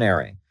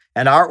revolutionary,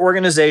 and our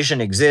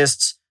organization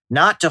exists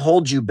not to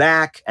hold you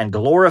back and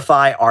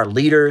glorify our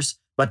leaders,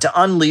 but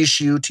to unleash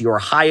you to your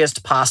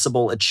highest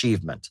possible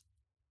achievement.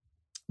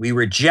 We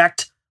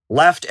reject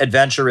left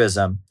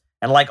adventurism,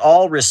 and like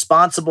all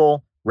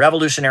responsible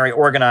revolutionary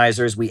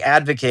organizers, we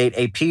advocate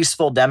a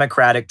peaceful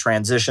democratic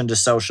transition to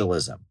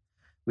socialism.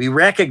 We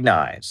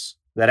recognize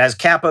that as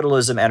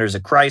capitalism enters a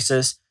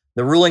crisis,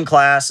 the ruling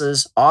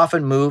classes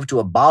often move to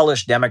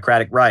abolish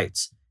democratic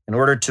rights in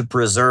order to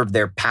preserve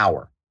their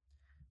power.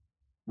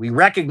 We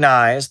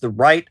recognize the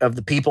right of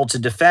the people to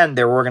defend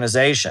their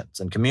organizations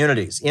and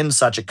communities in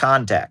such a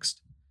context.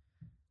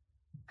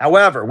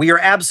 However, we are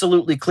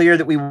absolutely clear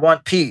that we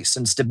want peace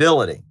and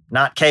stability,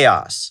 not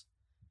chaos.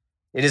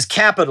 It is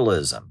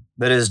capitalism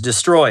that is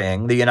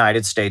destroying the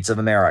United States of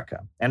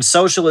America, and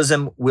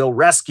socialism will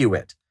rescue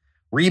it,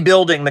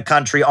 rebuilding the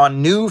country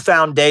on new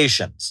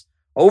foundations,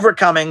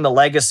 overcoming the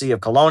legacy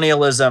of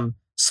colonialism,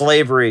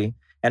 slavery,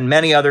 and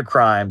many other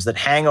crimes that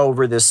hang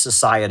over this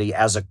society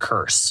as a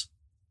curse.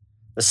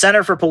 The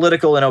Center for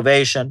Political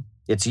Innovation,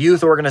 its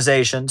youth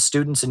organization,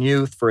 Students and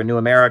Youth for a New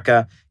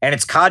America, and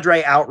its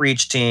cadre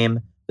outreach team,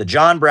 the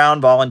John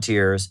Brown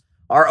Volunteers,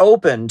 are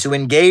open to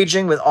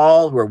engaging with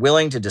all who are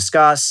willing to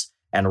discuss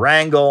and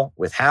wrangle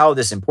with how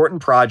this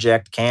important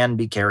project can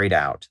be carried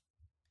out.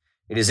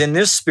 It is in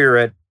this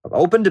spirit of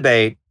open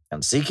debate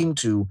and seeking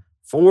to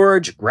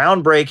forge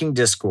groundbreaking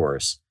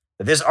discourse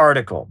that this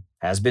article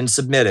has been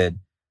submitted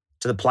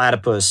to the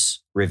Platypus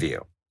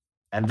Review.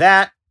 And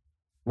that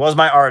was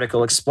my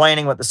article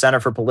explaining what the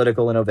Center for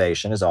Political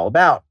Innovation is all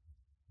about.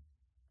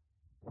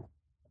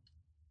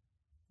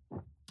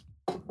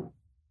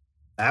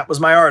 That was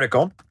my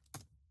article.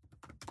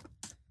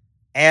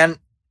 And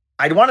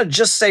I want to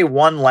just say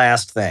one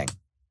last thing.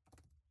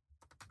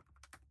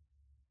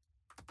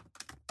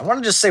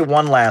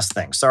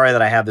 Sorry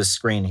that I have this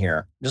screen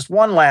here. Just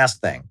one last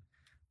thing.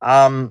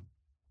 One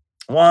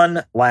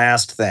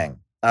last thing.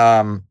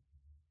 One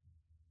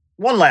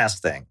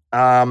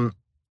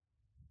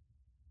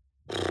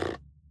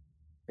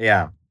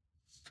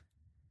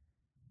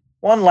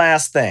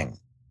last thing,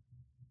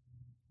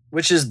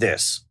 which is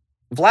this.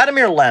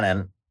 Vladimir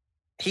Lenin,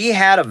 he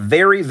had a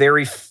very,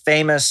 very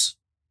famous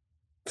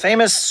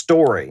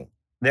story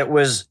that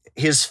was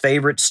his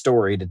favorite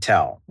story to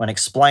tell when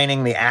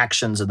explaining the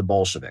actions of the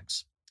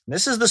Bolsheviks.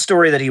 This is the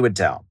story that he would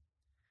tell.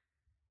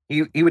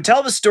 He would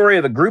tell the story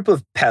of a group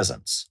of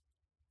peasants.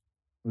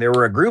 There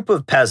were a group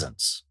of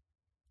peasants,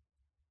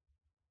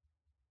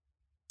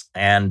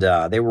 and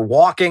they were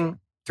walking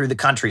through the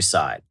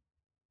countryside.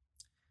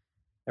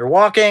 They're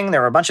walking,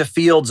 there were a bunch of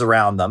fields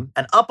around them,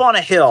 and up on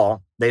a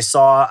hill, they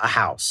saw a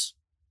house.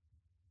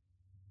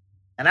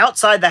 And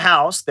outside the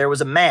house, there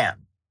was a man.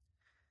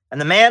 And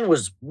the man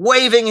was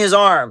waving his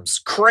arms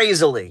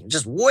crazily,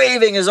 just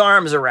waving his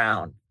arms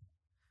around.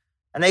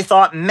 And they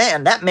thought,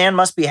 man, that man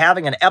must be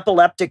having an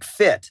epileptic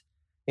fit.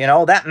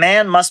 That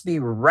man must be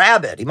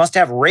rabid. He must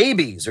have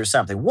rabies or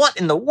something. What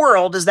in the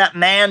world is that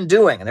man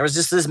doing? And there was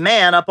just this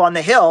man up on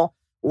the hill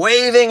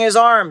waving his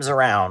arms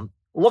around,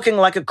 looking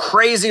like a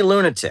crazy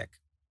lunatic.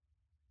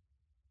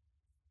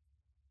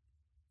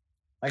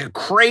 Like a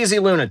crazy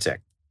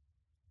lunatic.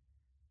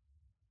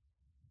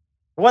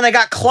 When they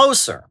got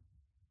closer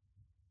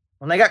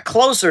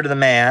to the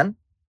man,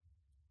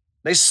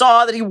 they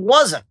saw that he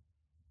wasn't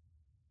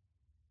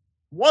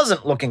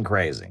looking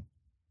crazy.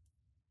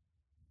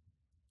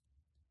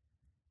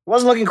 He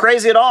wasn't looking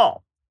crazy at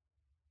all.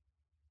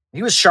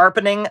 He was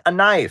sharpening a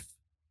knife.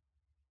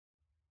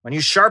 When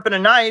you sharpen a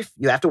knife,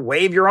 you have to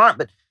wave your arm.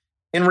 But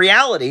in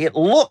reality, it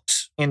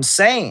looked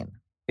insane.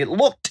 It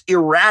looked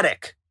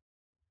erratic.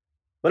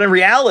 But in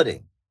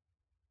reality,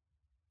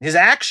 his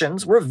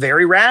actions were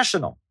very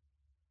rational.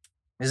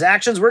 His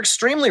actions were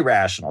extremely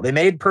rational. They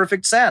made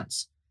perfect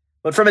sense.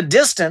 But from a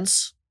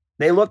distance,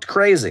 they looked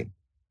crazy.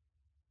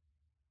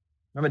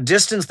 From a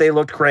distance, they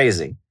looked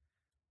crazy.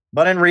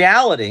 But in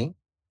reality,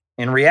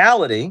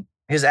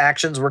 his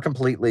actions were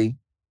completely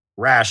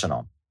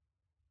rational.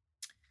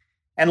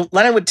 And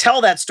Lenin would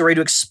tell that story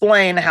to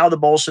explain how the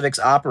Bolsheviks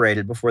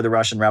operated before the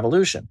Russian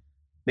Revolution.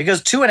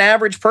 Because to an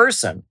average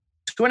person,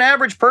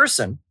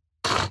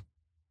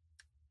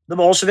 the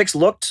Bolsheviks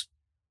looked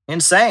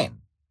insane.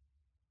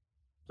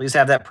 Please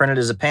have that printed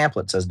as a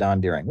pamphlet, says Don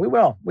Deering. We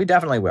will. We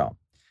definitely will.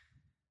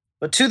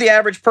 But to the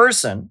average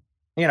person,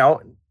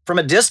 from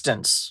a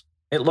distance,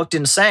 it looked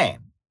insane.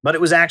 But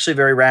it was actually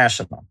very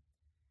rational.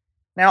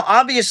 Now,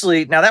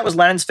 obviously, that was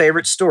Lenin's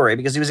favorite story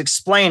because he was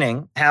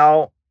explaining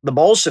how the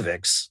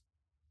Bolsheviks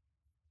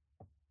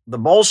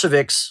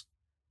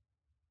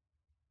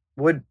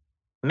would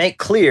make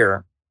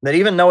clear that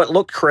even though it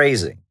looked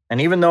crazy, and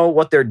even though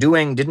what they're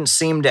doing didn't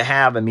seem to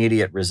have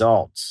immediate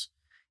results,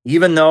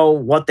 even though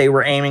what they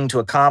were aiming to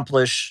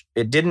accomplish,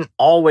 it didn't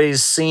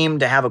always seem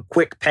to have a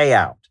quick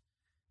payout.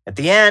 At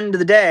the end of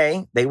the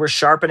day, they were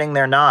sharpening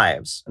their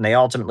knives, and they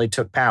ultimately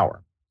took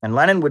power. And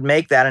Lenin would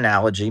make that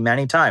analogy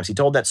many times. He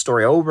told that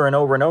story over and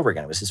over and over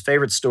again. It was his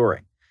favorite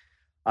story.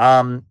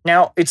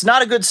 Now, it's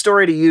not a good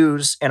story to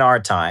use in our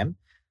time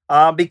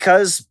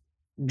because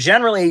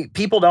generally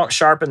people don't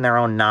sharpen their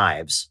own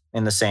knives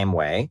in the same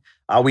way.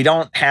 We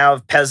don't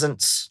have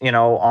peasants,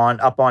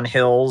 up on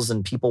hills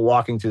and people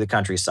walking through the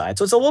countryside.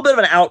 So it's a little bit of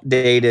an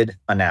outdated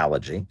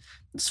analogy.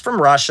 It's from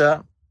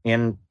Russia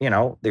in,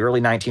 the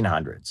early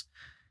 1900s.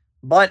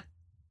 But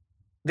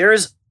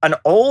there's an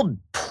old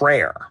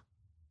prayer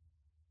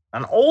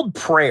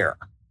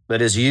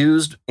that is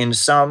used in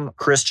some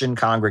Christian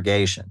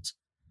congregations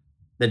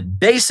that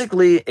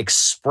basically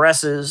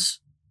expresses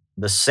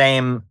the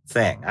same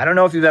thing. I don't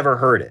know if you've ever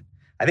heard it.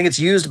 I think it's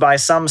used by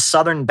some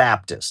Southern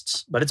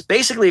Baptists, but it's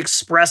basically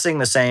expressing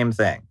the same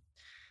thing.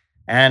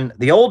 And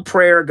the old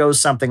prayer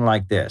goes something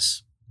like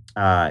this.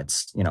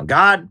 It's,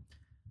 God,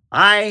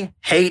 I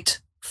hate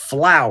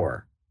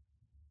flour.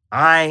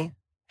 I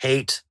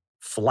hate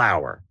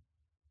flour.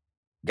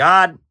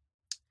 God,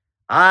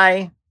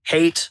 I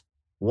hate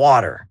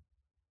water.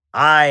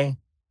 I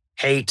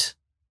hate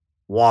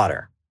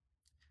water.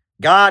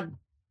 God,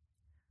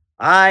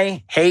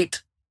 I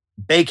hate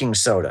baking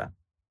soda.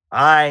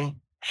 I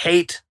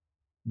hate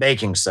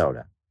baking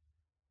soda.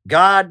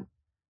 God,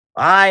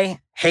 I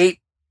hate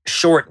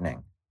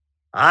shortening.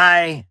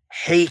 I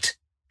hate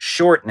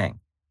shortening.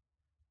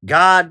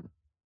 God,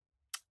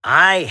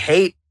 I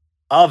hate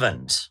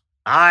ovens.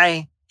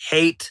 I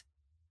hate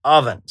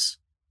ovens.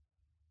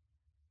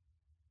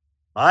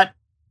 But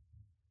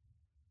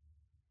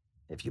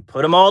if you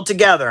put them all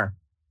together,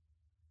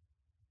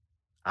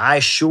 I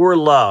sure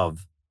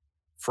love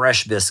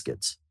fresh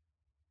biscuits.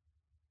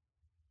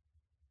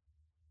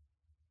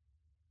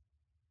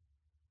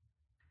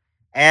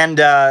 And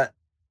that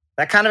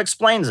kind of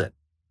explains it.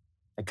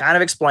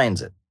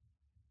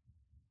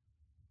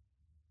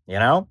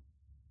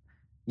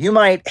 You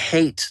might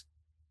hate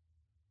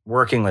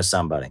working with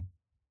somebody.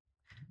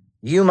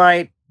 You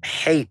might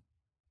hate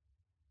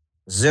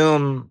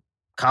Zoom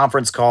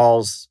conference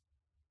calls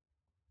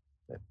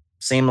that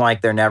seem like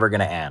they're never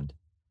going to end.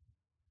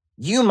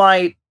 You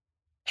might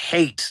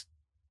hate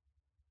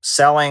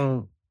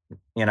selling,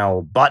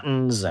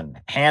 buttons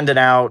and handing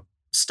out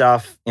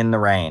stuff in the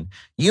rain.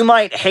 You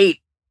might hate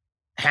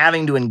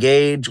having to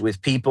engage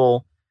with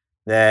people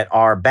that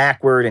are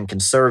backward and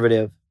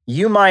conservative.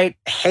 You might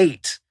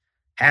hate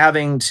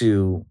having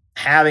to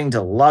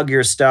lug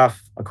your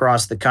stuff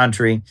across the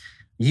country.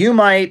 You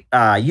might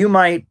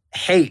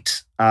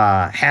hate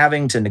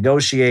having to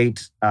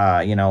negotiate,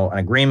 an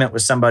agreement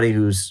with somebody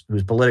who's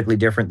politically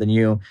different than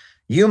you.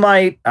 You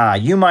might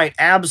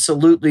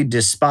absolutely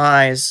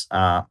despise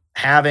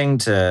having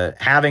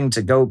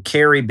to go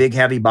carry big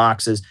heavy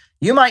boxes.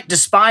 You might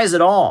despise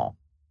it all.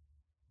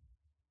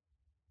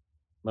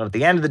 But at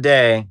the end of the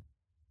day,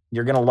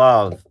 you're gonna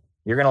love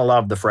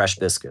the fresh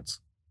biscuits.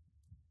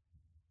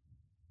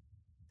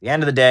 At the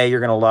end of the day, you're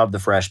gonna love the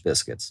fresh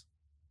biscuits.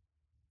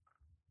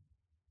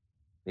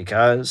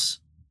 Because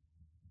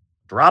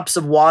drops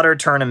of water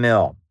turn a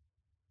mill.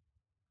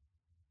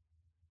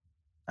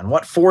 And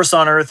what force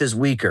on earth is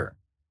weaker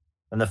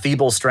than the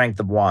feeble strength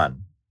of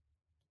one?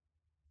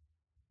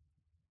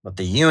 But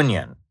the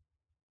union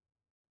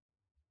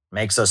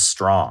makes us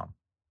strong.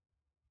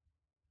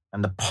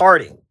 And the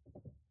party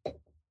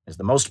is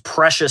the most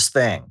precious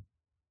thing.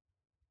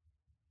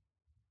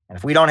 And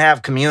if we don't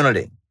have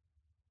community,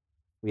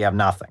 we have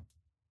nothing.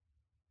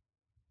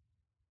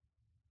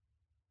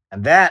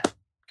 And that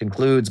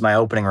concludes my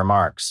opening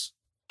remarks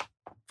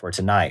for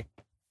tonight.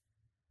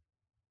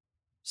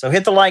 So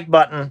hit the like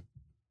button,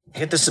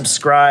 hit the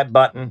subscribe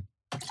button,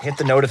 hit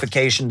the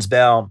notifications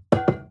bell,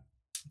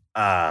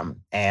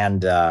 and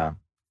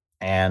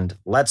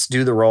let's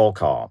do the roll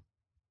call.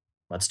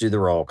 Let's do the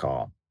roll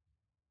call.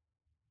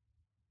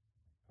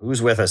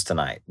 Who's with us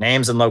tonight?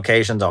 Names and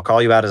locations. I'll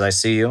call you out as I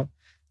see you.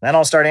 Then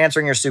I'll start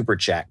answering your super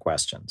chat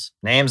questions.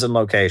 Names and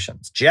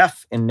locations.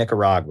 Jeff in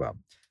Nicaragua.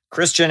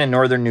 Christian in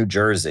northern New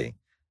Jersey.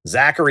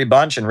 Zachary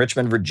Bunch in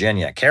Richmond,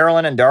 Virginia.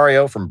 Carolyn and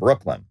Dario from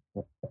Brooklyn.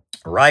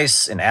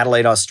 Rice in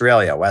Adelaide,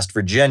 Australia. West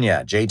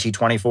Virginia.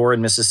 JT24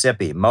 in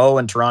Mississippi. Mo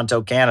in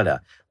Toronto,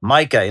 Canada.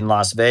 Micah in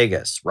Las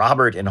Vegas.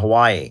 Robert in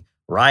Hawaii.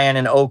 Ryan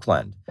in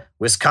Oakland.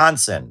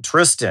 Wisconsin.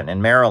 Tristan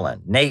in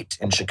Maryland. Nate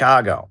in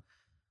Chicago.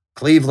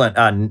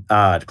 Cleveland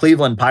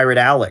Pirate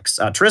Alex.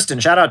 Tristan,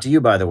 shout out to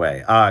you, by the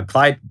way.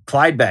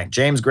 Clydebank,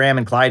 James Graham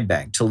in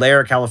Clydebank.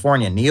 Tulare,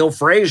 California. Neil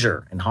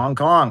Frazier in Hong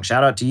Kong.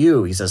 Shout out to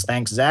you. He says,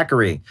 thanks,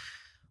 Zachary.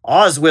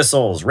 Oz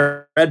Whistles,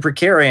 Red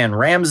Precarian,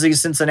 Ramsey,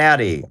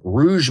 Cincinnati.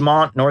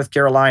 Rougemont, North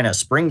Carolina.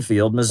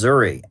 Springfield,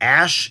 Missouri.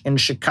 Ash in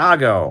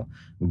Chicago.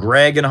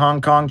 Greg in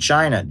Hong Kong,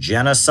 China.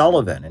 Jenna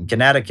Sullivan in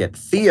Connecticut.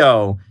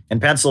 Theo in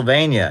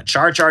Pennsylvania.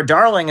 Char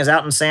Darling is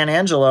out in San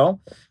Angelo.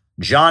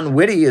 John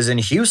Whitty is in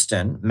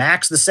Houston.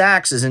 Max the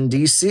Sax is in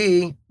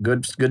D.C.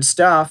 Good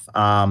stuff.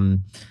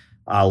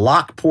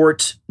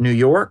 Lockport, New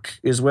York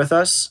is with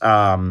us.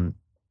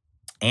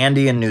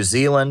 Andy in New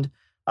Zealand.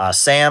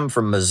 Sam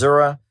from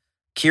Missouri.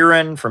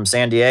 Kieran from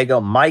San Diego.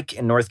 Mike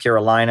in North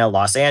Carolina.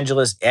 Los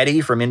Angeles.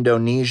 Eddie from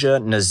Indonesia.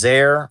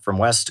 Nazaire from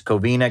West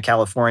Covina,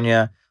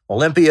 California.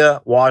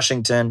 Olympia,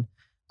 Washington.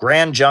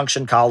 Grand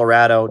Junction,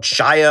 Colorado,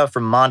 Shia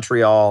from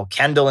Montreal,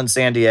 Kendall in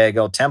San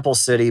Diego, Temple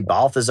City,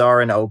 Balthazar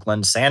in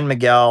Oakland, San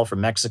Miguel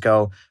from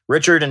Mexico,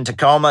 Richard in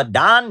Tacoma,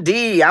 Don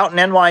D out in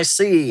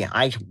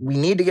NYC. We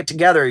need to get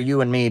together,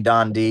 you and me,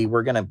 Don D.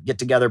 We're going to get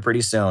together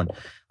pretty soon.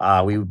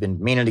 We've been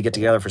meaning to get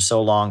together for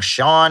so long.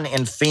 Sean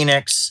in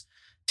Phoenix,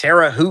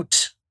 Tara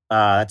Hoot,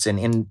 that's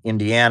in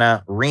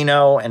Indiana,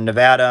 Reno and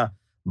Nevada,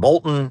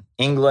 Bolton,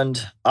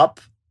 England, up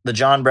the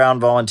John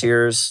Brown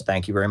Volunteers.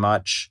 Thank you very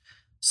much.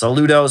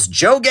 Saludos,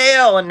 Joe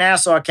Gale in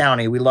Nassau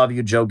County. We love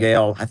you, Joe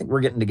Gale. I think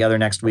we're getting together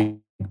next week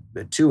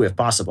too, if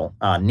possible.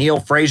 Neil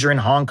Frazier in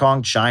Hong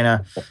Kong,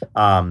 China.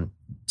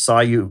 Saw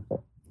you.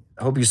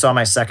 Hope you saw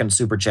my second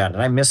super chat.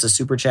 Did I miss a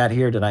super chat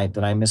here? Did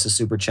I miss a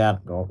super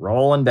chat? Go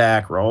rolling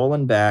back.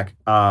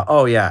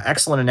 Oh yeah,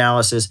 excellent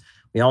analysis.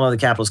 We all know the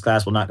capitalist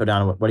class will not go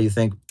down. What do you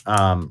think?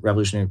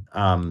 Revolutionary.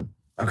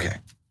 Okay.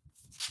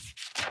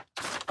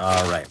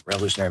 All right.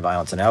 Revolutionary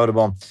violence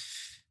inevitable.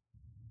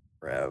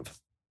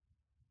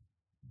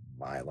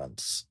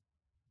 Violence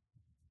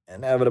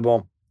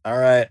inevitable. All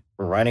right,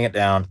 we're writing it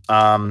down.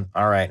 All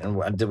right, and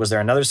was there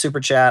another super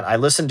chat? I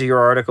listened to your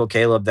article,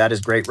 Caleb. That is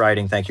great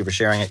writing. Thank you for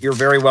sharing it. You're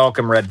very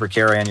welcome, Red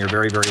Precarian. You're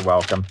very, very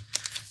welcome.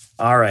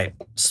 All right,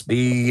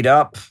 speed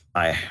up.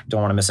 I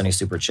don't want to miss any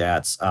super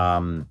chats.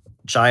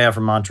 Chaya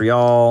from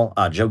Montreal,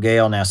 Joe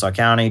Gale, Nassau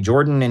County,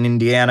 Jordan in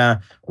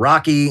Indiana,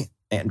 Rocky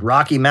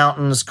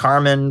Mountains,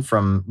 Carmen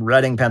from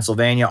Reading,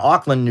 Pennsylvania,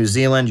 Auckland, New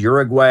Zealand,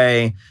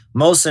 Uruguay,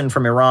 Mohsen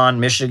from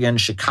Iran, Michigan,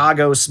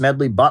 Chicago,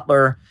 Smedley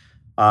Butler.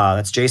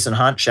 That's Jason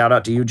Hunt. Shout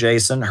out to you,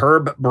 Jason.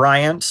 Herb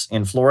Bryant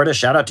in Florida.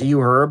 Shout out to you,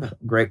 Herb.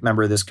 Great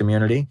member of this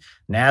community.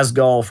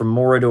 Nazgul from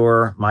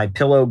Morador, My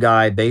Pillow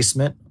Guy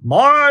Basement.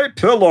 My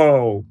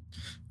Pillow.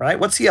 Right?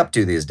 What's he up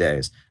to these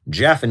days?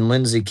 Jeff in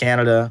Lindsay,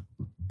 Canada.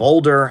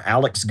 Boulder,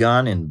 Alex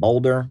Gunn in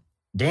Boulder.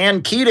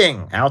 Dan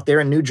Keating out there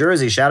in New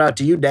Jersey. Shout out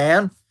to you,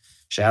 Dan.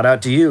 Shout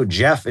out to you.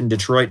 Jeff in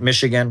Detroit,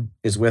 Michigan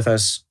is with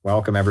us.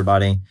 Welcome,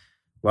 everybody.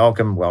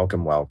 Welcome.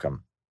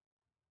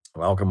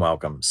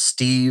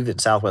 Steve in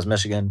Southwest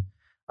Michigan.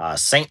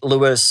 St.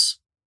 Louis.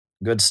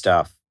 Good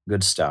stuff.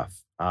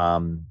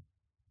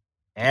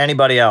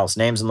 Anybody else?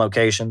 Names and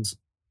locations?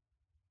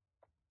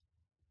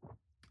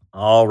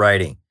 All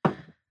righty.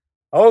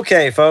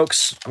 Okay,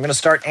 folks. I'm going to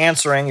start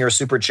answering your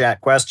super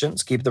chat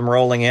questions. Keep them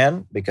rolling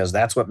in because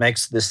that's what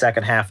makes the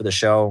second half of the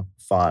show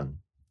fun.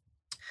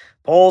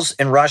 Polls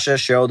in Russia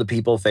show the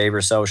people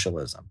favor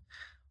socialism.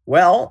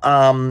 Well,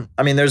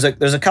 there's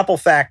a couple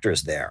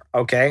factors there.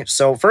 Okay,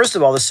 so first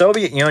of all, the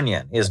Soviet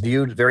Union is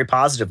viewed very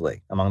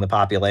positively among the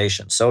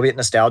population. Soviet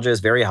nostalgia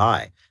is very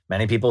high.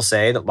 Many people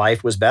say that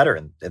life was better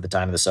at the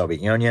time of the Soviet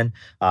Union.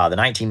 The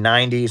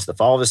 1990s, the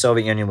fall of the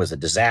Soviet Union was a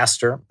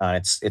disaster.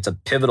 It's a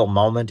pivotal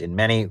moment in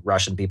many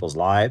Russian people's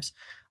lives.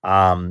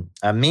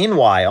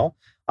 Meanwhile,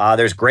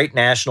 there's great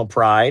national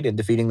pride in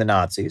defeating the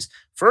Nazis.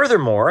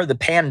 Furthermore, the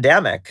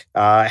pandemic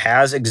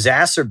has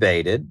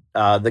exacerbated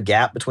the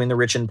gap between the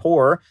rich and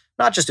poor,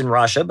 not just in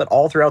Russia, but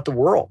all throughout the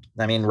world.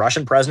 I mean,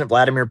 Russian President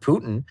Vladimir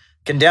Putin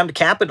condemned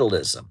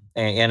capitalism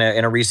in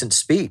a recent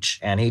speech.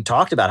 And he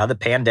talked about how the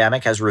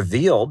pandemic has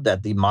revealed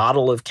that the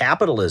model of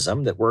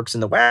capitalism that works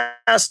in the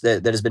West,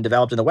 that has been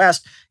developed in the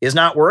West, is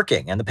not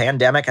working. And the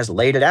pandemic has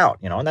laid it out,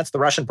 and that's the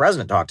Russian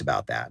president talked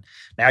about that.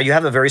 Now, you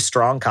have a very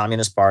strong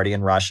Communist Party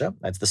in Russia.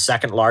 That's the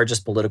second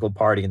largest political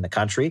party in the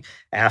country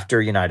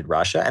after United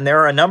Russia. And there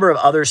are a number of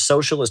other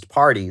socialist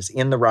parties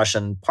in the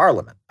Russian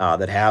parliament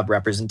that have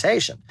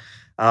representation.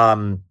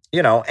 And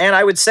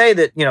I would say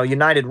that,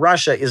 United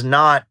Russia is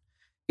not,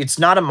 it's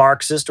not a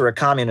Marxist or a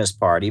communist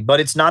party, but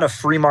it's not a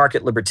free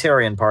market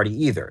libertarian party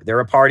either.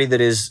 They're a party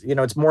that is,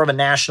 it's more of a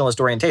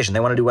nationalist orientation. They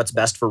want to do what's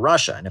best for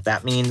Russia. And if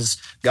that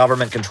means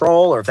government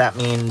control or if that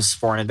means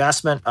foreign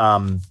investment,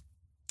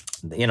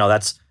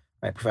 that's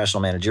right,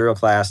 professional managerial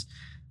class.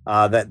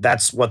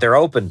 That's what they're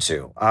open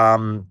to.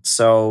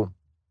 So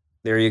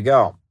there you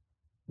go.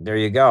 There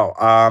you go.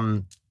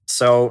 That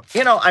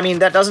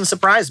doesn't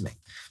surprise me.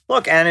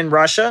 Look, and in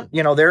Russia,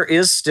 there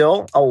is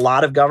still a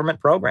lot of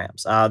government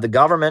programs. The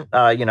government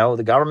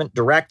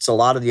directs a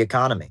lot of the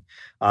economy.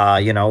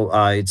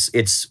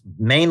 It's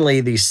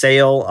mainly the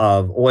sale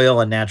of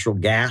oil and natural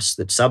gas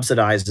that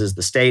subsidizes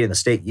the state, and the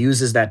state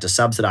uses that to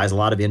subsidize a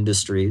lot of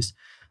industries.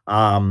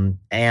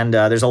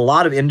 There's a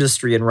lot of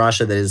industry in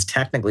Russia that is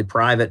technically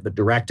private but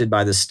directed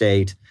by the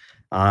state.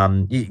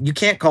 You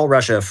can't call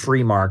Russia a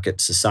free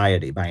market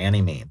society by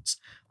any means.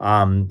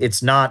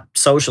 It's not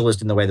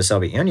socialist in the way the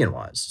Soviet Union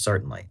was,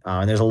 certainly.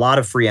 And there's a lot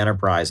of free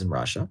enterprise in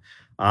Russia.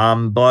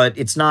 But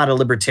it's not a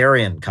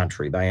libertarian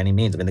country by any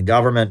means. I mean, the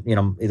government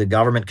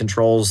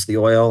controls the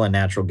oil and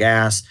natural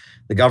gas.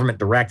 The government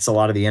directs a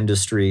lot of the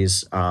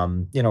industries.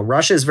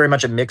 Russia is very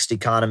much a mixed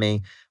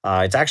economy.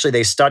 It's actually,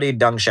 they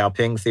studied Deng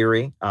Xiaoping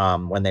theory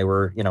when they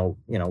were,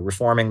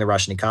 reforming the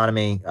Russian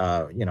economy,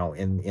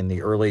 in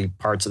the early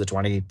parts of the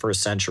 21st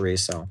century.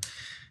 So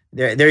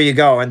there you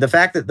go. And the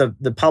fact that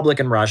the public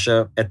in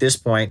Russia at this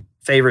point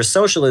favors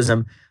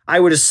socialism,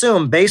 I would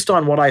assume, based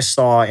on what I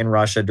saw in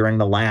Russia during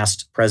the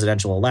last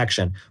presidential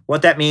election,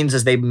 what that means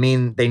is they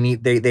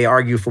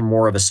argue for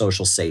more of a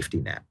social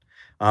safety net.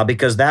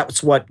 Because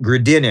that's what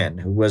Grudinin,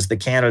 who was the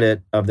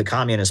candidate of the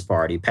Communist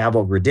Party,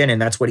 Pavel Grudinin,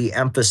 that's what he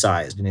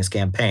emphasized in his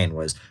campaign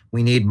was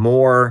we need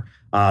more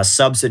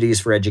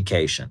subsidies for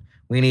education.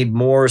 We need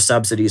more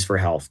subsidies for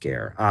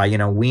healthcare.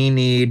 We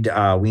need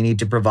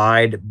to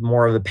provide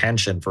more of a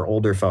pension for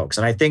older folks.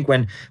 And I think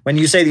when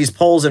you say these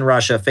polls in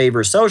Russia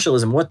favor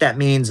socialism, what that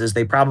means is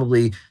they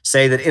probably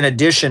say that in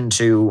addition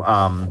to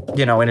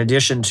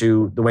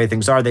the way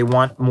things are, they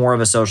want more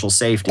of a social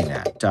safety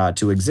net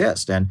to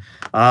exist. And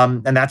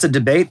that's a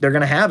debate they're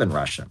going to have in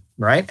Russia,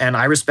 right? And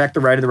I respect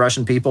the right of the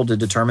Russian people to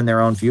determine their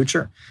own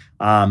future.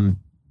 And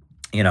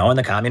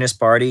the Communist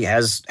Party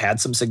has had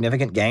some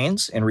significant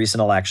gains in recent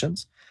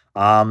elections.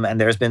 And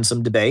there's been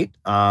some debate,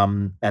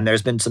 and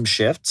there's been some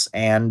shifts,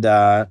 and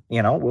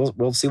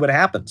we'll see what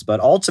happens. But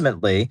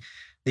ultimately,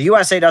 the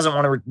USA doesn't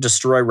want to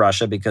destroy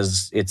Russia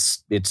because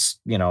it's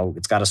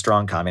got a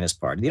strong communist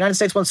party. The United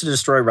States wants to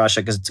destroy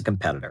Russia because it's a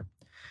competitor,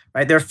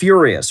 right? They're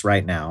furious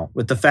right now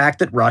with the fact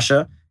that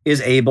Russia is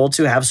able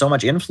to have so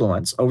much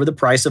influence over the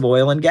price of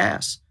oil and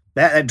gas.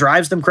 That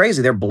drives them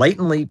crazy. They're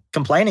blatantly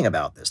complaining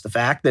about this. The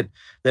fact that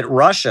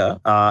Russia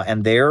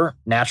and their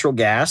natural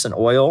gas and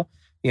oil,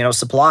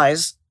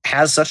 supplies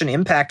has such an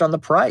impact on the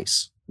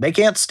price. They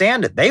can't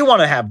stand it. They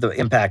want to have the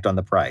impact on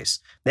the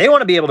price. They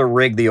want to be able to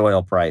rig the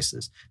oil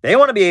prices. They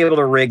want to be able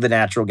to rig the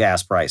natural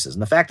gas prices.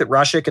 And the fact that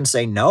Russia can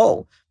say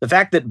no, the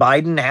fact that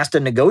Biden has to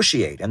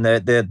negotiate and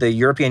the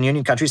European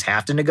Union countries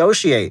have to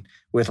negotiate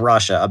with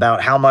Russia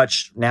about how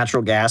much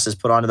natural gas is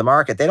put onto the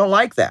market, they don't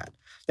like that.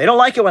 They don't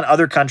like it when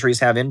other countries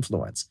have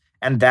influence.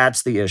 And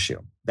that's the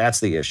issue. That's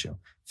the issue.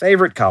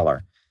 Favorite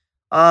color.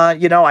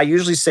 I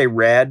usually say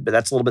red, but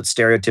that's a little bit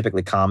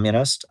stereotypically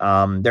communist.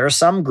 There are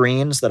some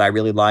greens that I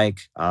really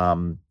like.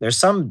 There's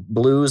some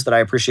blues that I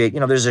appreciate.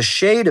 There's a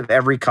shade of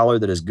every color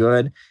that is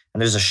good,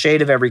 and there's a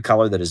shade of every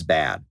color that is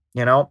bad,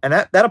 and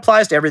that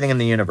applies to everything in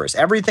the universe.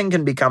 Everything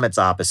can become its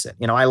opposite.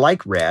 I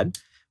like red,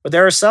 but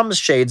there are some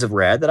shades of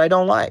red that I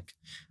don't like.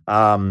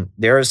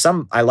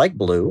 I like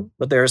blue,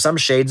 but there are some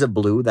shades of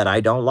blue that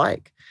I don't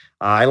like.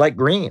 I like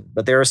green,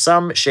 but there are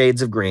some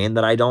shades of green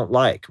that I don't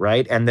like,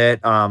 right? And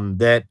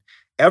that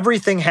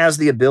everything has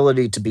the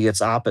ability to be its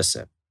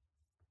opposite.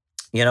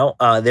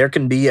 There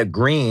can be a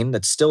green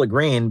that's still a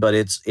green, but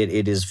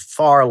it is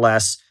far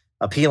less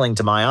appealing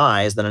to my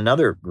eyes than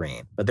another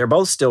green. But they're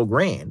both still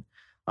green.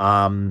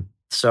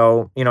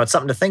 So it's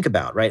something to think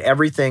about, right?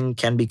 Everything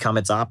can become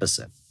its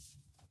opposite.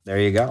 There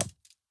you go.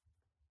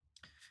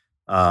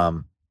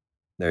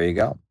 There you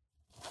go.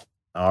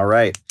 All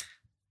right.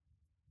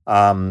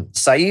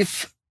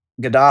 Saif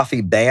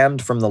Gaddafi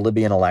banned from the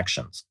Libyan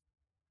elections.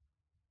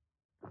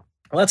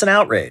 Well, that's an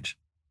outrage.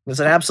 It's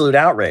an absolute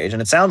outrage.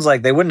 And it sounds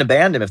like they wouldn't have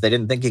banned him if they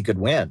didn't think he could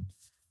win.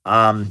 You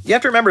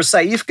have to remember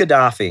Saif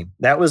Gaddafi.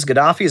 That was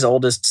Gaddafi's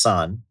oldest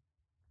son.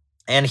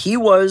 And he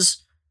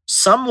was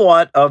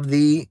somewhat of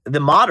the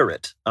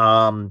moderate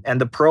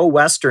and the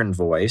pro-Western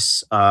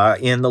voice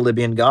in the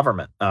Libyan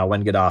government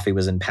when Gaddafi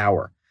was in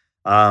power.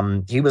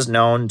 He was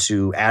known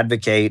to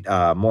advocate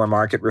more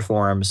market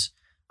reforms.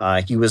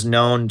 He was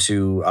known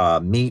to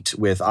meet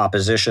with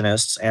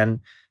oppositionists.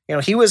 And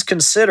he was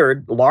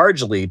considered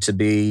largely to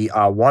be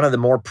one of the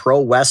more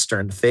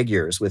pro-Western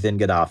figures within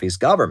Gaddafi's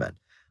government.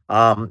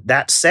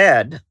 That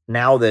said,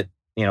 now that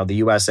the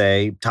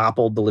USA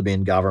toppled the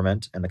Libyan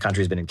government and the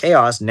country's been in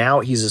chaos,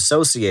 now he's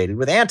associated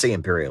with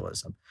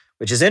anti-imperialism,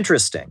 which is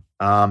interesting.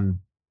 And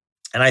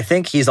I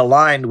think he's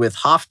aligned with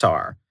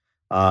Haftar,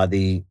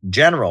 the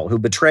general who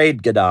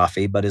betrayed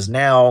Gaddafi, but is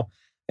now,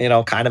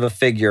 kind of a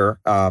figure.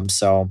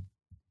 So,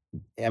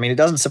 it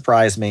doesn't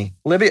surprise me.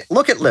 Libya,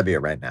 look at Libya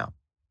right now.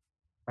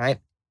 Right?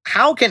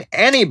 How can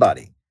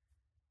anybody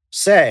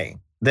say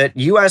that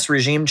U.S.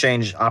 regime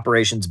change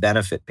operations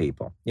benefit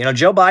people?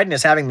 Joe Biden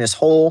is having this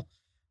whole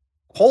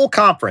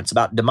conference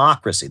about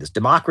democracy, this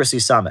democracy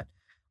summit.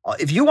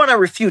 If you want to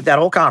refute that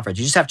whole conference,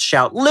 you just have to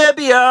shout,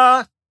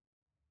 Libya.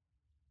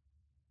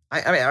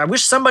 I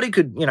wish somebody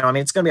could,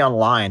 it's going to be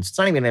online. So it's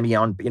not even going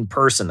to be in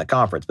person, the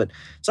conference. But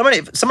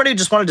somebody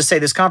just wanted to say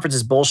this conference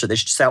is bullshit. They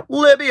should shout,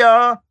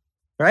 Libya.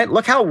 Right?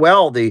 Look how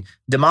well the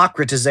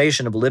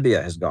democratization of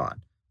Libya has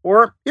gone.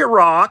 Or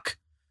Iraq,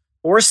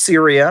 or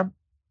Syria,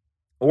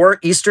 or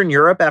Eastern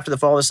Europe after the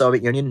fall of the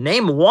Soviet Union.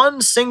 Name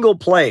one single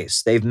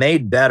place they've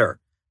made better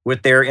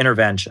with their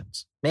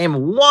interventions.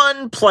 Name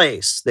one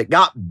place that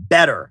got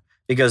better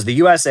because the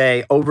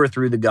USA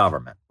overthrew the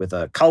government with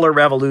a color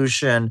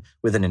revolution,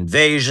 with an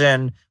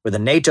invasion, with a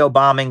NATO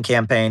bombing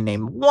campaign.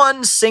 Name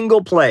one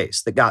single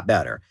place that got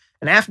better.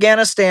 In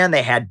Afghanistan,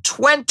 they had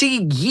 20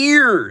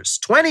 years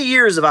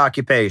of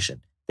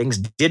occupation. Things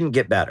didn't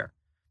get better.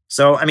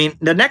 So,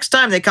 the next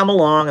time they come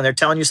along and they're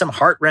telling you some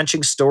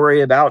heart-wrenching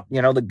story about,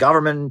 the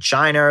government in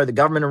China or the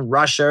government in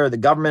Russia or the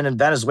government in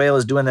Venezuela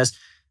is doing this,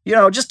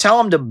 just tell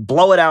them to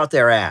blow it out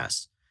their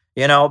ass,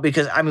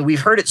 because, we've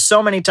heard it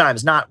so many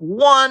times. Not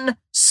one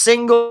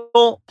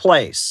single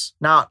place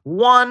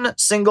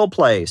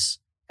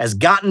has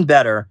gotten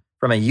better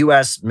from a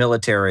U.S.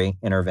 military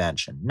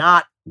intervention.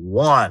 Not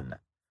one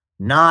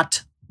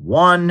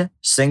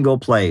single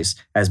place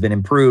has been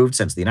improved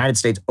since the United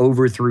States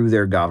overthrew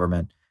their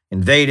government,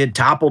 invaded,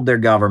 toppled their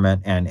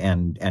government,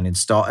 and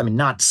installed.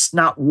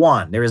 Not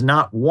one. There is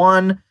not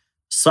one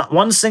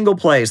single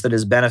place that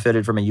has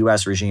benefited from a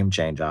U.S. regime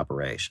change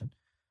operation.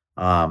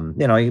 You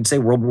can say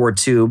World War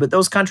II, but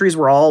those countries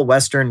were all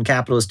Western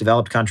capitalist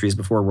developed countries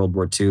before World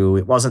War II.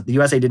 It wasn't, the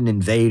USA didn't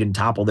invade and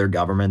topple their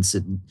governments.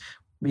 It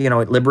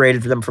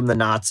liberated them from the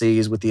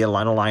Nazis with the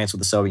alliance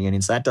with the Soviet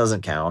Union. So that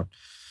doesn't count.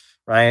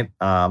 Right?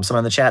 Someone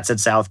in the chat said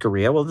South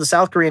Korea. Well, the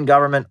South Korean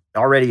government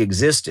already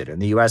existed. In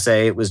the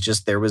USA, it was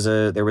just there was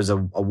a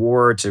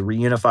war to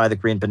reunify the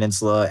Korean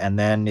Peninsula, and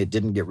then it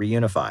didn't get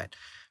reunified.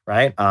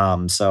 Right?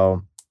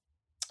 So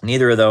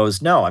neither of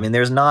those. No,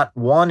 there's not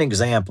one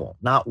example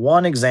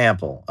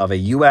of a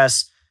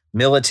U.S.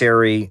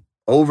 military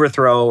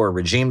overthrow or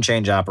regime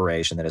change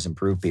operation that has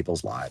improved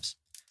people's lives.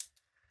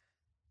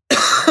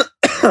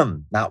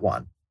 Not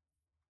one.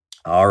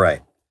 All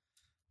right.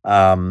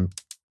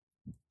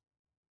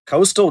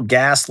 Coastal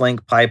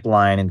GasLink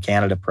pipeline in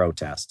Canada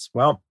protests.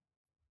 Well,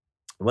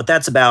 what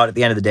that's about at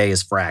the end of the day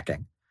is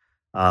fracking.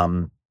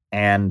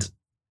 And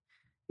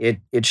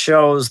it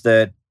shows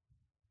that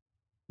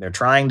they're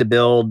trying to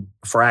build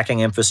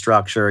fracking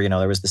infrastructure.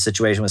 There was the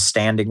situation with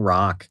Standing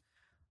Rock.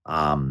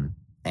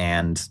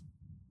 And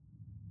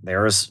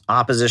there's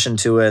opposition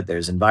to it.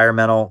 There's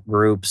environmental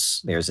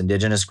groups. There's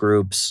indigenous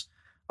groups.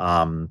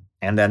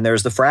 And then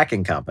there's the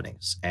fracking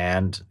companies.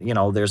 And,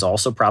 there's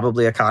also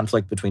probably a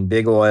conflict between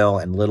big oil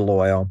and little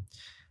oil.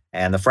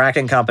 And the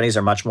fracking companies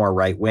are much more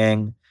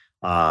right-wing.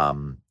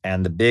 And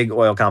the big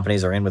oil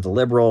companies are in with the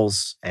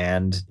liberals.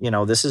 And,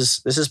 this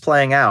is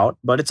playing out.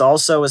 But it's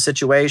also a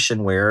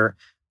situation where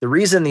the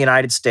reason the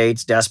United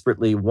States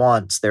desperately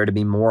wants there to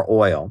be more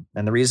oil,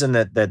 and the reason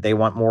that they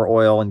want more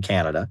oil in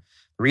Canada,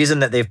 the reason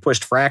that they've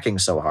pushed fracking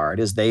so hard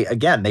is they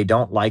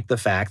don't like the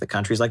fact that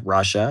countries like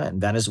Russia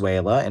and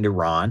Venezuela and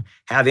Iran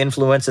have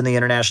influence in the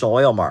international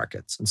oil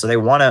markets. And so they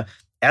want to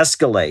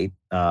escalate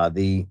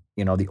the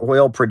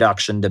oil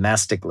production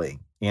domestically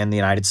in the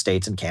United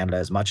States and Canada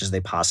as much as they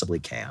possibly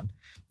can.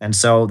 And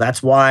so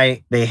that's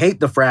why they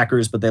hate the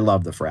frackers, but they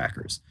love the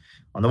frackers.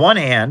 On the one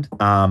hand,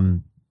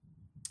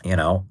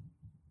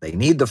 they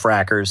need the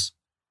frackers.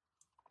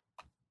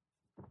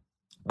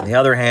 On the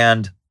other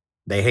hand,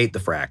 they hate the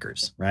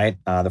frackers, right?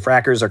 The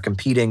frackers are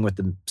competing with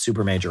the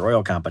super major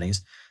oil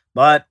companies,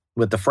 but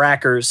with the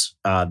frackers,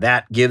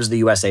 that gives the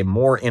USA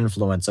more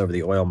influence over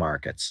the oil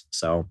markets.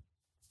 So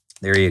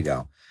there you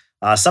go.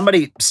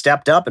 Somebody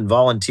stepped up and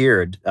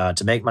volunteered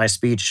to make my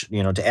speech,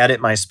 to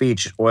edit my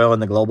speech, Oil in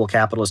the Global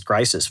Capitalist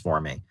Crisis,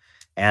 for me.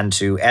 and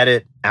to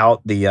edit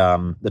out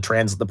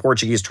the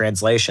Portuguese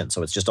translation,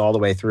 so it's just all the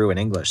way through in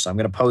English. So I'm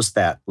going to post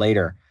that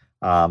later.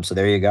 So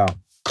there you go.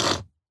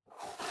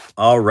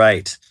 All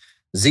right,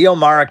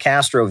 Xiomara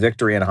Castro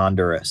victory in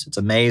Honduras. It's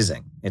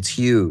amazing. It's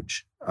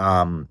huge.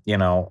 Honduras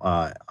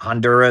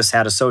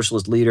had a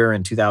socialist leader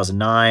in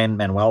 2009,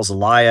 Manuel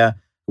Zelaya,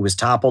 who was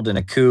toppled in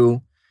a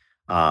coup.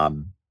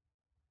 And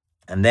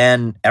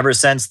then ever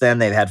since then,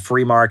 they've had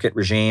free market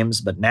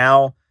regimes. But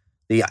now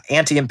the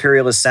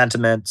anti-imperialist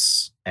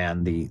sentiments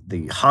and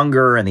the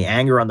hunger and the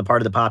anger on the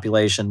part of the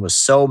population was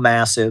so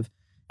massive.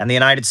 And the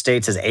United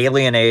States has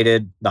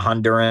alienated the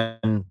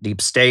Honduran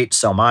deep state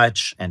so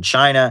much. And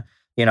China,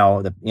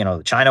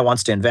 China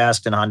wants to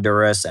invest in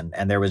Honduras.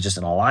 And there was just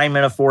an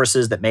alignment of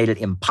forces that made it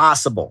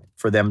impossible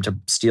for them to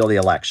steal the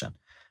election.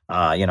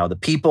 The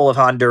people of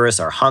Honduras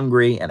are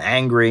hungry and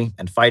angry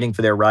and fighting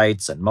for their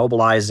rights and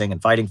mobilizing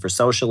and fighting for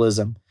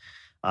socialism.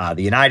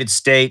 The United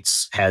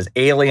States has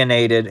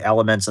alienated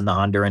elements in the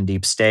Honduran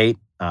deep state,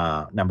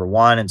 number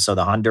one. And so a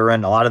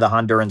lot of the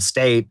Honduran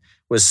state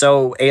was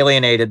so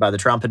alienated by the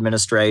Trump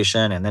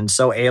administration and then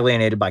so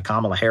alienated by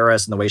Kamala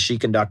Harris and the way she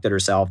conducted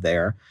herself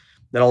there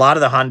that a lot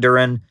of the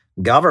Honduran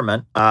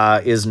government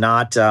is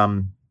not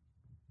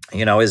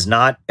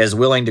as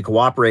willing to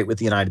cooperate with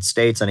the United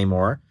States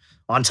anymore.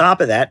 On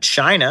top of that,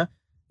 China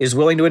is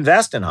willing to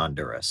invest in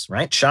Honduras,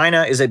 right?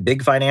 China is a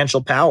big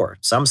financial power.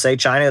 Some say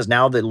China is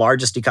now the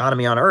largest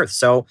economy on earth.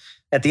 So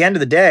at the end of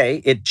the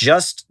day, it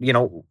just,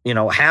 rigging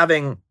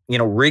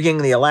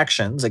the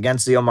elections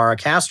against Xiomara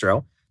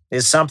Castro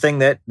is something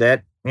that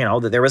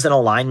there was an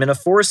alignment of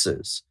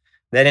forces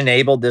that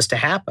enabled this to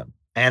happen.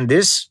 And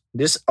this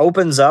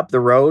opens up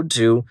the road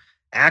to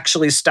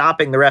actually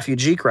stopping the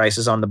refugee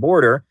crisis on the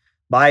border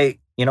by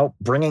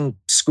bringing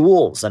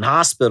schools and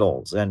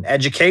hospitals and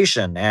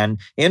education and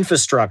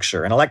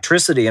infrastructure and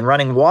electricity and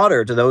running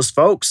water to those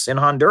folks in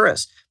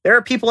Honduras. There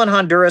are people in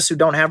Honduras who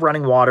don't have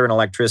running water and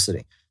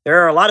electricity.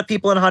 There are a lot of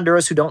people in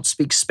Honduras who don't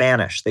speak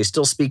Spanish. They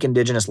still speak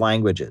indigenous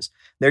languages.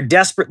 They're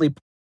desperately.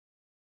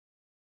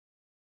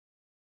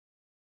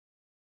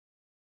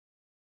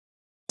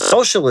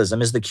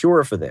 Socialism is the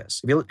cure for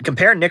this. If you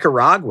compare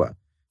Nicaragua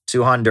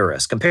to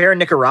Honduras, compare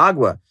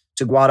Nicaragua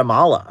to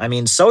Guatemala. I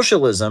mean,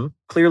 socialism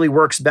clearly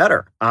works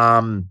better.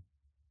 And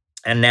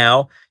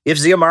now, if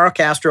Xiomara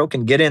Castro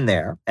can get in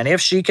there, and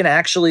if she can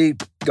actually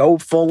go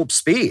full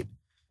speed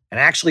and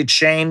actually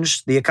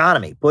change the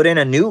economy, put in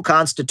a new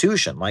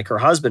constitution like her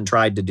husband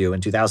tried to do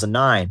in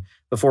 2009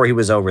 before he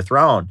was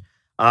overthrown,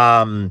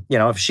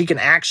 if she can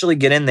actually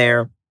get in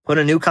there, put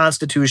a new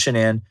constitution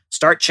in,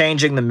 start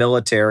changing the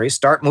military,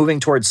 start moving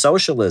towards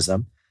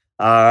socialism,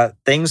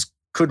 things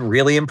could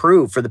really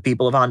improve for the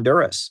people of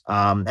Honduras.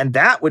 And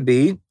that would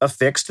be a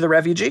fix to the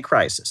refugee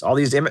crisis. All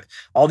these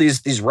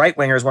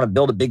right-wingers want to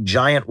build a big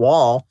giant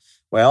wall.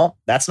 Well,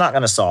 that's not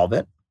going to solve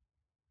it.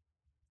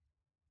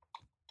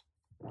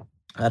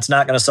 That's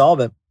not going to solve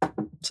it.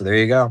 So there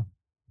you go.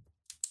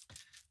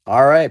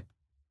 All right.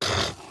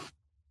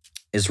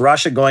 Is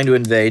Russia going to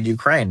invade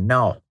Ukraine?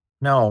 No,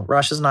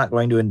 Russia's not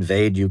going to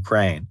invade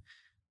Ukraine.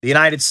 The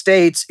United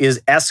States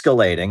is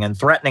escalating and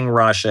threatening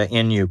Russia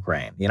in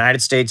Ukraine. The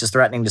United States is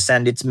threatening to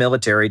send its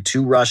military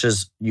to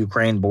Russia's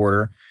Ukraine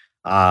border.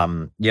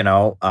 The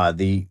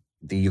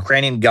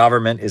Ukrainian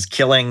government is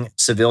killing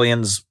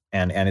civilians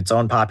and its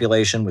own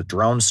population with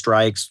drone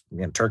strikes,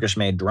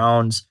 Turkish-made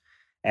drones.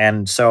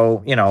 And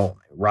so,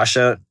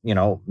 Russia,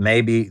 there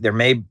may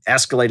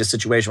escalate a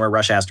situation where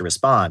Russia has to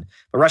respond,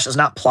 but Russia's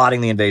not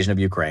plotting the invasion of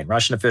Ukraine.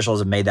 Russian officials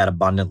have made that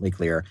abundantly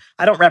clear.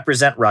 I don't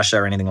represent Russia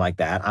or anything like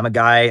that. I'm a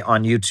guy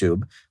on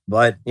YouTube,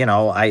 but,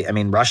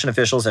 Russian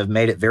officials have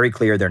made it very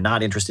clear they're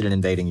not interested in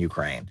invading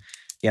Ukraine.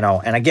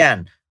 And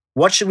again,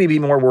 what should we be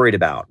more worried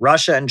about?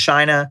 Russia and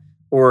China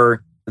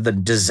or the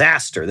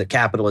disaster that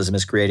capitalism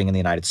is creating in the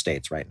United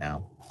States right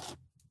now?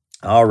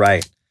 All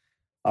right.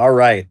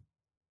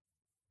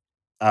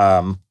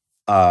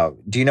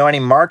 Do you know any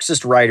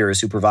Marxist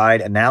writers who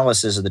provide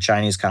analysis of the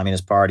Chinese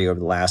Communist Party over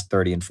the last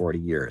 30 and 40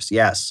 years?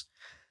 Yes.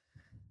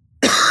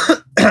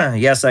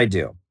 Yes, I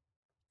do.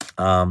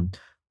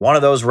 One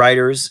of those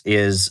writers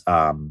is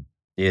the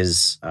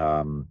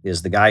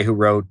guy who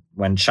wrote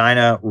When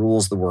China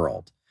Rules the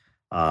World,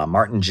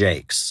 Martin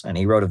Jakes, and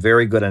he wrote a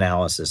very good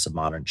analysis of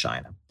modern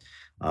China.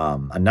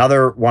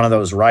 Another one of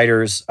those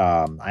writers,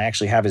 I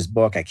actually have his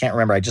book. I can't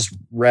remember. I just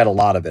read a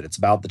lot of it. It's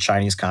about the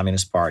Chinese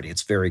Communist Party.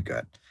 It's very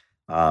good.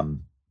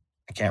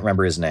 I can't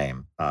remember his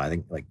name.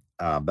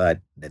 But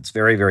it's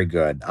very, very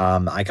good.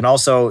 I can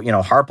also,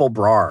 Harpal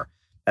Brar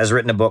has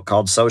written a book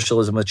called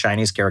Socialism with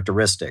Chinese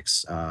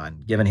Characteristics,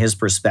 given his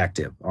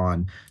perspective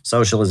on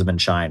socialism in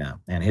China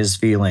and his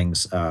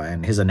feelings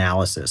and his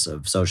analysis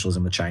of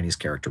socialism with Chinese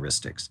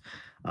characteristics.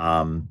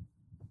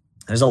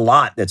 There's a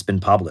lot that's been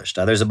published.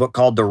 There's a book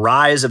called The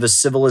Rise of a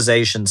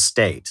Civilization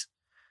State.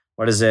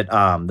 What is it?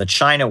 The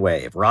China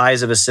Wave,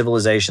 Rise of a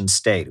Civilization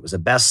State. It was a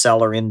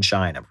bestseller in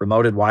China,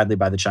 promoted widely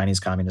by the Chinese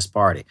Communist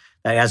Party.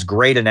 That has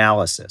great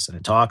analysis, and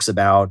it talks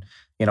about,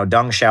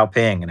 Deng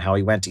Xiaoping and how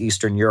he went to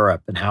Eastern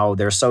Europe and how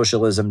their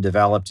socialism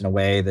developed in a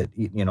way that,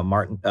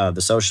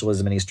 the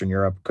socialism in Eastern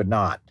Europe could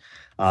not.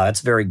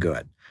 That's very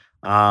good.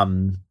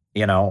 So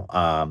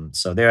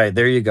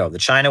there you go. The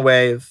China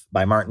Wave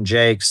by Martin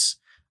Jakes.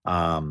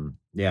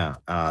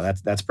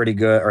 That's pretty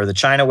good. Or the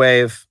China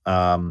Wave,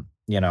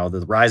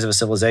 the Rise of a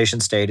Civilization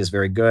State is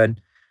very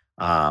good.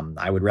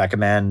 I would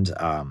recommend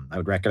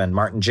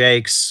Martin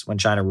Jakes, When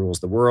China Rules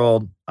the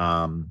World.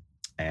 There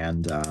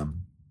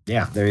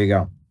you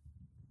go.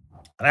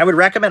 And I would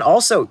recommend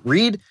also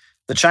read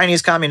the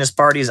Chinese Communist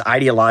Party's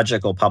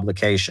ideological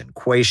publication,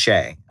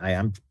 Kuei-shi.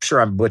 I'm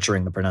sure I'm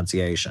butchering the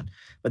pronunciation,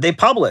 but they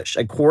publish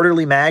a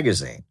quarterly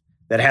magazine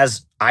that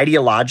has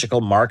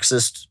ideological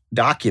Marxist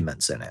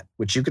documents in it,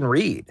 which you can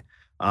read.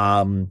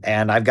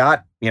 And I've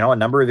got, a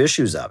number of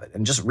issues of it,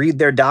 and just read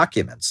their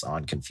documents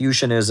on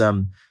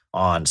Confucianism,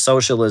 on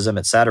socialism,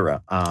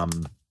 etc.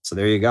 So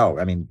there you go.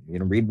 I mean,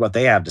 read what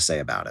they have to say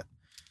about it.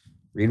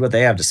 Read what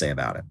they have to say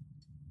about it.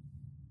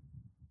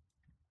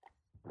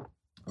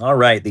 All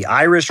right, the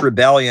Irish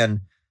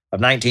Rebellion of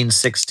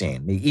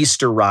 1916, the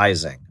Easter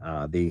Rising,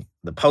 the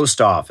post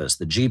office,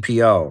 the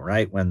GPO,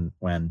 right?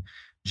 When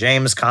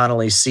James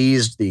Connolly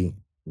seized the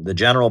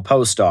General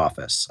Post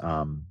Office,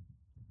 the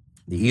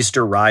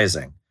Easter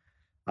Rising,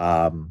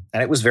 and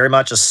it was very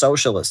much a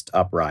socialist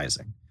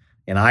uprising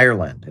in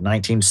Ireland in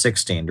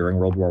 1916 during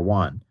World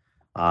War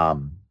I.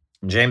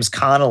 James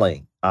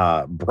Connolly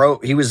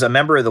he was a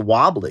member of the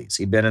Wobblies.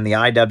 He'd been in the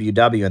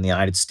IWW in the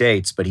United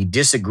States, but he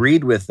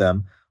disagreed with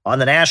them on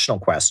the national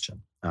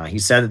question. He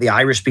said that the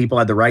Irish people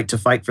had the right to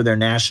fight for their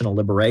national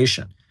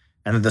liberation,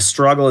 and that the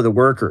struggle of the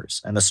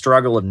workers and the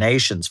struggle of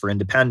nations for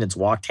independence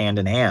walked hand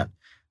in hand.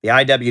 The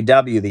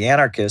IWW, the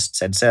anarchists,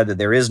 had said that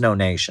there is no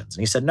nations.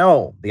 And he said,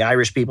 no, the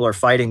Irish people are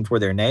fighting for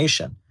their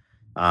nation.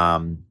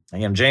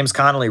 James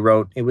Connolly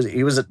wrote, he was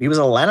a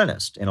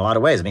Leninist in a lot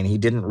of ways. I mean, he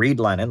didn't read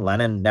Lenin.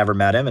 Lenin never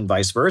met him and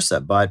vice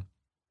versa. But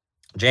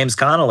James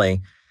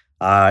Connolly,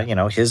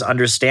 his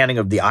understanding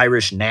of the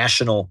Irish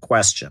national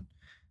question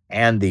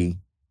and the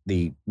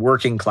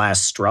working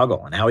class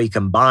struggle and how he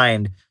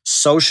combined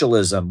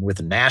socialism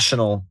with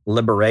national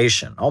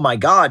liberation. Oh my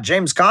God,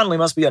 James Connolly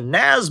must be a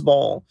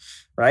Nazbol,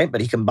 right?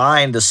 But he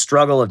combined the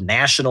struggle of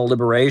national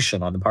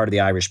liberation on the part of the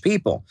Irish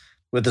people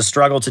with the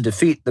struggle to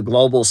defeat the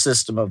global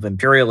system of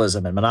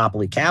imperialism and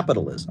monopoly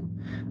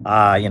capitalism.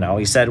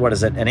 He said, what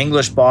is it? An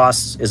English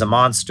boss is a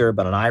monster,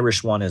 but an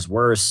Irish one is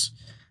worse.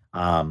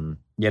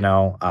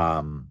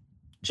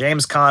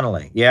 James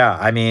Connolly,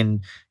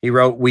 he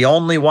wrote, we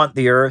only want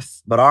the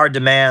earth, but our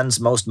demands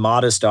most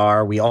modest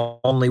are, we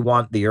only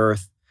want the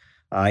earth.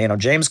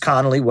 James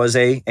Connolly was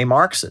a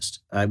Marxist.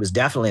 He was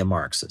definitely a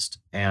Marxist.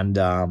 And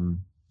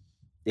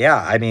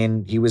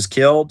he was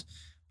killed.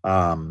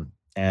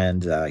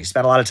 And he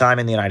spent a lot of time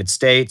in the United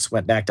States,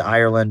 went back to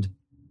Ireland.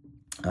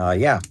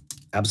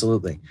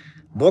 Absolutely.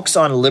 Books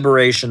on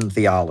liberation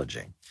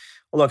theology.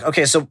 Well, look,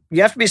 okay, so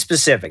you have to be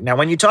specific. Now,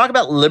 when you talk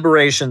about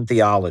liberation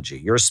theology,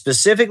 you're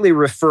specifically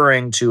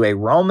referring to a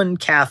Roman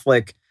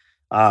Catholic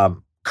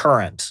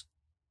current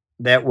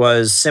that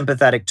was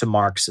sympathetic to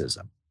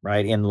Marxism,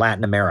 right, in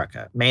Latin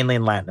America, mainly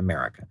in Latin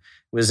America.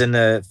 It was in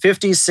the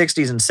 50s,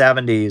 60s, and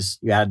 70s.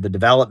 You had the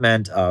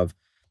development of,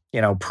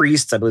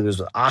 priests. I believe there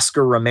was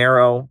Oscar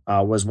Romero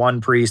was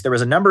one priest. There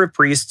was a number of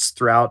priests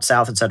throughout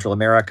South and Central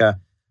America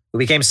who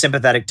became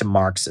sympathetic to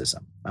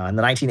Marxism. In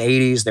the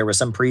 1980s, there were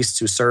some priests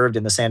who served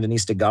in the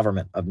Sandinista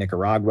government of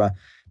Nicaragua.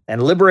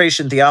 And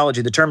liberation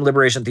theology, the term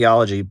liberation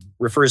theology,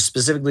 refers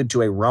specifically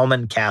to a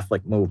Roman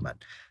Catholic movement.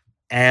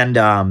 And,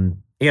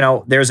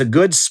 there's a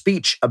good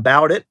speech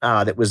about it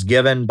that was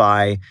given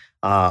by,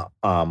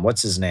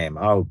 what's his name?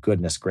 Oh,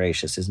 goodness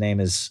gracious. His name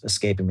is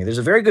escaping me. There's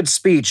a very good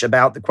speech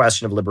about the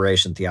question of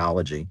liberation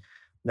theology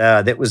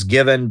that was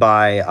given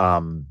by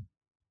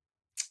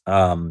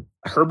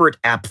Herbert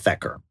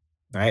Aptheker.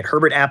 Right?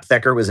 Herbert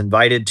Aptheker was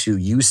invited to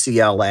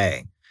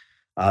UCLA,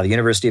 the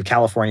University of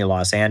California,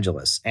 Los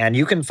Angeles. And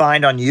you can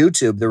find on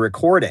YouTube the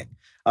recording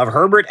of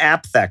Herbert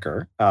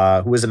Aptheker,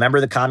 who was a member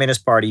of the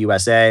Communist Party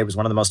USA, was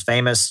one of the most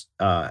famous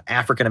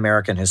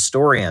African-American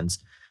historians.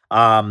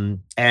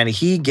 And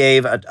he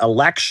gave a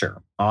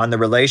lecture on the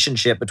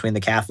relationship between the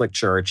Catholic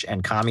Church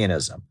and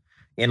communism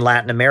in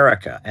Latin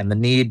America and the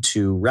need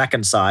to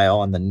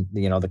reconcile and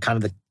the kind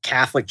of the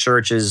Catholic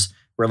Church's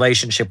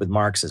relationship with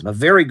Marxism. A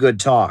very good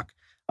talk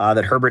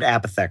that Herbert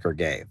Aptheker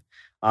gave.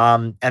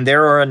 And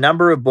there are a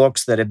number of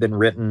books that have been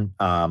written.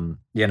 I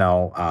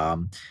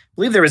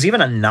believe there was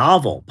even a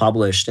novel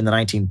published in the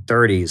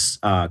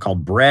 1930s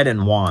called Bread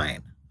and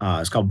Wine.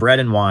 It's called Bread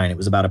and Wine. It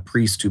was about a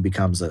priest who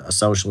becomes a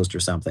socialist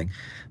or something.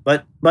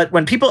 But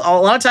when people,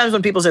 a lot of times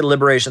when people say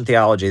liberation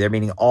theology, they're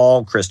meaning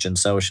all Christian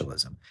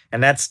socialism.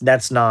 And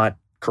that's not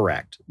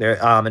correct.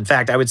 In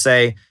fact, I would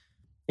say,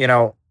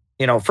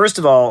 first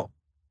of all,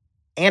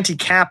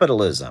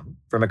 anti-capitalism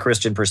from a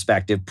Christian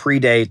perspective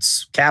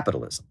predates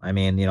capitalism. I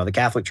mean, the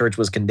Catholic Church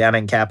was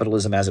condemning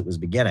capitalism as it was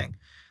beginning.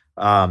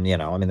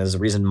 There's a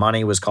reason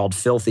money was called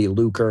filthy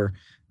lucre,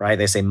 right?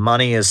 They say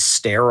money is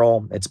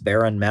sterile, it's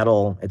barren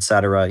metal, et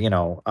cetera,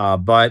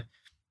 but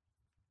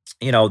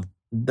but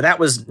that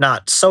was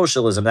not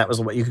socialism. That was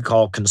what you could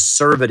call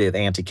conservative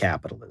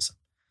anti-capitalism.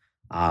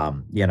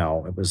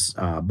 It was,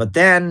 but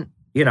then,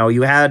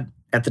 you had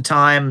at the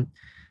time,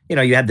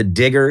 you had the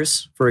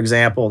Diggers, for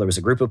example. There was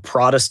a group of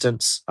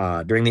Protestants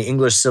during the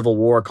English Civil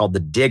War called the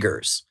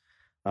Diggers.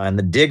 And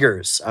the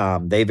Diggers,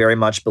 they very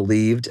much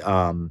believed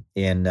in,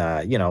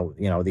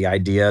 the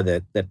idea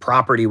that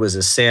property was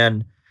a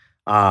sin.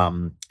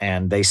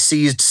 And they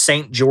seized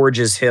St.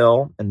 George's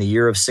Hill in the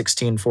year of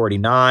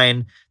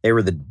 1649. They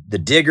were the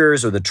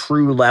Diggers, or the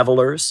True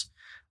Levelers.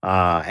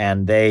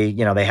 And they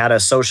had a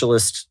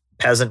socialist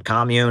peasant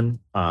commune,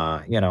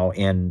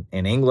 in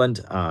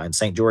England, in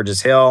St.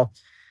 George's Hill.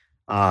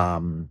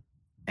 There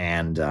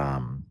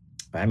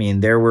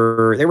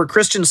were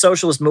Christian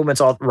socialist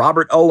movements.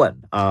 Robert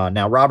Owen.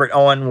 Now, Robert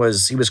Owen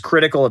was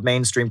critical of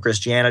mainstream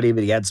Christianity,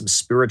 but he had some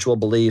spiritual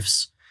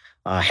beliefs.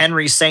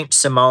 Henry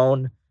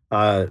Saint-Simon,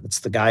 it's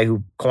the guy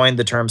who coined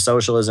the term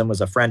socialism,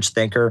 was a French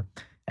thinker,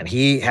 and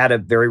he had a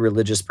very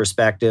religious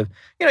perspective.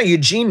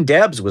 Eugene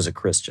Debs was a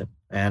Christian,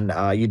 and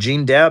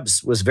Eugene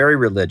Debs was very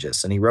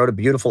religious, and he wrote a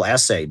beautiful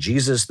essay,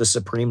 Jesus the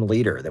Supreme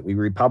Leader, that we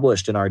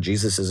republished in our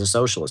Jesus is a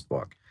Socialist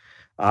book.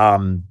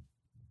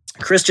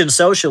 Christian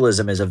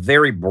socialism is a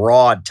very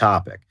broad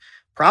topic.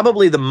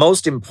 Probably the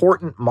most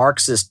important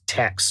Marxist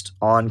text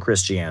on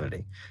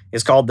Christianity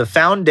is called The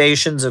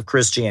Foundations of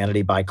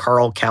Christianity by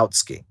Karl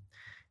Kautsky.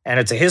 And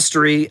it's a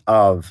history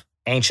of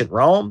ancient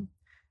Rome,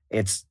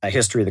 it's a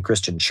history of the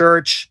Christian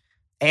church,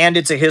 and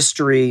it's a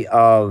history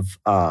of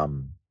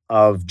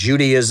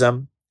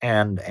Judaism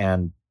and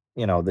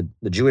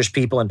the Jewish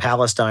people in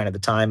Palestine at the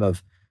time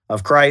of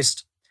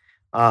Christ.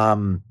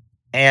 And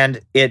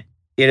it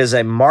is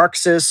a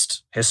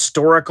Marxist,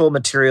 historical,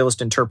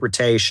 materialist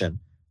interpretation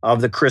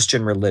of the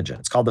Christian religion.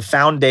 It's called The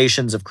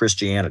Foundations of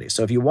Christianity.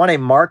 So if you want a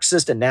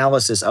Marxist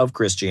analysis of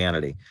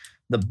Christianity,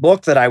 the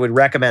book that I would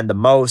recommend the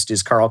most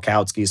is Karl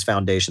Kautsky's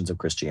Foundations of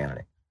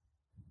Christianity.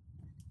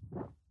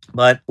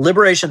 But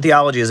liberation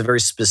theology is a very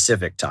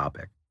specific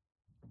topic.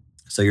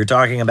 So you're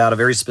talking about a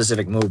very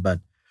specific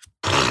movement.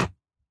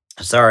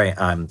 Sorry,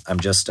 I'm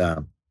just,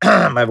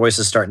 my voice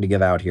is starting to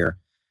give out here.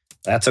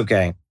 That's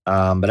okay.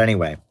 But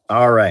anyway,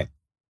 all right.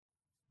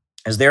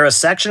 Is there a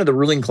section of the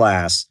ruling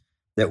class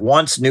that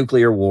wants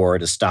nuclear war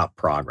to stop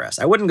progress?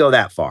 I wouldn't go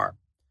that far.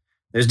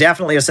 There's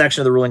definitely a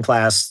section of the ruling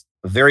class,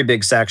 a very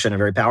big section, a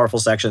very powerful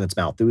section that's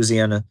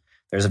Malthusian.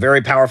 There's a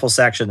very powerful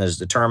section that is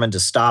determined to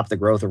stop the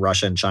growth of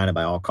Russia and China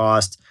by all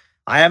costs.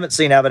 I haven't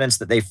seen evidence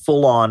that they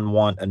full on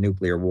want a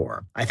nuclear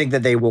war. I think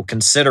that they will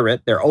consider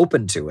it. They're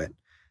open to it.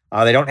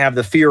 They don't have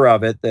the fear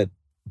of it that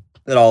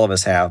all of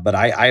us have, but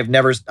I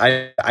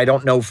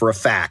don't know for a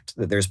fact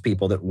that there's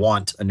people that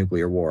want a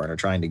nuclear war and are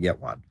trying to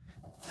get one.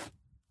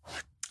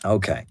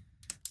 Okay.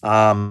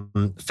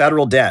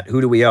 Federal debt.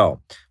 Who do we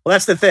owe? Well,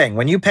 that's the thing.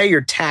 When you pay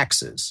your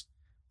taxes,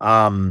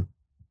 you're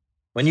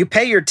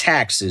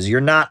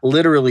not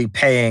literally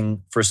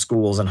paying for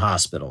schools and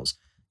hospitals.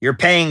 You're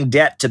paying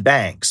debt to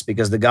banks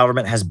because the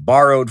government has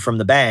borrowed from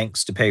the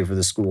banks to pay for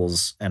the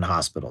schools and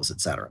hospitals, et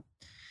cetera.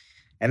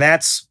 And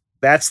that's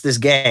this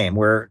game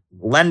where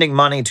lending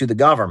money to the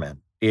government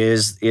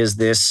is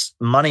this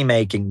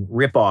money-making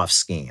ripoff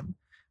scheme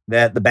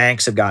that the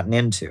banks have gotten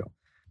into.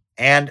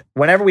 And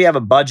whenever we have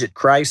a budget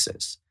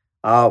crisis,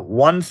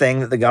 one thing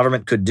that the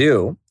government could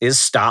do is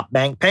stop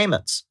bank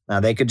payments. Now,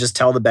 they could just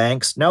tell the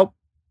banks, nope.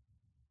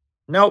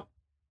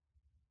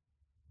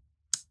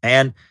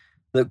 And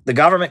the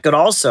government could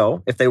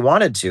also, if they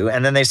wanted to,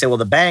 and then they say, well,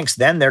 the banks,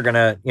 then they're going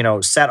to,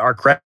 set our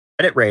credit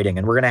rating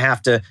and we're going to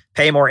have to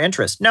pay more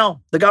interest. No,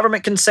 the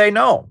government can say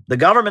no. The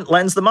government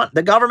lends the money.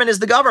 The government is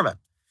the government,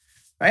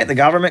 right? The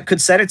government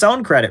could set its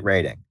own credit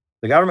rating.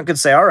 The government could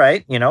say, all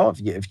right,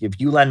 if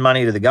you lend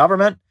money to the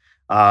government,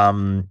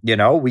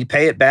 we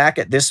pay it back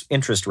at this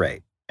interest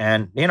rate.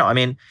 And,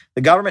 the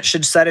government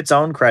should set its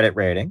own credit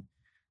rating.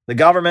 The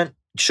government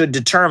should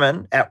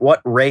determine at what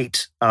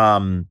rate,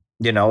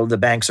 the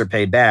banks are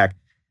paid back.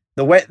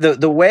 The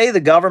way the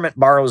government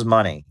borrows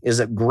money is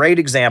a great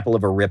example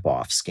of a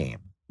ripoff scheme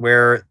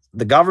where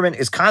the government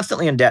is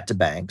constantly in debt to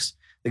banks.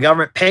 The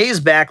government pays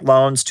back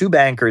loans to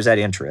bankers at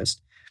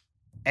interest.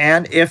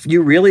 And if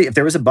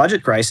there was a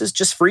budget crisis,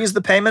 just freeze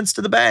the payments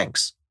to the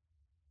banks.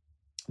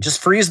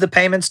 Just freeze the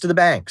payments to the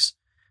banks.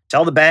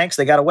 Tell the banks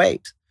they got to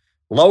wait.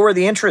 Lower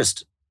the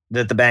interest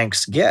that the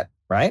banks get,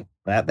 right?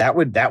 That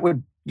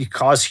would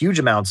cause huge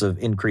amounts of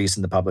increase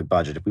in the public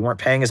budget if we weren't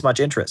paying as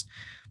much interest.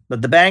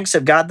 But the banks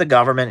have got the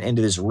government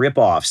into this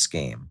rip-off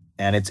scheme,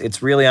 and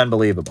it's really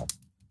unbelievable.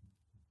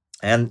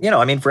 And,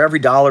 for every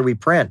dollar we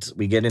print,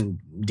 we get in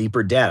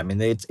deeper debt.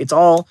 It's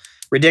all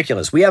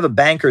ridiculous. We have a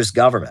banker's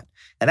government.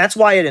 And that's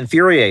why it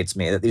infuriates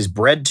me that these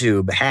bread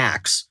tube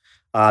hacks,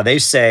 they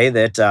say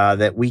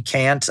that we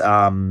can't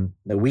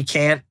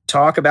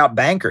talk about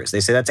bankers.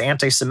 They say that's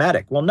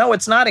anti-Semitic. Well, no,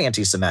 it's not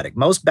anti-Semitic.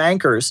 Most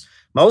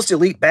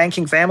elite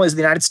banking families in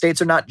the United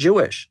States are not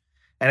Jewish.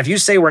 And if you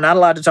say we're not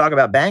allowed to talk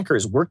about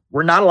bankers,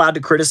 we're not allowed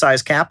to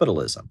criticize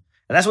capitalism.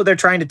 And that's what they're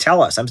trying to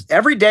tell us.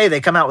 Every day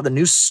they come out with a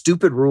new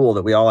stupid rule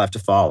that we all have to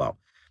follow.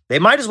 They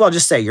might as well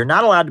just say, you're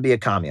not allowed to be a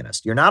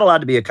communist. You're not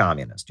allowed to be a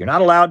communist. You're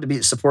not allowed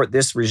to support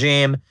this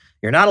regime.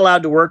 You're not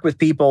allowed to work with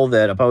people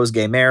that oppose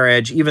gay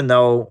marriage, even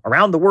though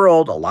around the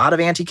world, a lot of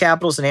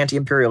anti-capitalists and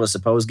anti-imperialists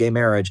oppose gay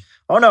marriage.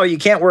 Oh, no, you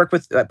can't work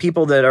with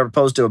people that are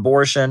opposed to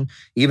abortion,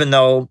 even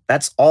though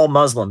that's all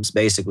Muslims,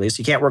 basically. So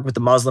you can't work with the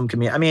Muslim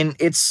community. I mean,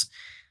 it's,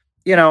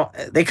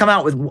 they come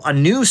out with a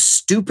new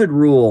stupid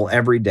rule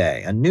every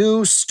day, a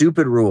new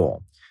stupid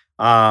rule.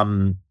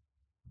 And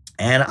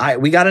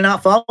we got to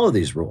not follow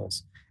these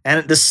rules.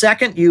 And the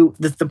second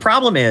the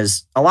problem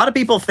is a lot of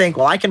people think,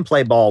 well, I can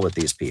play ball with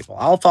these people.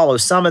 I'll follow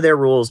some of their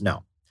rules.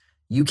 No,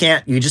 you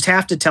can't. You just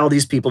have to tell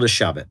these people to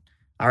shove it.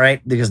 All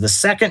right. Because the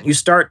second you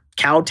start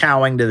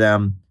kowtowing to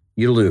them,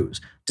 you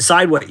lose.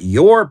 Decide what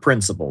your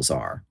principles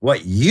are,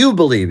 what you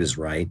believe is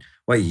right,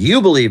 what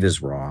you believe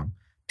is wrong.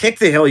 Pick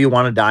the hill you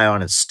want to die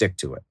on and stick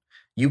to it.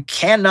 You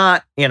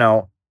cannot,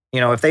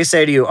 if they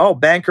say to you, oh,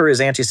 banker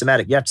is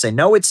anti-Semitic, you have to say,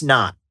 no, it's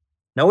not.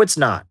 No, it's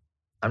not.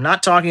 I'm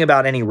not talking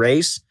about any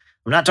race.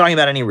 I'm not talking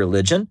about any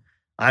religion.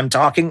 I'm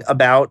talking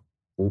about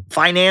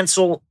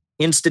financial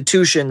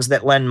institutions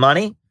that lend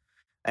money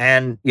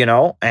and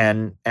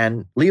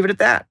leave it at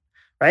that,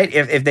 right?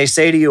 If they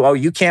say to you, oh,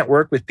 you can't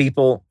work with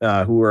people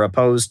who are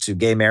opposed to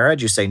gay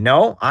marriage, you say,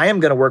 no, I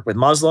am going to work with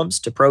Muslims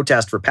to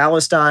protest for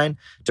Palestine,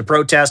 to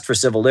protest for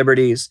civil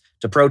liberties,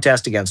 to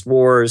protest against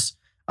wars,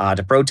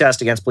 to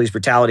protest against police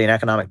brutality and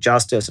economic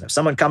justice. And if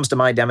someone comes to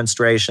my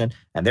demonstration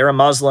and they're a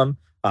Muslim,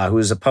 who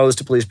is opposed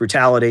to police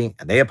brutality,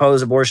 and they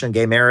oppose abortion and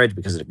gay marriage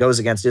because it goes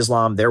against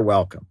Islam, they're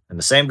welcome. And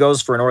the same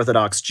goes for an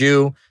Orthodox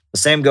Jew. The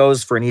same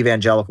goes for an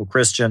evangelical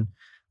Christian.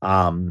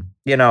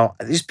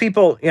 These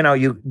people,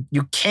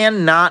 you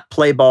cannot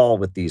play ball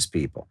with these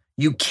people.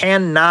 You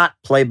cannot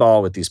play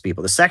ball with these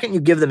people. The second you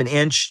give them an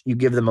inch, you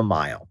give them a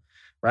mile,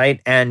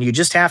 right? And you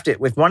just have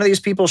to, if one of these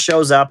people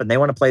shows up and they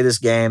want to play this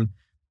game,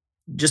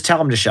 just tell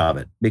them to shove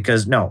it,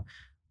 because no.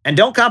 And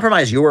don't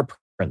compromise your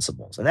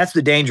principles. And that's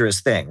the dangerous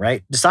thing,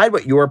 right? Decide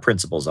what your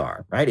principles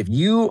are, right? If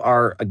you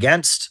are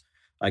against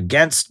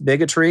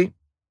bigotry,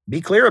 be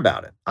clear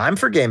about it. I'm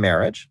for gay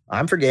marriage.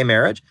 I'm for gay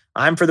marriage.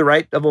 I'm for the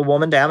right of a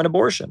woman to have an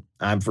abortion.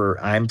 I'm for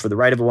the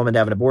right of a woman to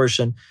have an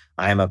abortion.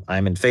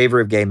 I'm in favor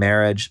of gay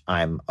marriage.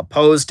 I'm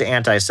opposed to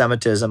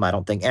anti-Semitism. I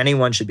don't think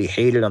anyone should be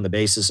hated on the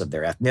basis of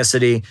their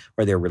ethnicity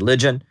or their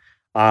religion.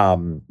 I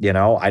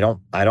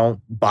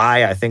don't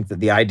buy. I think that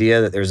the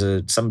idea that there's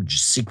some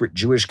secret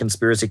Jewish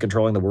conspiracy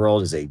controlling the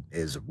world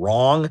is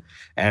wrong,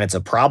 and it's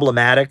a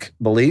problematic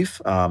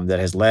belief that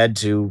has led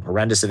to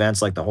horrendous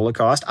events like the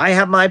Holocaust. I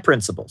have my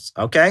principles.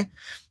 Okay,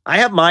 I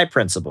have my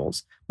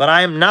principles, but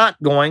I am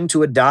not going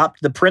to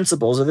adopt the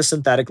principles of the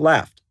synthetic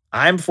left.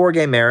 I'm for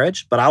gay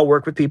marriage, but I'll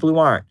work with people who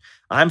aren't.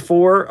 I'm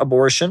for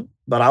abortion,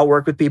 but I'll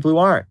work with people who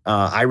aren't.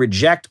 I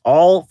reject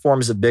all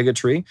forms of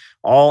bigotry,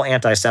 all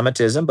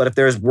anti-Semitism. But if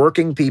there's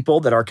working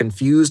people that are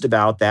confused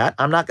about that,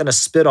 I'm not going to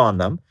spit on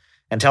them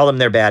and tell them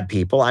they're bad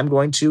people. I'm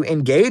going to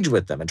engage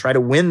with them and try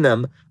to win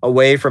them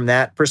away from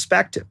that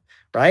perspective,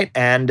 right?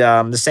 And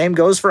the same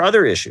goes for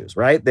other issues,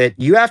 right? That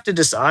you have to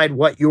decide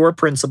what your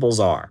principles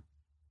are.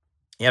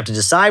 You have to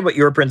decide what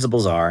your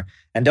principles are,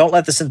 and don't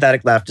let the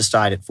synthetic left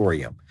decide it for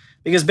you.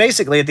 Because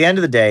basically, at the end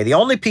of the day, the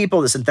only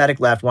people the synthetic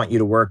left want you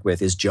to work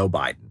with is Joe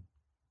Biden,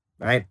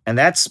 right? And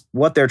that's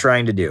what they're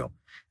trying to do.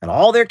 And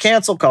all their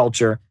cancel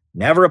culture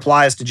never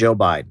applies to Joe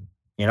Biden.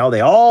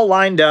 They all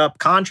lined up,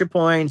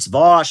 ContraPoints,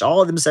 Vosh,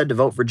 all of them said to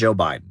vote for Joe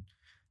Biden,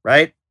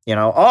 right? You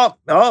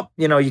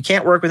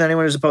can't work with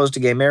anyone who's opposed to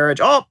gay marriage.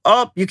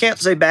 You can't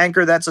say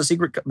banker, that's a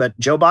secret. But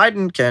Joe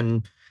Biden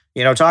can,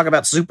 talk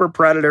about super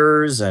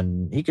predators,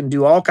 and he can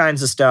do all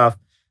kinds of stuff.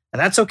 And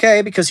that's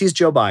okay, because he's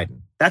Joe Biden.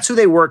 That's who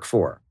they work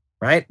for.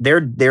 Right?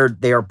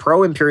 They are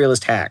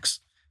pro-imperialist hacks,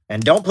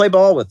 and don't play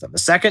ball with them. The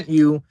second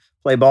you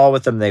play ball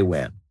with them, they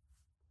win.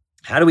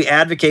 How do we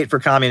advocate for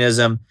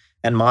communism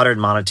and modern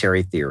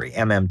monetary theory,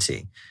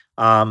 MMT?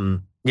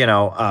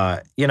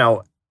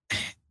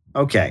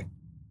 Okay.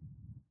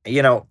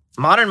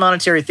 Modern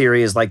monetary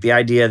theory is like the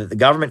idea that the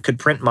government could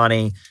print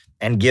money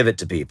and give it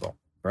to people,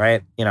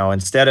 right?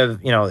 Instead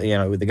of,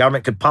 the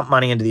government could pump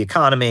money into the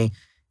economy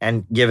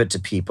and give it to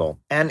people.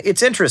 And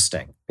it's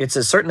interesting. It's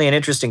certainly an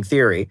interesting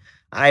theory.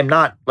 I'm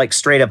not like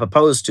straight up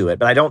opposed to it,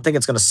 but I don't think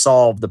it's going to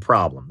solve the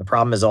problem. The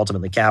problem is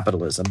ultimately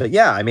capitalism. But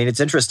yeah, I mean,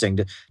 it's interesting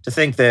to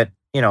think that,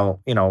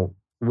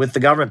 with the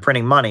government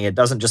printing money, it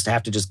doesn't just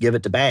have to just give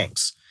it to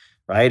banks,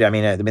 right? I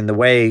mean, the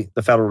way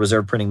the Federal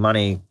Reserve printing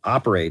money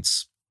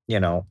operates,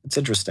 it's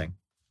interesting.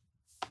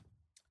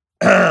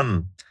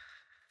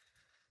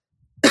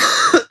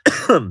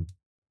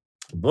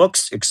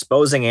 Books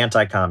exposing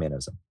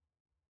anti-communism.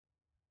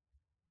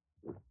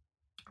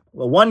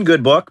 Well, one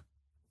good book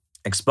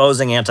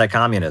exposing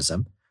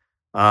anti-communism.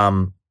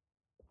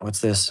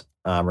 What's this?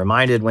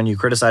 Reminded when you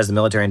criticize the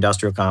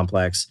military-industrial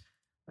complex.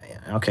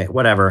 Okay,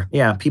 whatever.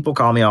 Yeah, people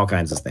call me all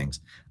kinds of things.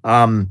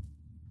 Right.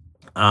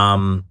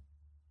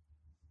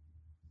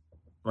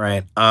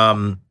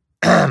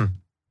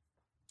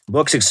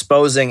 Books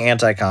exposing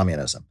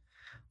anti-communism.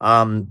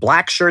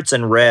 Black Shirts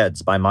and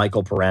Reds by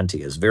Michael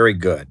Parenti is very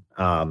good.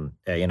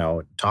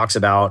 It talks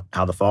about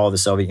how the fall of the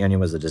Soviet Union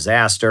was a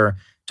disaster,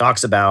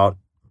 talks about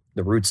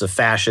the roots of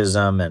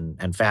fascism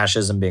and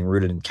fascism being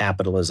rooted in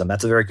capitalism.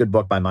 That's a very good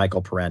book by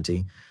Michael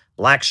Parenti.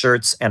 Black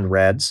Shirts and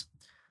Reds.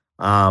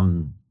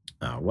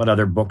 What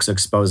other books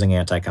exposing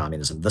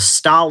anti-communism? The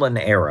Stalin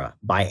Era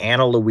by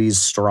Anna Louise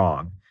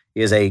Strong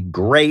is it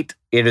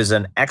is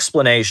an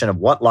explanation of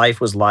what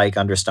life was like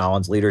under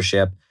Stalin's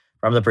leadership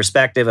from the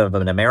perspective of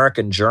an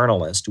American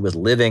journalist who was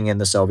living in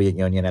the Soviet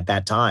Union at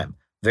that time.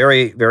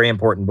 Very, very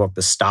important book,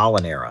 The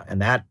Stalin Era.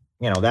 And that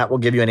will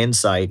give you an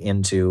insight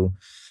into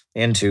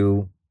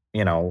the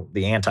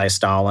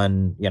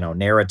anti-Stalin,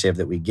 narrative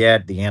that we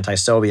get, the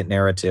anti-Soviet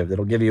narrative.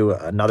 That'll give you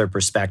another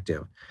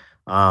perspective.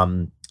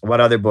 What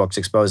other books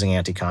exposing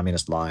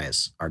anti-communist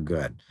lies are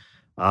good?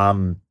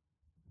 Oh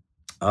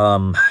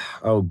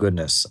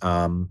goodness.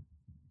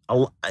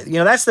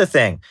 That's the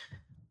thing.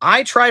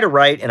 I try to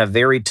write in a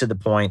very to the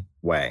point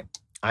way.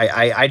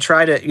 I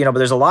try to, but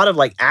there's a lot of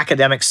like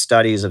academic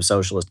studies of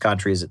socialist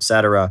countries, et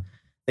cetera,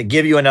 that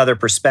give you another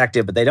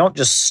perspective, but they don't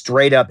just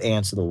straight up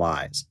answer the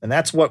lies. And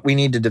that's what we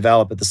need to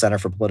develop at the Center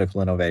for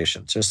Political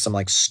Innovation. It's just some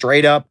like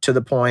straight up to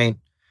the point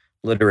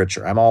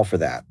literature. I'm all for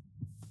that.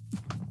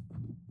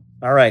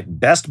 All right.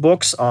 Best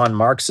books on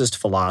Marxist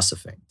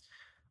philosophy.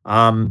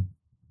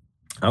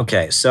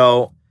 Okay.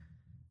 So,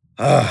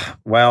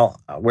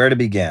 where to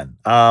begin?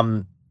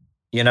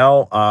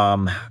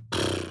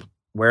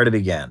 Where to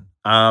begin?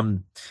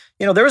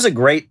 There was a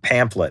great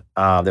pamphlet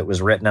that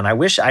was written, and I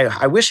wish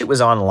it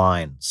was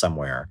online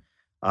somewhere.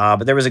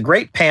 But there was a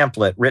great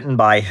pamphlet written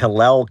by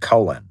Hillel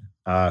Cohen,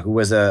 who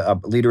was a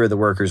leader of the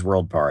Workers'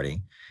 World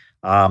Party.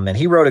 And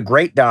he wrote a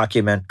great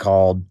document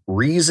called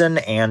Reason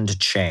and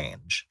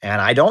Change.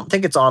 And I don't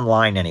think it's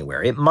online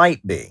anywhere. It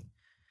might be.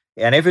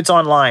 And if it's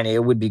online,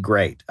 it would be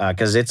great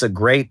because it's a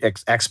great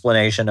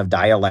explanation of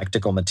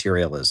dialectical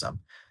materialism.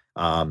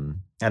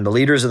 And the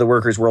leaders of the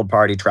Workers' World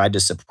Party tried to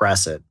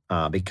suppress it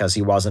because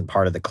he wasn't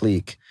part of the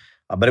clique.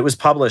 But it was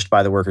published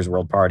by the Workers'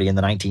 World Party in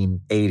the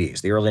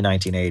 1980s, the early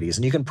 1980s.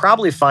 And you can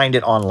probably find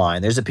it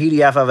online. There's a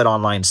PDF of it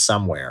online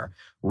somewhere.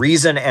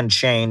 Reason and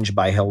Change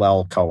by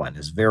Hillel Cohen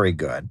is very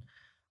good.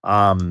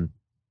 But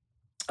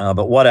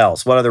what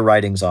else? What other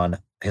writings on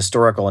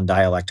historical and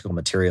dialectical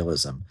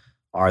materialism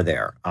are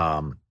there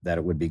that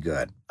it would be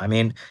good? I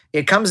mean,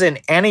 it comes in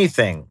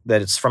anything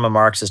that it's from a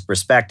Marxist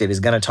perspective is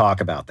going to talk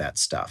about that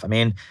stuff. I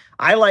mean,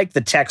 I like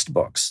the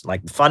textbooks,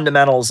 like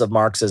Fundamentals of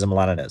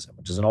Marxism-Leninism,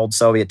 which is an old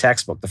Soviet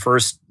textbook. The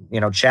first,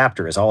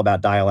 chapter is all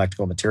about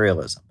dialectical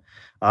materialism.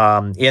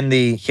 In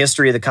the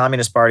History of the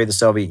Communist Party of the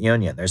Soviet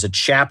Union, there's a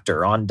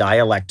chapter on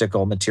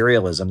dialectical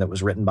materialism that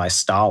was written by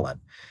Stalin.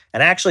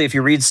 And actually, if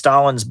you read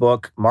Stalin's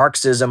book,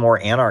 Marxism or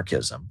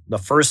Anarchism, the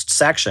first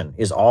section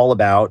is all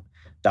about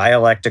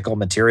dialectical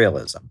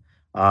materialism.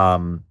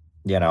 I'm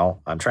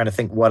trying to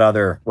think what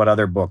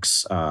other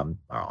books.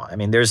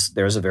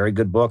 There's a very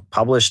good book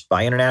published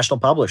by international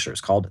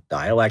publishers called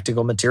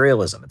Dialectical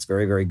Materialism. It's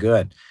very, very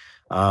good.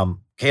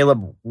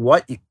 Caleb,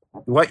 what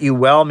you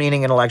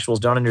well-meaning intellectuals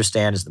don't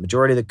understand is the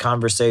majority of the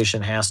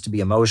conversation has to be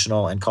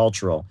emotional and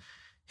cultural.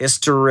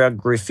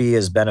 Historiography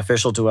is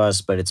beneficial to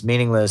us, but it's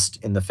meaningless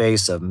in the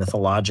face of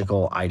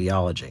mythological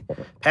ideology.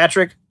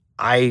 Patrick,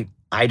 I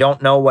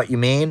don't know what you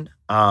mean.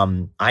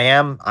 I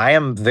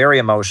am very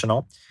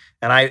emotional.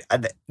 And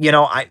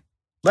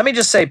let me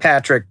just say,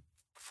 Patrick,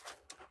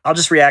 I'll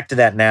just react to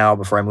that now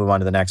before I move on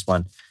to the next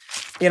one.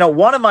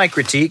 One of my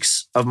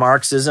critiques of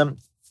Marxism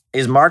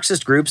is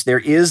Marxist groups, there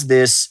is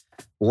this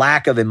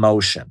lack of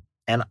emotion.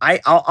 And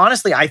I'll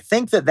honestly, I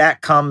think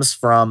that comes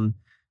from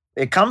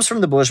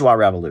the bourgeois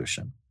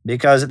revolution,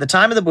 because at the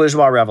time of the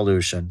bourgeois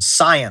revolution,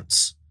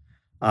 science,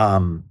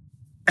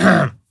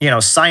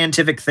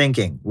 scientific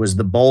thinking was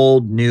the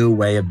bold new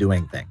way of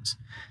doing things,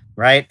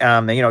 right?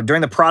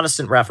 During the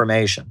Protestant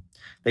Reformation,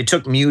 they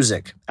took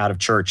music out of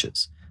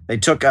churches. They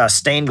took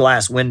stained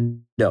glass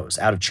windows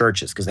out of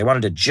churches because they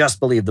wanted to just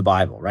believe the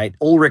Bible, right?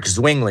 Ulrich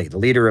Zwingli, the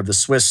leader of the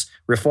Swiss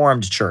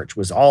Reformed Church,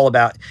 was all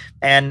about,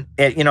 and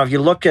if you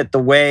look at the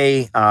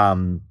way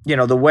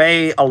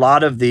a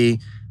lot of the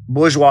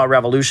bourgeois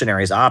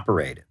revolutionaries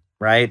operated,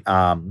 right?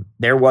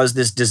 There was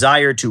this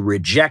desire to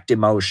reject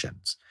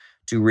emotions,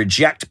 to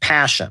reject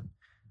passion,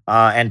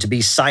 and to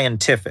be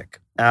scientific.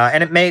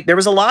 And there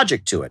was a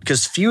logic to it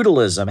because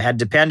feudalism had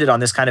depended on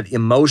this kind of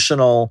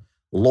emotional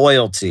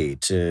loyalty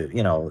to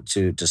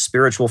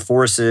spiritual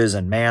forces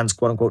and man's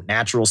quote unquote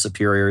natural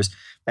superiors.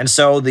 And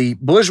so the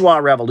bourgeois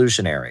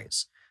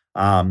revolutionaries,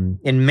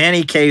 in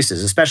many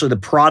cases, especially the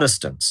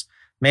Protestants,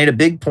 made a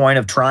big point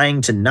of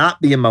trying to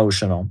not be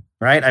emotional,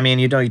 right? I mean,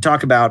 you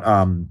talk about,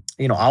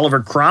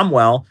 Oliver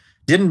Cromwell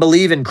didn't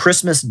believe in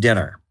Christmas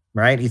dinner,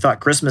 right? He thought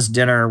Christmas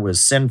dinner was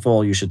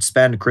sinful. You should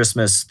spend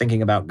Christmas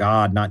thinking about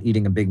God, not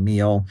eating a big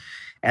meal.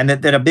 And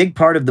that a big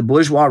part of the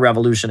bourgeois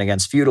revolution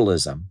against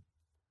feudalism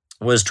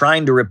was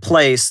trying to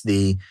replace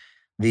the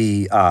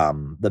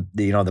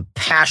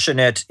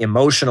passionate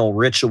emotional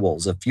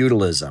rituals of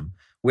feudalism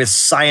with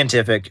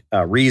scientific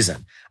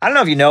reason. I don't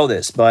know if you know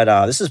this,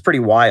 but this is pretty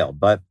wild.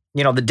 But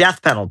the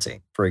death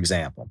penalty, for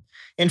example.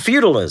 In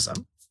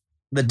feudalism,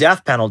 the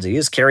death penalty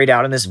is carried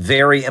out in this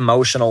very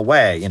emotional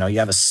way. You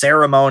have a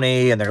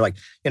ceremony and they're like,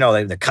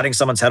 they're cutting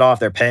someone's head off.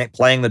 They're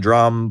playing the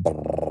drum,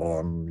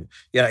 and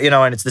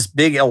it's this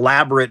big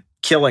elaborate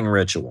killing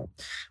ritual.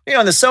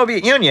 In the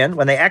Soviet Union,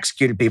 when they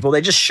executed people,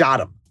 they just shot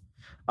them.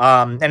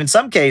 And in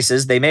some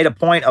cases, they made a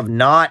point of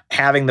not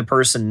having the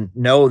person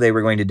know they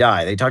were going to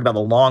die. They talked about the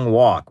long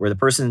walk where the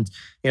person,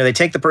 they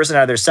take the person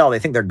out of their cell. They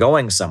think they're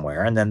going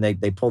somewhere. And then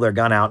they pull their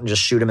gun out and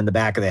just shoot them in the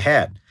back of the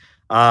head.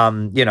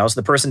 So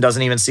the person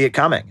doesn't even see it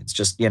coming. It's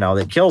just,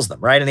 it kills them,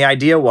 right? And the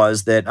idea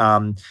was that,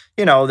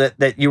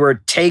 that you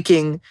were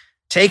taking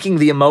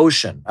the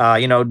emotion,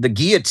 the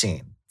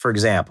guillotine, for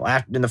example.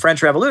 In the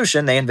French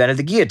Revolution, they invented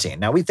the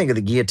guillotine. Now, we think of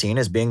the guillotine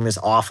as being this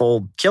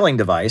awful killing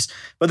device,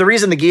 but the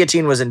reason the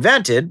guillotine was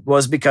invented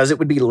was because it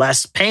would be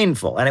less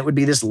painful, and it would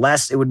be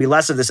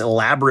less of this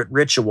elaborate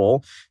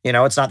ritual.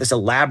 It's not this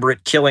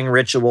elaborate killing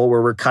ritual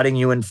where we're cutting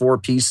you in 4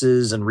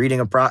 pieces and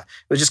reading it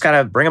was just kind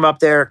of bring them up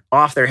there,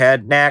 off their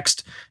head,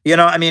 next.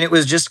 It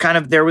was just kind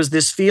of, there was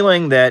this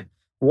feeling that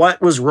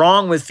what was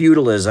wrong with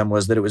feudalism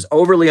was that it was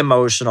overly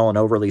emotional and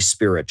overly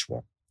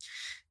spiritual.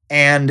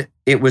 And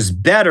it was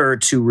better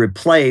to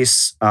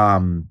replace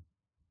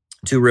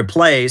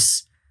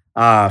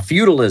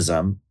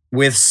feudalism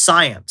with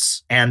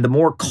science. And the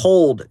more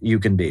cold you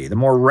can be, the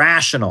more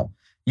rational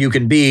you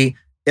can be,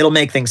 it'll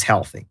make things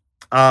healthy.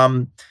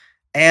 The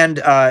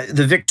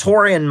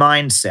Victorian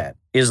mindset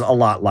is a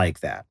lot like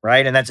that,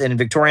 right? And that's in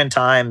Victorian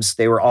times,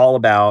 they were all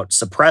about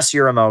suppress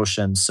your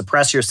emotions,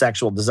 suppress your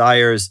sexual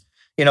desires,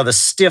 the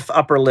stiff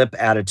upper lip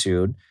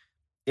attitude.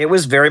 It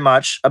was very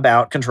much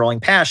about controlling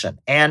passion.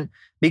 And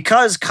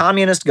because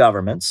communist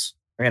governments,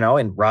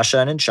 in Russia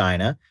and in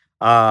China,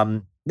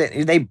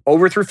 they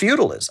overthrew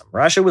feudalism.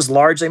 Russia was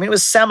largely, it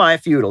was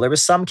semi-feudal. There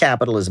was some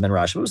capitalism in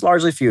Russia. It was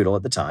largely feudal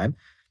at the time.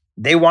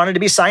 They wanted to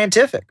be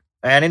scientific.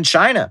 And in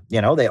China,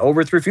 they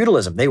overthrew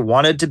feudalism. They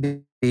wanted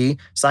to be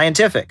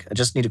scientific. I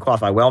just need to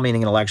qualify,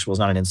 well-meaning intellectual is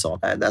not an insult.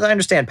 I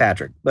understand,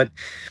 Patrick. But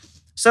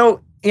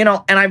so,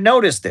 and I've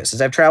noticed this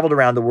as I've traveled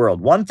around the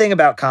world. One thing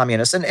about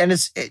communists,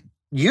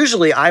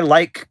 usually I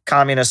like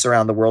communists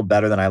around the world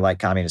better than I like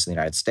communists in the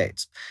United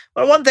States.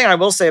 But one thing I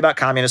will say about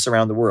communists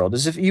around the world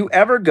is if you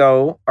ever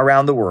go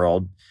around the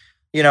world,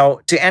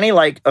 to any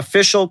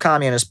official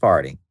communist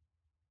party,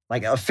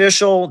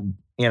 official,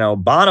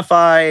 bona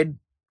fide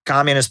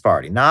communist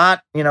party,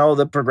 not,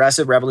 the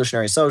Progressive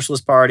Revolutionary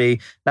Socialist Party,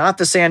 not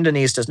the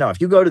Sandinistas. No,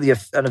 if you go to the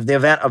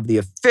event of the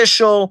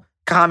official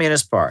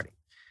Communist Party,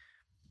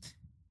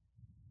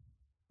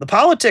 the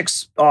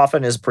politics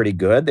often is pretty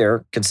good.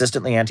 They're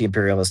consistently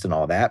anti-imperialist and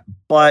all that,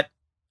 but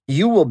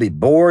you will be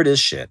bored as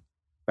shit,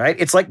 right?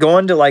 It's like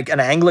going to an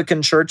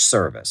Anglican church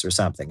service or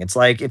something. It's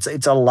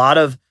it's a lot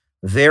of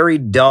very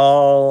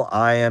dull,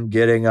 I am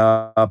getting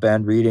up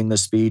and reading the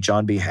speech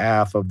on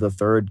behalf of the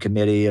third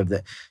committee of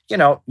the,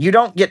 you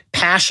don't get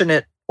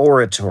passionate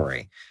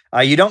oratory.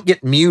 You don't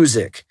get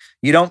music.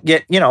 You don't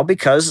get,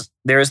 because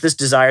there's this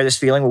desire, this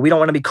feeling, well, we don't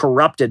want to be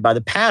corrupted by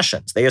the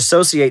passions. They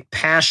associate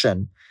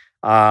passion,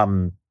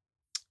 heavy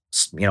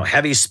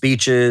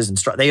speeches and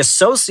they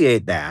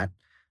associate that.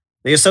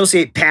 They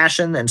associate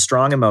passion and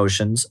strong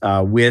emotions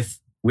with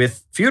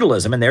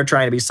feudalism, and they're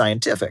trying to be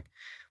scientific.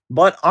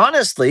 But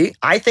honestly,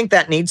 I think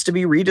that needs to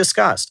be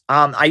rediscussed.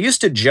 I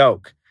used to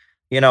joke,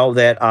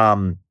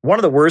 that one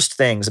of the worst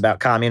things about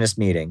communist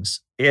meetings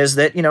is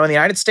that, in the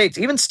United States,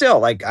 even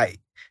still,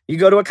 you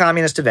go to a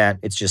communist event,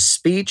 it's just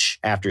speech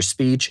after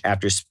speech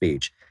after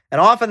speech. And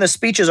often the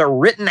speeches are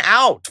written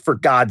out, for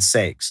God's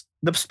sakes.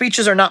 The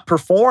speeches are not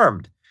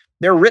performed.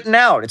 They're written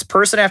out. It's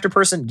person after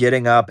person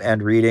getting up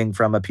and reading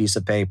from a piece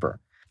of paper.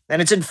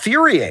 And it's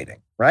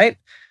infuriating, right?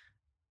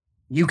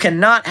 You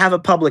cannot have a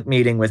public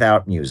meeting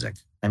without music.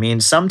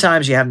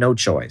 Sometimes you have no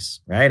choice,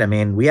 right?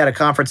 We had a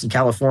conference in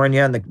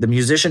California and the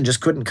musician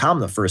just couldn't come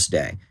the first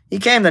day. He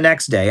came the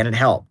next day and it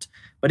helped,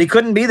 but he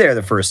couldn't be there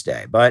the first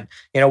day. But,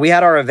 we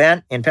had our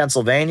event in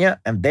Pennsylvania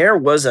and there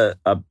was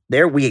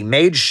we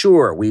made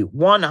sure, we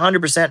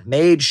 100%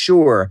 made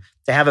sure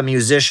to have a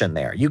musician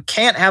there. You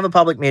can't have a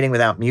public meeting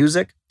without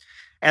music.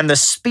 And the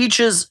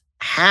speeches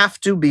have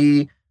to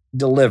be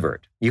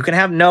delivered. You can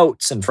have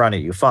notes in front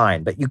of you,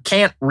 fine, but you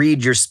can't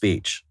read your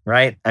speech,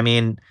 right?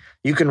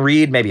 You can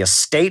read maybe a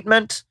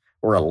statement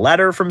or a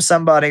letter from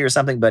somebody or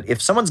something, but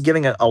if someone's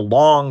giving a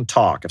long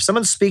talk, if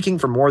someone's speaking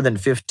for more than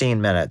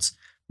 15 minutes,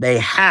 they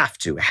have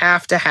to, it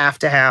has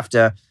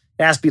to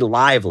be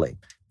lively.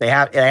 They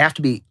have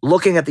to be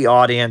looking at the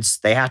audience.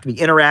 They have to be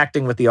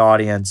interacting with the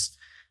audience.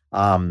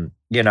 Think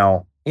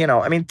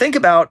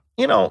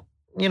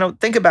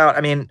about,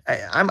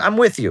 I'm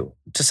with you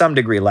to some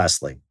degree,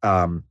 Leslie.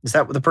 Is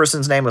that what the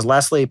person's name was?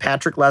 Leslie,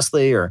 Patrick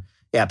Leslie, or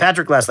yeah,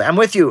 Patrick Leslie. I'm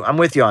with you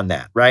on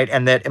that, right?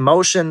 And that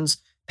emotions,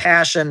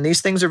 passion,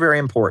 these things are very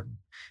important.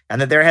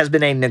 And that there has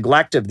been a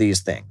neglect of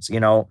these things.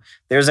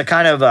 There's a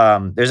kind of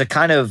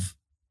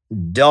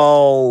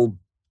dullness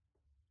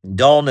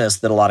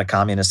that a lot of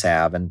communists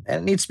have, and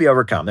it needs to be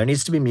overcome. There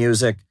needs to be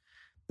music.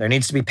 There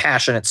needs to be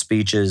passionate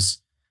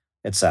speeches.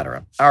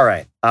 etc. All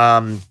right.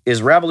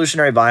 Is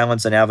revolutionary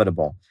violence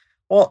inevitable?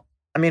 Well,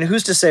 I mean,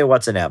 who's to say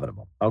what's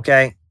inevitable?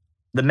 Okay.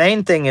 The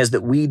main thing is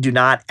that we do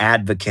not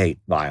advocate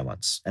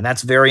violence, and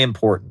that's very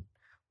important.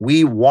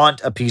 We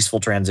want a peaceful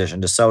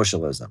transition to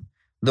socialism.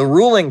 The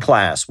ruling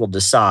class will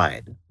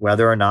decide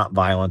whether or not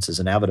violence is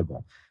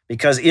inevitable.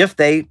 Because if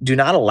they do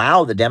not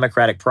allow the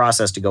democratic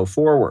process to go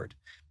forward,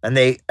 and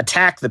they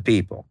attack the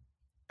people,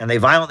 and they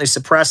violently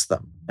suppress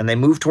them, and they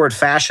move toward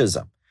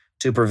fascism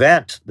to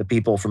prevent the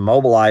people from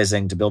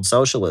mobilizing to build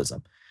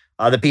socialism,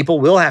 the people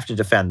will have to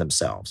defend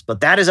themselves.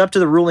 But that is up to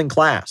the ruling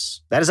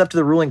class. That is up to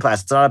the ruling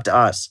class. It's not up to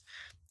us.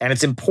 And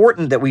it's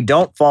important that we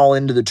don't fall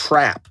into the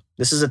trap.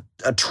 This is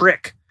a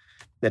trick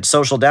that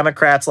social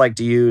democrats like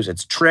to use.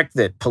 It's a trick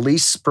that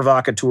police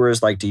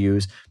provocateurs like to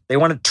use. They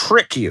want to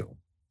trick you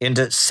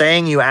into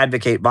saying you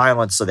advocate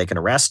violence so they can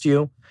arrest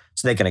you,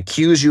 so they can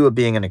accuse you of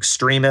being an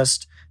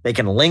extremist. They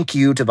can link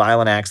you to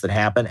violent acts that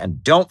happen,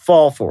 and don't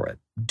fall for it.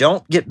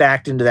 Don't get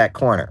backed into that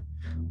corner.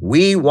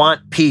 We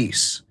want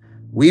peace.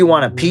 We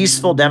want a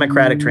peaceful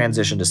democratic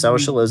transition to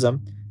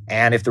socialism.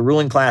 And if the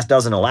ruling class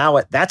doesn't allow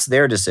it, that's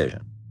their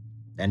decision.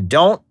 And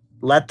don't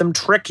let them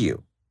trick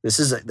you. This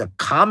is the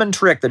common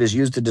trick that is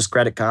used to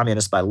discredit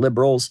communists by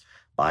liberals,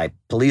 by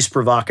police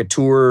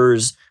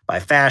provocateurs, by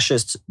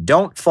fascists.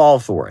 Don't fall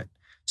for it.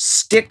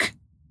 Stick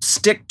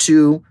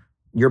to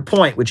your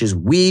point, which is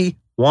we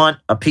want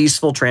a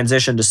peaceful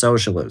transition to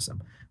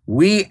socialism.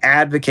 We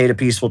advocate a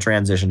peaceful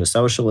transition to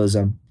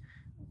socialism.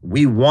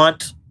 We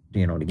want,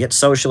 to get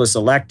socialists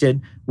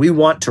elected. We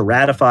want to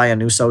ratify a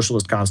new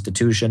socialist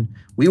constitution.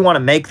 We want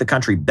to make the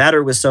country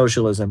better with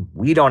socialism.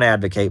 We don't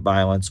advocate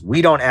violence.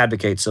 We don't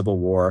advocate civil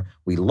war.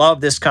 We love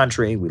this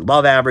country. We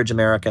love average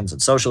Americans,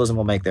 and socialism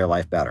will make their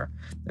life better.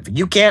 If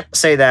you can't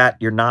say that,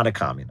 you're not a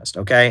communist,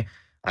 okay?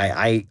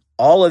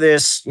 All of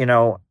this,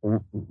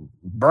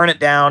 burn it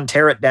down,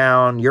 tear it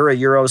down, you're a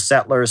Euro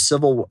settler,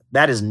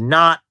 that is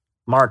not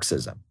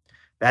Marxism.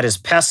 That is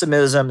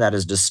pessimism, that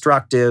is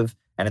destructive,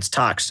 and it's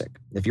toxic.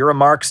 If you're a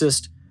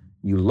Marxist,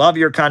 you love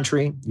your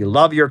country, you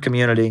love your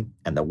community,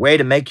 and the way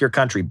to make your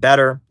country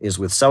better is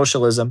with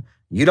socialism.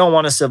 You don't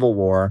want a civil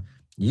war.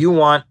 You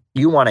want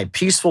a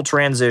peaceful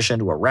transition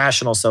to a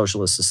rational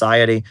socialist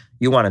society.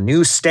 You want a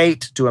new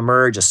state to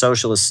emerge, a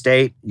socialist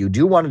state. You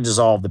do want to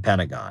dissolve the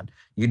Pentagon.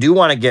 You do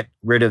want to get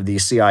rid of the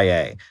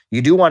CIA.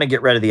 You do want to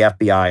get rid of the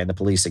FBI and the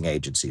policing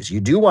agencies. You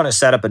do want to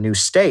set up a new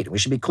state. We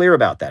should be clear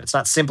about that. It's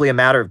not simply a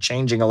matter of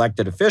changing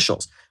elected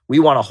officials. We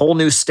want a whole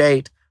new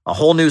state, a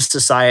whole new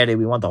society.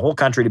 We want the whole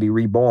country to be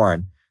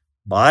reborn.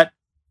 But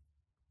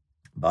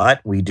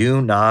we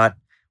do not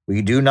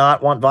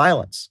want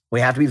violence. We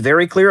have to be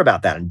very clear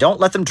about that. And don't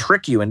let them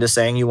trick you into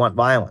saying you want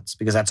violence,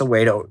 because that's a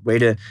way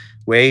to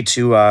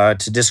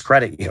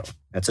discredit you.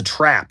 That's a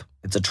trap.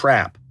 It's a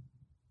trap.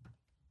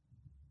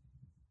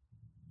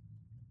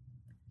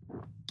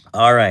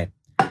 All right.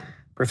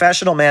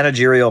 Professional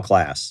managerial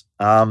class.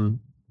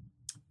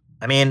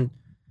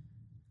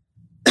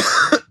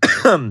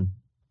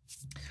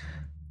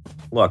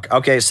 Look,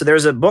 okay, so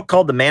there's a book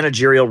called The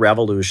Managerial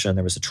Revolution.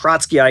 There was a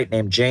Trotskyite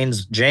named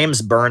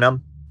James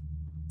Burnham.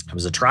 He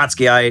was a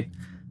Trotskyite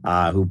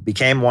who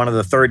became one of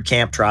the third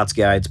camp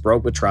Trotskyites,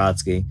 broke with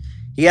Trotsky.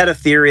 He had a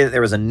theory that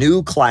there was a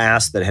new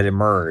class that had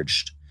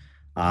emerged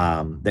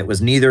that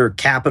was neither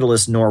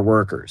capitalists nor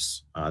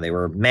workers. They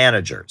were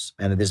managers.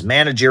 And this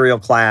managerial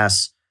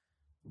class,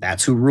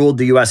 that's who ruled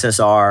the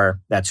USSR.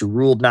 That's who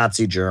ruled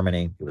Nazi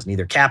Germany. It was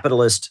neither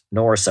capitalist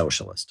nor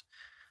socialist.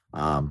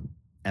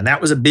 And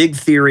that was a big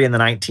theory in the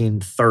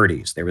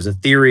 1930s. There was a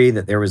theory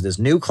that there was this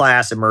new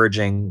class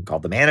emerging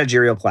called the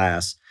managerial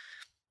class.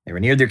 They were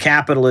neither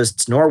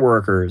capitalists nor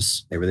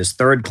workers. They were this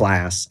third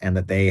class, and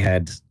that they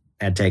had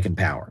taken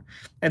power.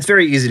 And it's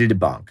very easy to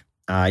debunk.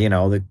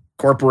 The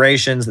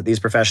corporations that these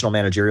professional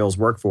managerials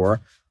work for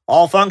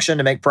all function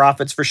to make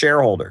profits for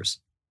shareholders.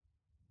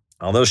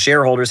 All those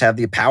shareholders have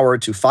the power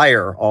to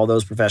fire all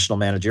those professional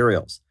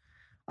managerials.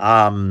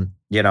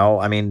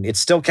 It's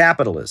still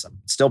capitalism.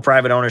 It's still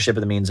private ownership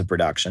of the means of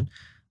production.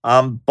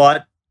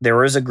 But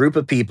there is a group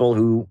of people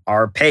who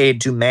are paid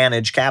to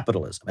manage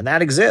capitalism, and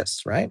that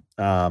exists, right?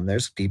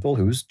 There's people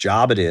whose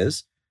job it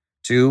is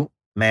to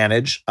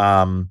manage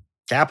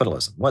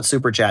capitalism. What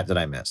super chat did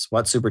I miss?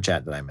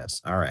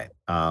 All right.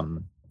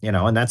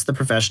 And that's the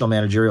professional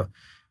managerial.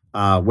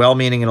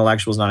 Well-meaning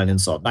intellectual is not an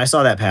insult. I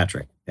saw that,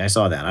 Patrick. I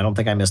saw that. I don't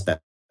think I missed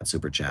that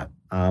super chat.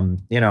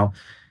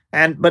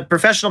 But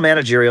professional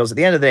managerials, at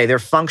the end of the day, they're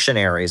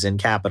functionaries in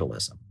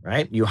capitalism,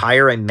 right? You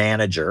hire a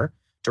manager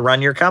to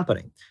run your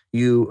company.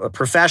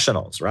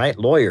 Professionals, right?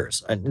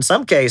 Lawyers. And in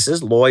some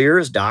cases,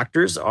 lawyers,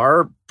 doctors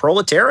are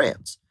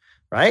proletarians,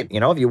 right?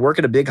 If you work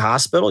at a big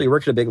hospital, you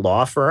work at a big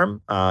law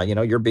firm,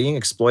 you're being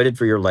exploited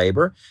for your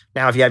labor.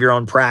 Now, if you have your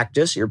own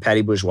practice, you're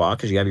petty bourgeois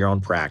because you have your own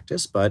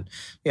practice. But,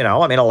 a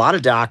lot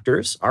of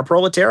doctors are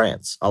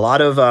proletarians. A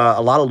lot of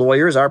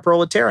lawyers are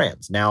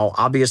proletarians. Now,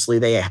 obviously,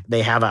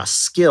 they have a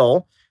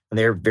skill, and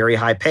they're very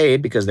high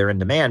paid because they're in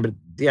demand. But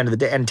at the end of the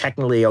day, and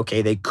technically,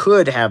 okay, they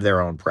could have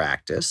their own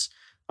practice.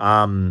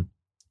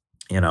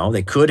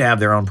 They could have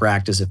their own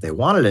practice if they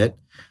wanted it.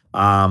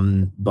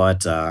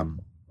 But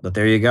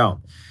there you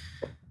go.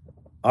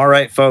 All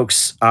right,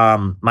 folks.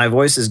 My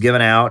voice is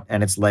given out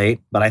and it's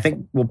late, but I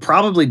think we'll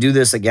probably do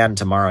this again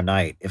tomorrow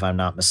night, if I'm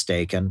not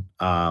mistaken.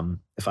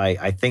 If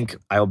I think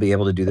I'll be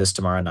able to do this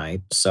tomorrow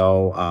night.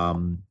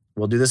 So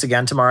we'll do this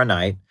again tomorrow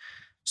night.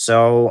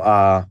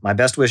 So my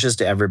best wishes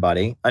to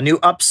everybody. A new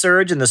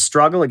upsurge in the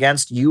struggle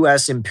against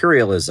U.S.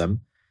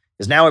 imperialism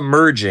is now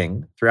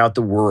emerging throughout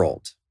the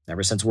world.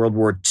 Ever since World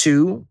War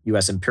II,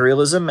 U.S.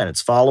 imperialism and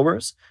its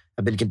followers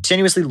have been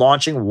continuously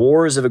launching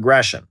wars of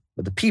aggression,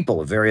 but the people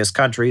of various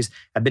countries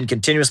have been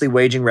continuously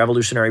waging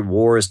revolutionary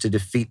wars to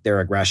defeat their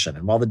aggression.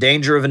 And while the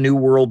danger of a new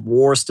world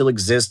war still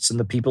exists and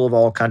the people of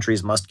all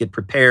countries must get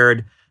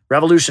prepared,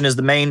 revolution is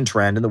the main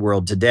trend in the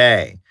world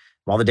today.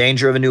 While the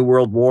danger of a new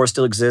world war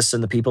still exists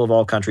and the people of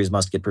all countries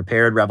must get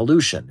prepared,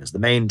 revolution is the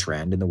main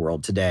trend in the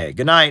world today.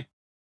 Good night.